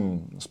v tom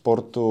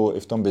sportu i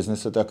v tom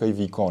biznise to je takový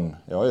výkon,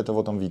 jo? Je to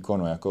o tom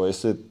výkonu, jako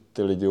jestli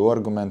ty lidi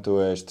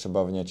uargumentuješ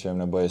třeba v něčem,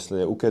 nebo jestli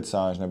je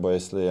ukecáš, nebo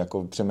jestli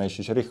jako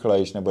přemýšlíš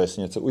rychlejš, nebo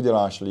jestli něco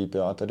uděláš líp,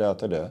 jo? A teda.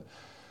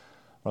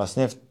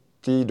 Vlastně v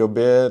té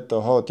době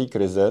té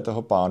krize,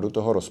 toho pádu,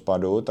 toho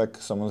rozpadu,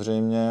 tak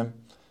samozřejmě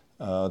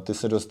ty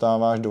se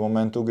dostáváš do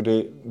momentu,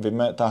 kdy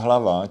ta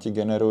hlava ti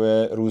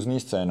generuje různý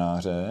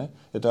scénáře.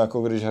 Je to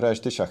jako když hraješ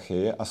ty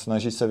šachy a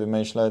snažíš se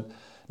vymýšlet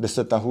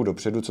 10 tahů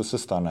dopředu, co se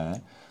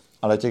stane,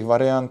 ale těch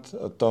variant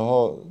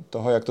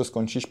toho, jak to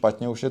skončí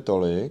špatně, už je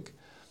tolik,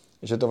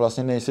 že to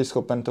vlastně nejsi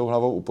schopen tou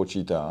hlavou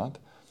upočítat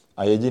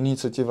a jediný,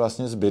 co ti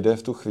vlastně zbyde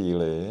v tu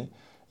chvíli,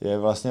 je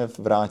vlastně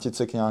vrátit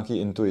se k nějaký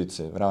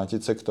intuici,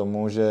 vrátit se k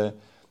tomu, že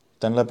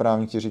tenhle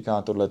právník ti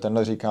říká tohle,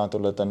 tenhle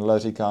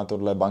říká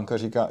tohle, banka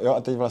říká, jo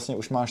a teď vlastně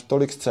už máš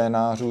tolik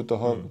scénářů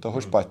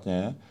toho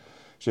špatně,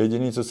 že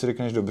jediný, co si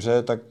řekneš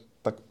dobře, tak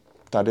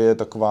tady je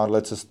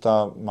takováhle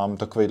cesta, mám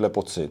takovejhle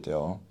pocit,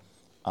 jo.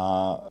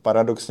 A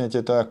paradoxně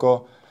tě to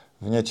jako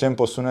v něčem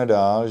posune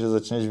dál, že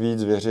začneš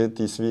víc věřit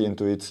té své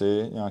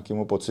intuici,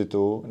 nějakému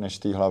pocitu, než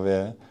té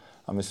hlavě.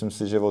 A myslím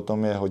si, že o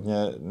tom je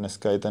hodně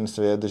dneska i ten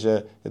svět,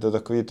 že je to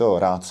takový to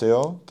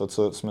ratio, to,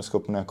 co jsme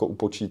schopni jako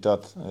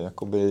upočítat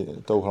jakoby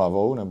tou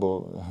hlavou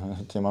nebo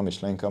těma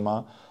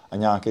myšlenkama a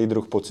nějaký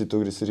druh pocitu,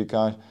 kdy si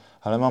říkáš,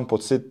 hele, mám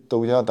pocit to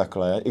udělat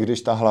takhle, i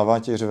když ta hlava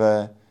ti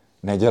řve,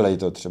 nedělej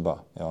to třeba,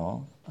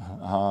 jo.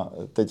 A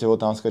teď je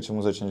otázka,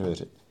 čemu začneš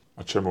věřit.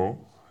 A čemu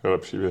je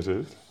lepší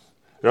věřit?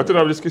 Já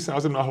teda vždycky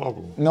sázím na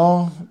hlavu.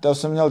 No, to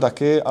jsem měl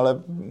taky,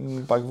 ale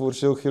pak v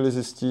určitou chvíli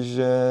zjistíš,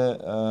 že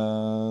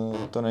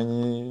to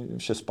není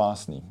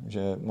všespásný.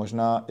 Že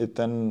možná i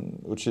ten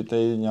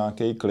určitý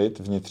nějaký klid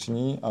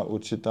vnitřní a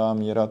určitá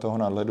míra toho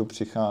nadhledu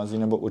přichází,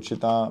 nebo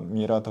určitá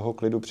míra toho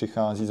klidu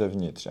přichází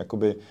zevnitř.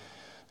 Jakoby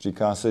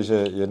říká se,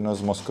 že jedno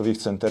z mozkových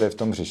center je v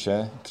tom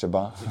břiše,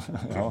 třeba,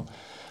 jo.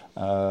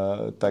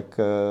 Tak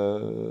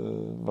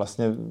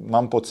vlastně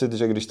mám pocit,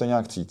 že když to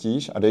nějak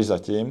cítíš a jdeš za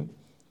tím,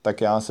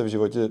 tak já se v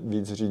životě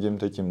víc řídím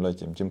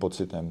tím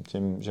pocitem,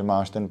 tím, že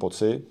máš ten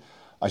pocit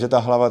a že ta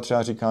hlava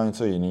třeba říká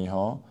něco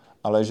jiného,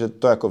 ale že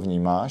to jako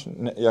vnímáš,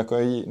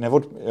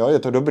 jo, je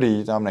to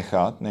dobrý tam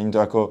nechat, není to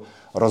jako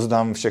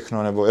rozdám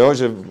všechno, nebo jo,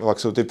 že pak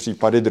jsou ty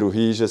případy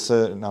druhý, že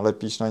se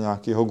nalepíš na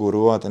nějakýho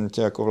guru a ten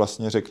tě jako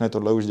vlastně řekne,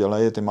 tohle už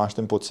dělej, ty máš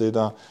ten pocit,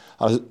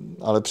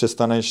 ale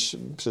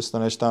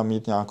přestaneš tam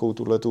mít nějakou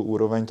tuhletu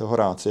úroveň toho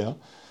rácia.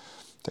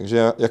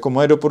 Takže jako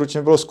moje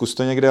doporučení bylo zkus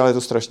to někde, ale je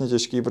to strašně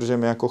těžký, protože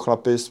my jako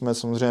chlapi jsme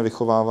samozřejmě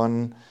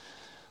vychovávaní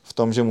v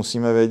tom, že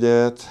musíme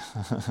vědět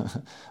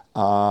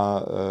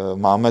a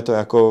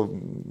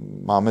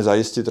máme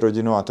zajistit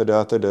rodinu a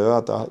teda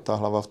a ta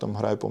hlava v tom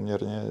hraje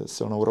poměrně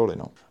silnou roli.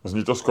 No.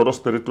 Zní to skoro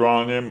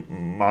spirituálně,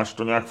 máš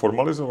to nějak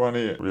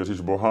formalizovaný? Věříš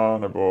v Boha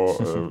nebo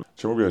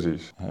čemu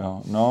věříš?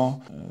 Jo, no,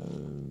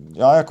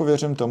 já jako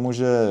věřím tomu,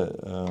 že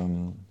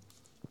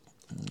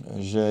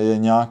je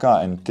nějaká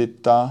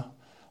entita,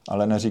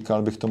 ale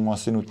neříkal bych tomu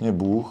asi nutně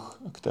Bůh,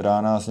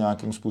 která nás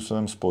nějakým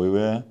způsobem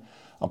spojuje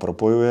a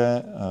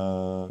propojuje.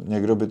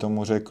 Někdo by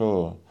tomu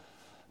řekl,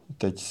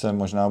 teď se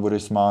možná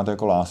budeš smát,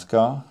 jako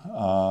láska,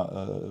 a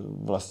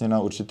vlastně na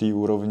určitý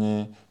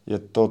úrovni je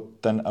to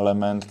ten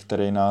element,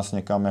 který nás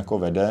někam jako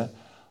vede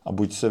a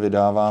buď se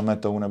vydáváme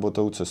tou nebo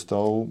tou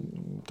cestou,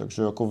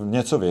 takže jako v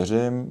něco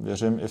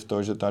věřím i v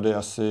to, že tady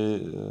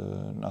asi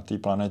na té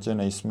planetě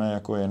nejsme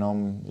jako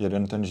jenom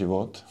jeden ten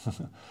život.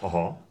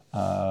 Aha.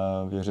 A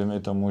věřím i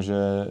tomu,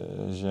 že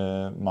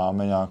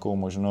máme nějakou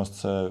možnost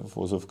se v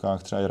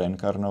vozovkách třeba i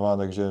reinkarnovat,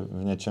 takže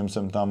v něčem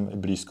jsem tam i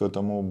blízko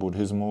tomu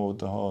buddhismu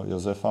toho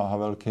Josefa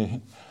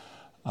Havelky,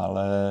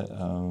 ale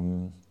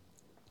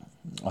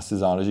asi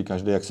záleží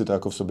každý, jak si to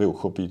jako v sobě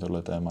uchopí,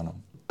 tohle téma. No.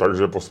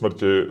 Takže po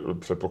smrti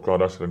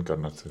předpokládáš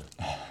reinkarnaci?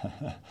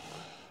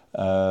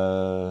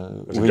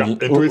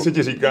 Intuice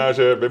ti říká,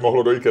 že by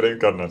mohlo dojít k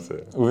reinkarnaci.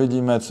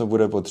 Uvidíme, co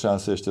bude potřeba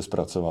si ještě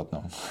zpracovat.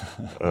 No.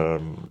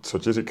 Co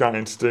ti říká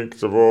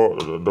instinkt o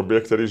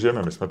době, který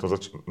žijeme? My jsme to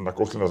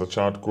nakousli na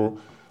začátku,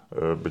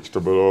 byť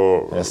to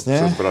bylo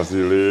přes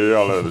Brazílii,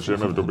 ale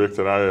žijeme v době,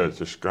 která je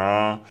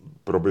těžká.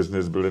 Pro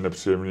biznis byly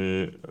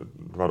nepříjemný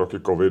 2 roky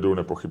covidu,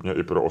 nepochybně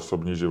i pro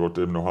osobní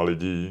životy mnoha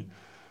lidí.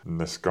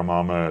 Dneska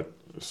máme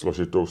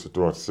složitou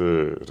situaci,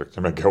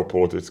 řekněme,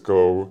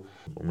 geopolitickou.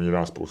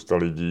 Umírá spousta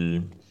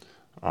lidí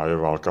a je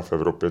válka v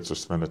Evropě, což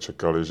jsme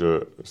nečekali, že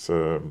se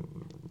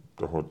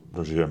toho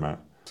dožijeme.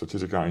 Co ti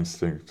říká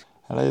instinkt?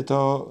 Hele, je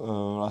to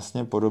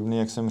vlastně podobný,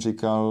 jak jsem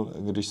říkal,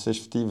 když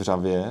seš v té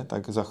vřavě,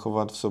 tak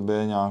zachovat v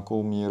sobě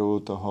nějakou míru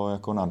toho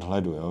jako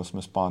nadhledu. Jo?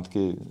 Jsme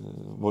zpátky,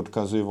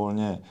 odkazuji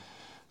volně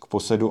k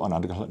posedu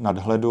a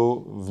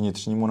nadhledu,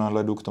 vnitřnímu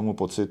nadhledu, k tomu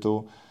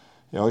pocitu.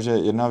 Jo, že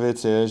jedna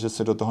věc je, že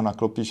se do toho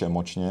naklopíš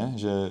emočně,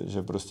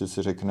 že prostě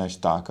si řekneš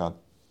tak a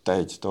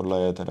teď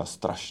tohle je teda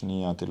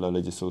strašný a tyhle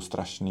lidi jsou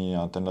strašný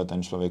a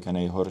ten člověk je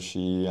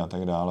nejhorší a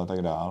tak dále, a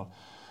tak dále.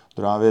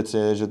 Druhá věc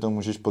je, že to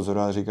můžeš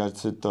pozorovat a říkat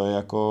si, to je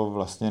jako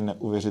vlastně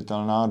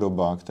neuvěřitelná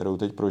doba, kterou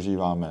teď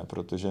prožíváme,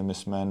 protože my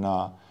jsme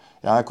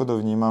já jako to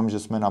vnímám, že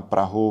jsme na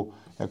prahu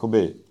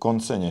jakoby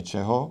konce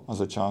něčeho a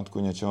začátku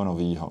něčeho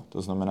nového.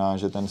 To znamená,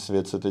 že ten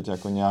svět se teď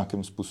jako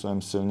nějakým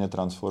způsobem silně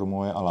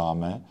transformuje a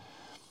láme.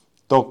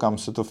 To, kam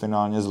se to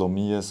finálně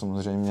zlomí, je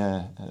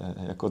samozřejmě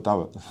jako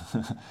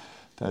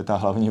to je ta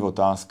hlavní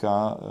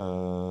otázka,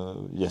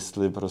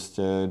 jestli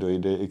prostě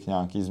dojde i k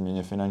nějaký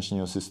změně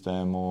finančního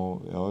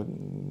systému, jo?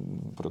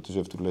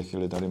 Protože v tuhle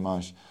chvíli tady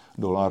máš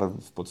dolar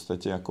v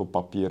podstatě jako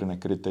papír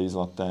nekrytej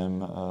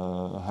zlatem,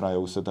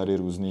 hrajou se tady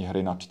různé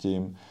hry nad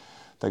tím.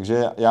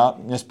 Takže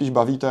mě spíš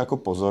baví to jako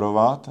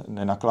pozorovat,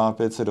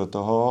 nenaklápět se do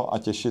toho a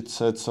těšit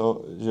se,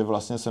 že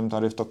vlastně jsem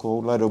tady v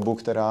takovouhle dobu,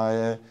 která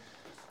je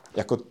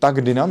jako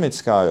tak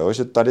dynamická, jo,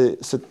 že tady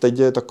se teď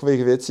děje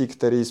takových věcí,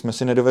 které jsme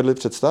si nedovedli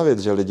představit,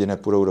 že lidi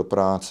nepůjdou do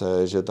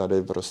práce, že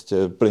tady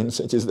prostě plyn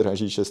se ti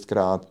zdraží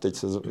 6krát,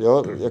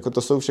 jako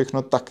to jsou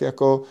všechno tak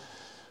jako,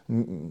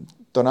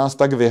 to nás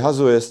tak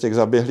vyhazuje z těch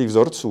zaběhlých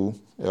vzorců,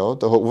 jo,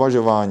 toho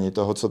uvažování,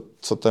 toho,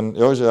 co ten,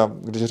 jo, že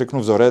když řeknu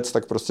vzorec,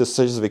 tak prostě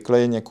seš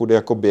zvyklý někudy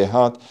jako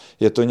běhat,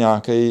 je to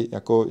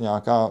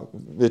nějaká,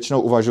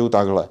 většinou uvažuju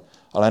takhle.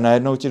 Ale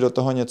najednou ti do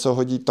toho něco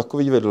hodí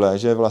takový vidle,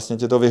 že vlastně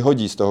tě to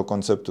vyhodí z toho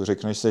konceptu.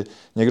 Řekneš si,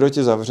 někdo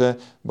ti zavře,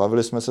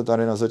 bavili jsme se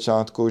tady na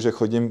začátku, že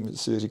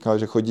si říkal,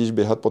 že chodíš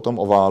běhat po tom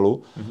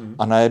oválu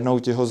a najednou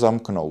ti ho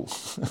zamknou.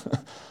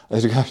 A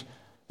říkáš,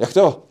 jak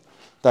to?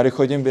 Tady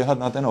chodím běhat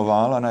na ten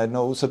ovál a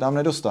najednou se tam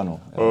nedostanu.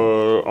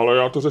 Ale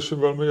já to řeším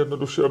velmi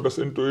jednoduše a bez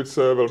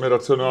intuice, velmi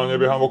racionálně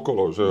běhám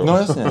okolo, že jo? No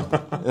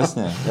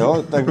jasně,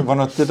 jo, tak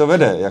ono tě to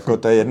vede, jako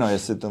to je jedno,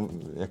 jestli to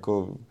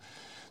jako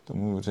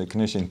tomu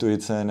řekneš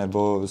intuice,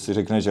 nebo si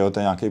řekneš, že jo, to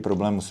je nějaký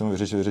problém, musíme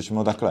vyřešit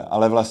ho takhle.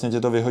 Ale vlastně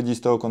tě to vyhodí z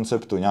toho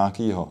konceptu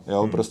nějakýho.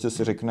 Jo? Prostě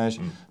si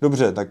řekneš,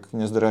 dobře, tak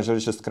mě zdražili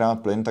 6krát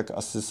plyn, tak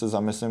asi se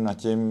zamyslím nad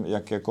tím,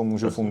 jak jako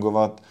můžu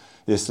fungovat,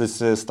 jestli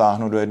si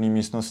stáhnu do jedné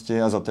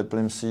místnosti a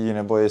zateplím si ji,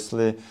 nebo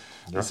jestli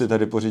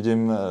tady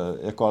pořídím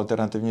jako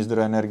alternativní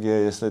zdroj energie,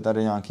 jestli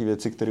tady nějaké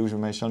věci, které už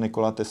vymýšlel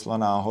Nikola Tesla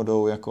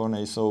náhodou, jako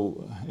nejsou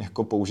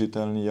jako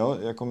použitelné. Jo?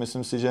 Jako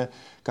myslím si, že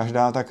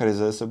každá ta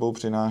krize sebou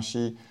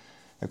přináší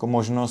jako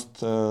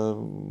možnost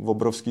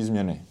obrovské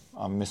změny.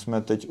 A my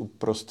jsme teď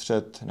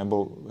uprostřed,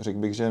 nebo řekl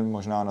bych, že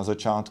možná na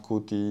začátku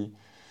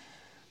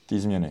té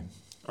změny.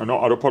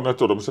 No a dopadne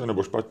to dobře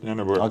nebo špatně?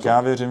 Nebo tak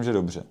já věřím, že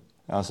dobře.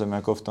 Já jsem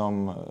jako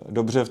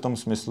dobře v tom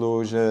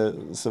smyslu, že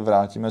se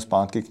vrátíme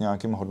zpátky k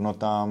nějakým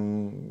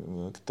hodnotám,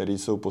 které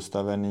jsou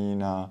postavený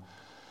na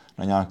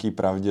nějaký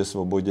pravdě,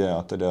 svobodě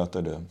a tedy.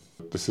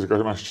 Ty jsi říkal,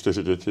 že máš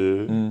 4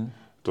 děti,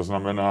 to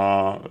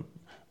znamená,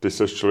 ty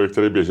jsi člověk,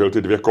 který běžel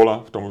ty 2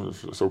 kola v tom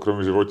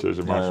soukromém životě,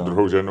 že máš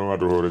druhou ženu a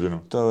druhou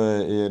rodinu. To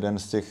je jeden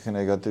z těch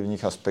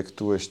negativních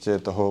aspektů ještě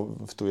toho,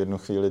 v tu jednu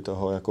chvíli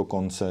toho jako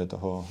konce,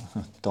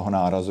 toho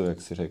nárazu,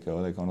 jak si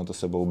řekl, tak ono to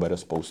sebou bere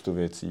spoustu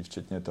věcí,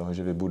 včetně toho,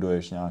 že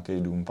vybuduješ nějaký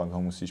dům, pak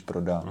ho musíš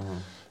prodat.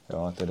 Jo,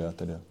 a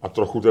teda. A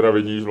trochu teda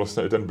vidíš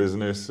vlastně i ten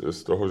biznis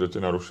z toho, že ti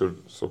narušil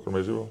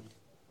soukromý život?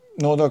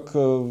 No tak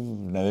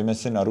nevím,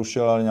 jestli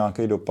narušil, ale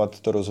nějaký dopad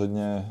to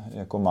rozhodně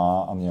jako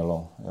má a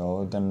mělo.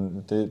 Jo?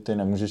 Ty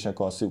nemůžeš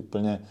jako asi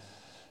úplně...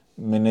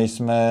 My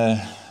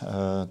nejsme,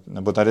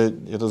 nebo tady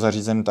je to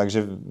zařízen tak,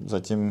 že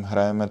zatím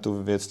hrajeme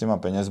tu věc s těma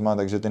penězma,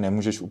 takže ty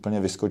nemůžeš úplně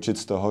vyskočit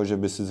z toho, že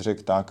by si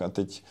řekl tak a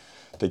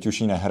teď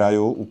už ji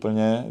nehraju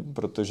úplně,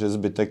 protože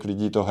zbytek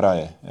lidí to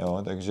hraje.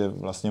 Jo? Takže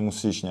vlastně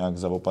musíš nějak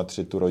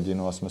zaopatřit tu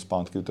rodinu a jsme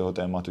zpátky u toho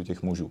tématu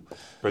těch mužů.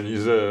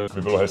 Peníze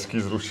by bylo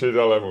hezký zrušit,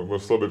 ale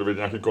muselo by to být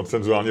nějaký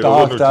konsenzuální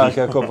rozhodnutí. Tak,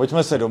 jako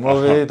pojďme se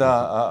domluvit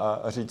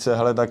a říct se,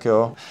 hele, tak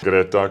jo.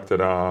 Greta,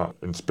 která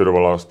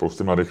inspirovala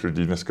spousty mladých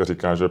lidí, dneska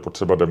říká, že je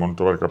potřeba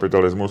demontovat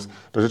kapitalismus,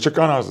 takže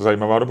čeká nás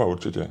zajímavá doba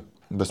určitě.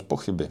 Bez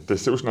pochyby. Ty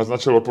jsi už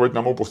naznačil odpověď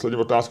na mou poslední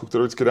otázku,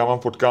 kterou vždycky dávám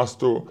v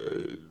podcastu.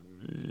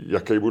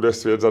 Jaký bude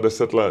svět za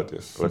 10 let? Je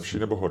lepší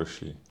nebo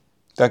horší?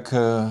 Tak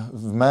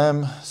v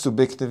mém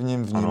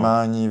subjektivním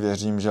vnímání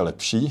věřím, že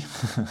lepší.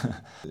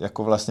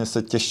 Jako vlastně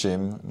se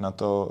těším na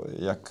to,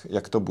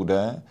 jak to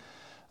bude.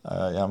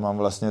 Já mám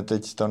vlastně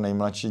teď to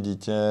nejmladší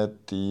dítě,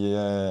 ty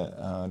je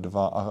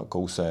 2 a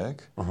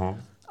kousek. Aha.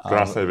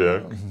 Krásný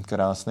věk.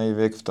 Krásný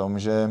věk v tom,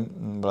 že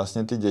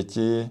vlastně ty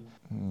děti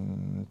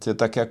tě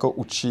tak jako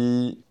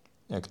učí,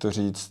 jak to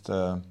říct,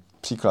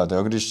 příklad,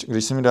 jo?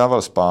 Když si mi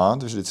dával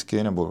spát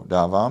vždycky, nebo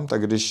dávám,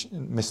 tak když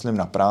myslím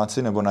na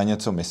práci nebo na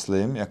něco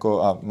myslím,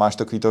 jako a máš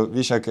takový to,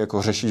 víš, jak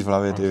jako řešíš v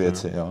hlavě ty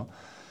věci, jo?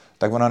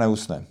 Tak ona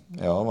neusne.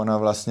 Jo? Ona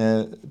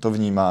vlastně to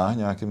vnímá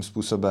nějakým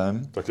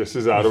způsobem. Tak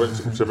jestli zároveň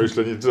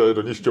přemýšlení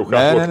do ní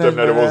šťoucháš loktem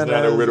nervózně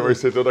a neuvědomíš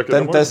si to, tak je to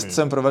možný. Ten test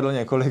jsem provedl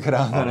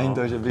několikrát, a není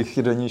to, že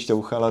bych do ní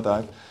šťouchala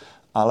tak.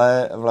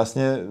 Ale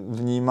vlastně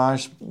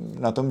vnímáš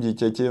na tom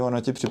dítěti,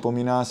 ona ti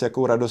připomíná, s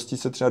jakou radostí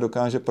se třeba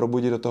dokáže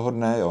probudit do toho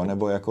dne, jo?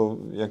 Nebo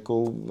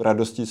jakou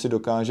radostí si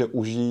dokáže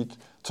užít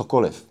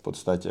cokoliv v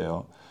podstatě.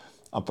 Jo?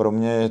 A pro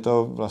mě je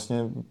to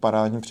vlastně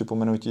parádní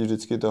připomenutí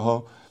vždycky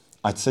toho,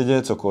 ať se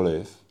děje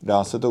cokoliv,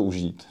 dá se to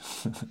užít,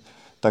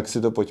 tak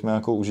si to pojďme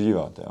jako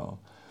užívat. Jo?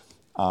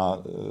 A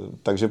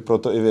takže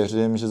proto i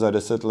věřím, že za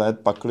 10 let,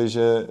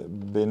 pakliže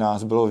by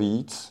nás bylo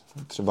víc,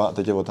 třeba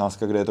teď je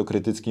otázka, kde je to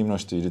kritické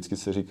množství. Vždycky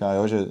se říká,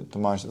 jo, že to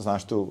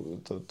znáš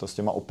to s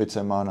těma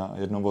opicema na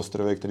jednom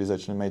ostrově, který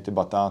začne mít ty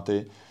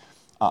batáty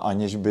a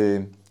aniž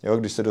by, jo,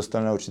 když se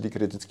dostane na určitý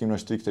kritické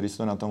množství, který se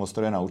to na tom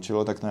ostrově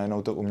naučilo, tak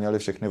najednou to uměli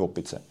všechny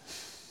opice.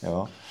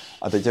 Jo?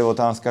 A teď je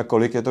otázka,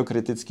 kolik je to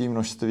kritické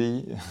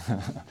množství,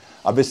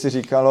 aby si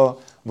říkalo,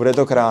 bude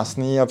to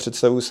krásný a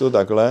představuji si to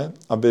takhle,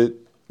 aby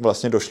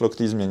vlastně došlo k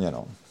té změně.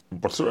 No.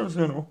 Potřebujeme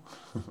změnu?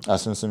 Já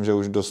si myslím, že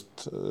už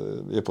dost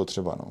je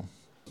potřeba. No.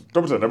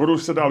 Dobře, nebudu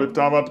už se dál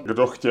vyptávat.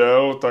 Kdo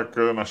chtěl, tak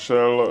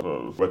našel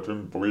ve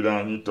tvém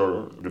povídání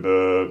to, kde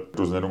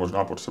tu změnu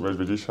možná potřebuješ,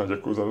 vidíš, a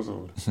děkuji za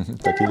rozhovor.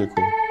 Taky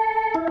děkuji.